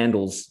use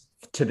candles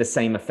to the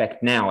same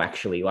effect now,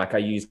 actually. Like I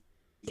use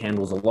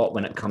candles a lot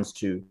when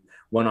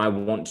I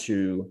want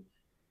to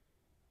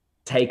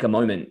take a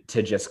moment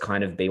to just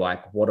kind of be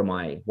like, what's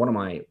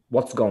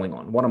going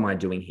on? What am I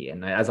doing here?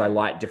 And as I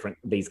light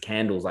these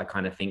candles, I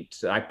kind of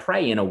I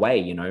pray in a way,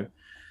 you know.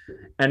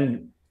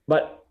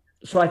 But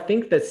so I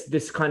think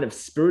this kind of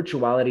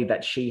spirituality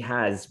that she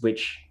has,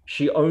 which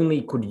she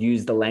only could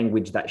use the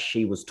language that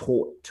she was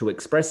taught to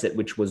express it,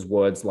 which was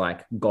words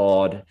like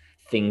God,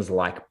 things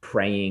like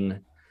praying.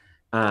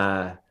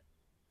 Uh,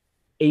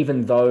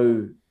 Even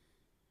though,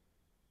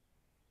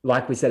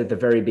 like we said at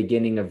the very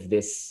beginning of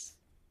this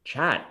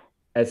chat,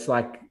 it's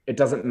like it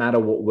doesn't matter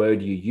what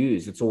word you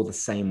use; it's all the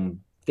same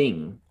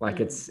thing.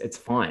 Like it's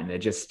fine.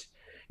 They're just,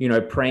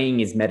 praying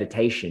is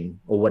meditation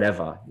or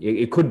whatever.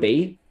 It could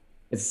be.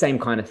 It's the same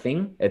kind of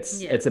thing.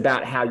 It's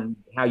about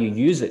how you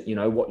use it.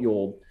 What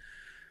you're.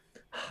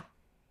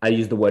 I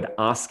use the word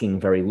asking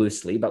very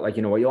loosely, but like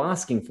what you're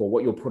asking for,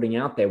 what you're putting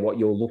out there, what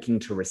you're looking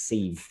to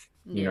receive.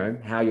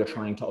 How you're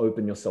trying to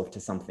open yourself to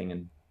something.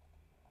 And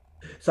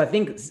so I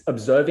think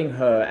observing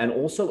her and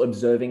also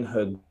observing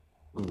her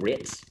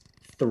grit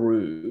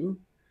through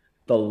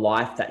the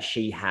life that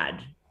she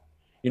had,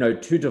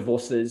 2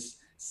 divorces,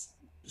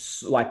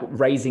 like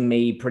raising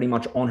me pretty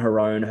much on her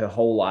own her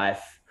whole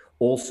life,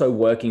 also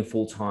working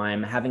full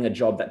time, having a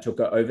job that took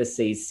her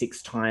overseas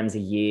 6 times a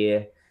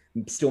year,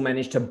 still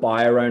managed to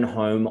buy her own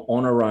home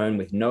on her own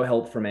with no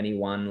help from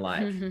anyone,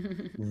 like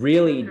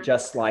really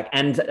just like,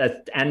 and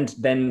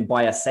then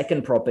buy a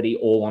second property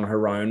all on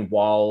her own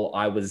while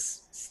I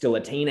was still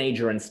a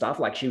teenager and stuff.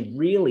 Like she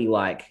really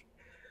like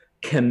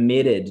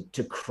committed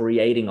to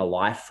creating a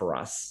life for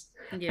us.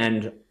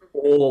 And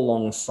all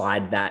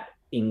alongside that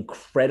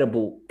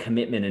incredible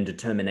commitment and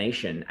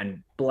determination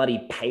and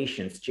bloody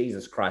patience.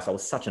 Jesus Christ, I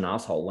was such an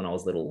asshole when I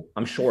was little.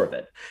 I'm sure of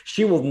it.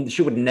 She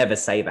would never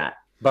say that.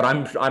 But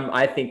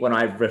I think when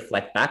I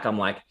reflect back, I'm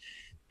like,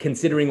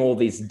 considering all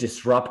these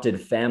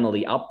disrupted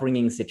family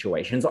upbringing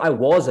situations, I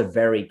was a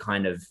very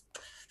kind of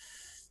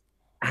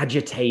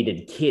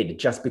agitated kid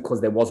just because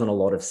there wasn't a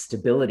lot of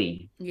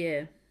stability.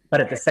 Yeah.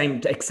 But at the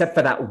same, except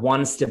for that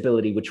one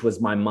stability, which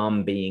was my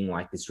mum being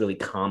like this really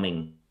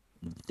calming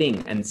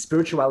thing, and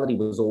spirituality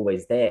was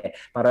always there.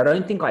 But I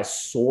don't think I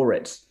saw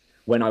it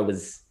when I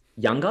was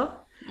younger.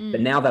 But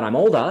now that I'm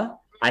older,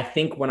 I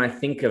think when I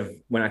think of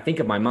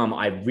my mum,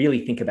 I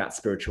really think about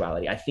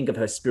spirituality. I think of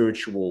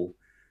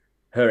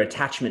her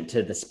attachment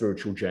to the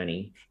spiritual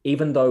journey,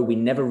 even though we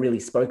never really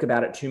spoke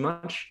about it too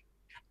much.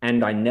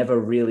 And I never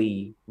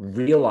really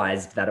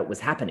realized that it was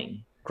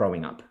happening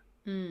growing up.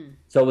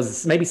 So it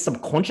was maybe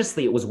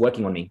subconsciously it was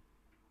working on me.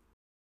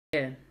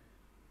 Yeah.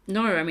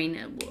 No, I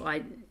mean,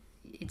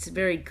 it's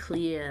very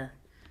clear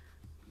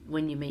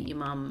when you meet your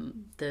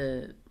mum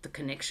the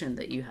connection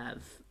that you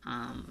have,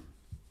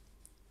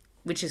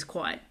 which is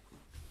quite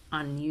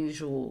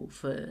unusual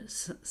for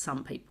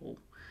some people.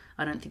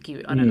 I don't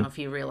know if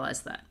you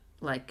realize that.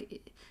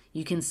 Like,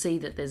 you can see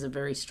that there's a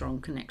very strong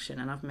connection,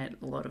 and I've met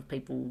a lot of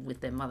people with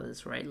their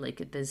mothers, right?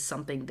 Like, there's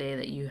something there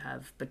that you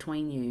have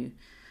between you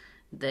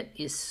that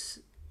is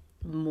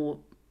more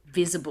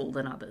visible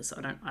than others.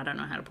 I don't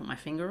know how to put my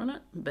finger on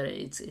it, but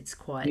it's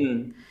quite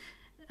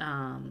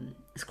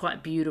it's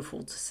quite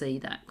beautiful to see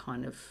that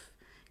kind of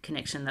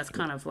connection. That's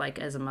kind of like,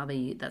 as a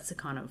mother, that's the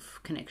kind of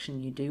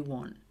connection you do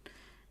want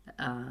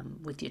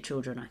with your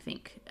children, I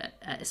think,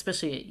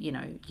 especially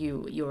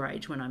your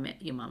age when I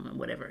met your mum and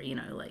whatever,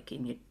 like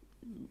in your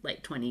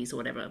late 20s or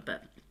whatever.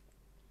 But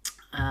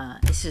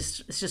it's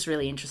just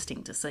really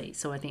interesting to see.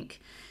 So I think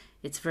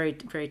it's very,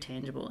 very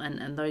tangible,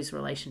 and those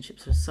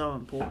relationships are so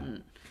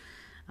important.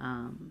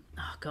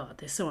 Oh God,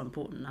 they're so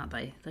important, aren't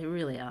they? They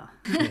really are.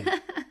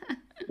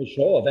 For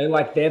sure.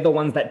 They're the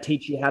ones that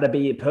teach you how to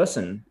be a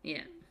person.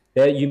 Yeah.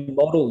 You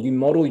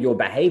model your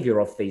behavior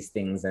off these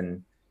things.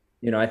 And,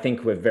 I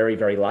think we're very,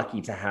 very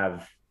lucky to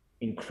have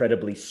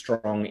incredibly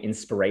strong,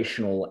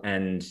 inspirational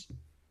and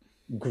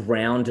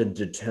grounded,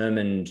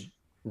 determined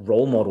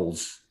role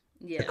models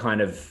to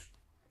kind of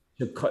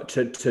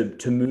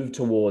to move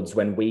towards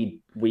when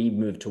we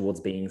move towards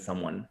being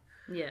someone.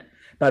 Yeah.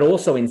 But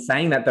also, in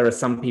saying that, there are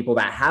some people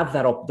that have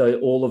that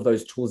all of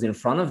those tools in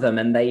front of them,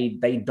 and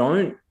they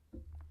don't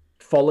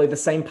follow the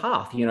same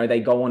path. They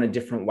go on a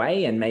different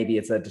way, and maybe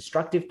it's a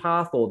destructive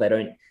path, or they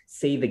don't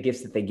see the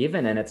gifts that they're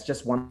given. And it's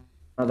just one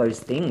of those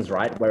things,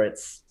 right, where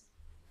it's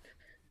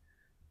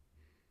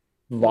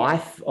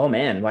life. Oh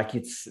man, like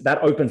that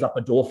opens up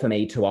a door for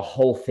me to a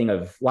whole thing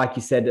of, like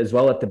you said as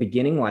well at the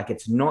beginning, like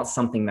it's not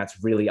something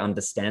that's really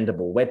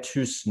understandable. We're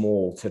too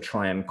small to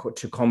try and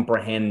to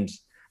comprehend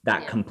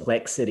that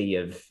complexity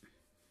of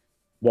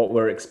what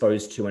we're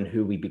exposed to and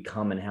who we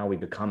become and how we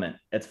become it.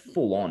 It's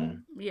full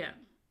on. Yeah.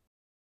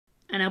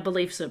 And our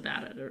beliefs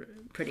about it are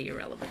pretty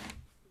irrelevant,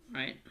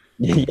 right?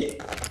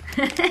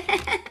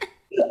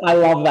 I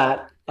love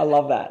that.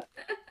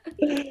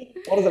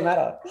 What does it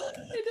matter?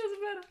 It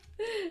doesn't matter.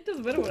 It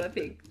doesn't matter what I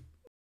think.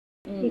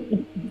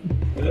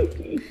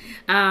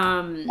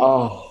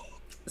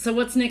 So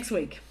what's next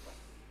week?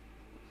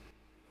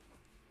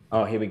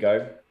 Oh, here we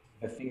go.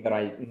 The thing that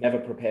I never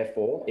prepare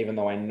for, even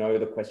though I know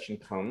the question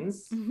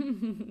comes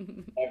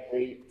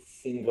every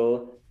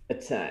single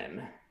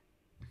time.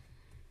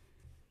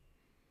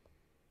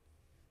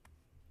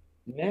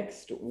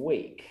 Next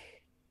week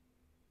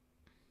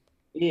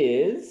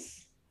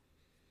is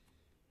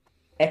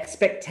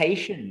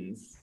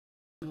expectations.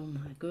 Oh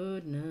my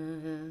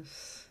goodness.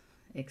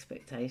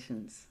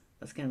 Expectations.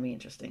 That's going to be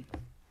interesting.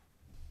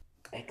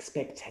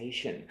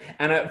 Expectation.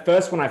 And at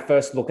first, when I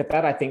first look at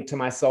that, I think to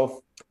myself,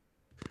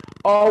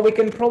 oh, we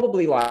can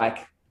probably like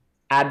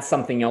add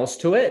something else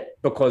to it,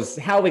 because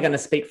how are we going to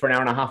speak for an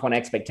hour and a half on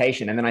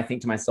expectation? And then I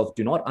think to myself,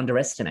 do not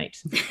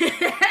underestimate.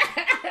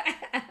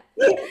 I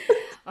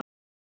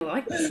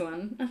like this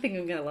one. I think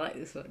I'm going to like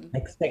this one.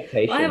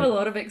 Expectation. I have a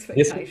lot of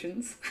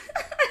expectations.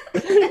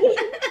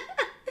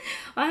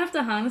 I have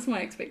to harness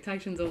my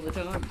expectations all the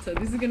time, so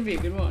this is going to be a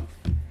good one.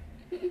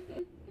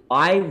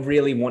 I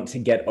really want to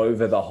get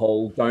over the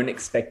whole don't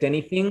expect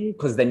anything,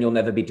 because then you'll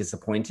never be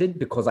disappointed,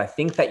 because I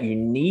think that you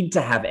need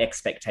to have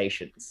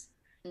expectations,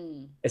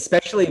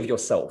 especially of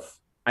yourself.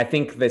 I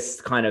think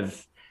there's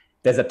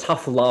a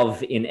tough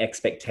love in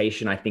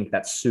expectation. I think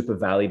that's super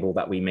valuable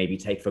that we maybe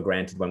take for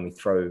granted when we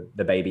throw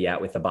the baby out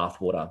with the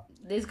bathwater.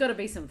 There's got to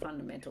be some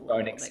fundamental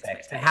Don't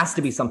expect. There has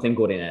to be something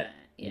good in it.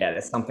 Yeah,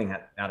 There's something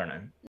that, I don't know.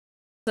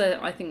 So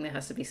I think there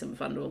has to be some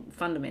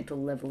fundamental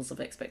levels of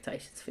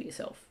expectations for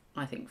yourself.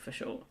 I think for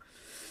sure.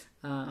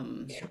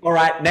 All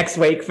right, next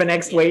week.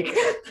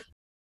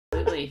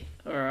 Absolutely.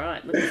 All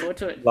right, looking forward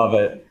to it. Love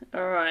it.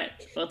 All right,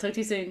 I'll talk to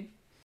you soon.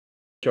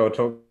 Sure,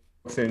 talk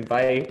soon.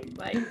 Bye.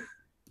 Bye.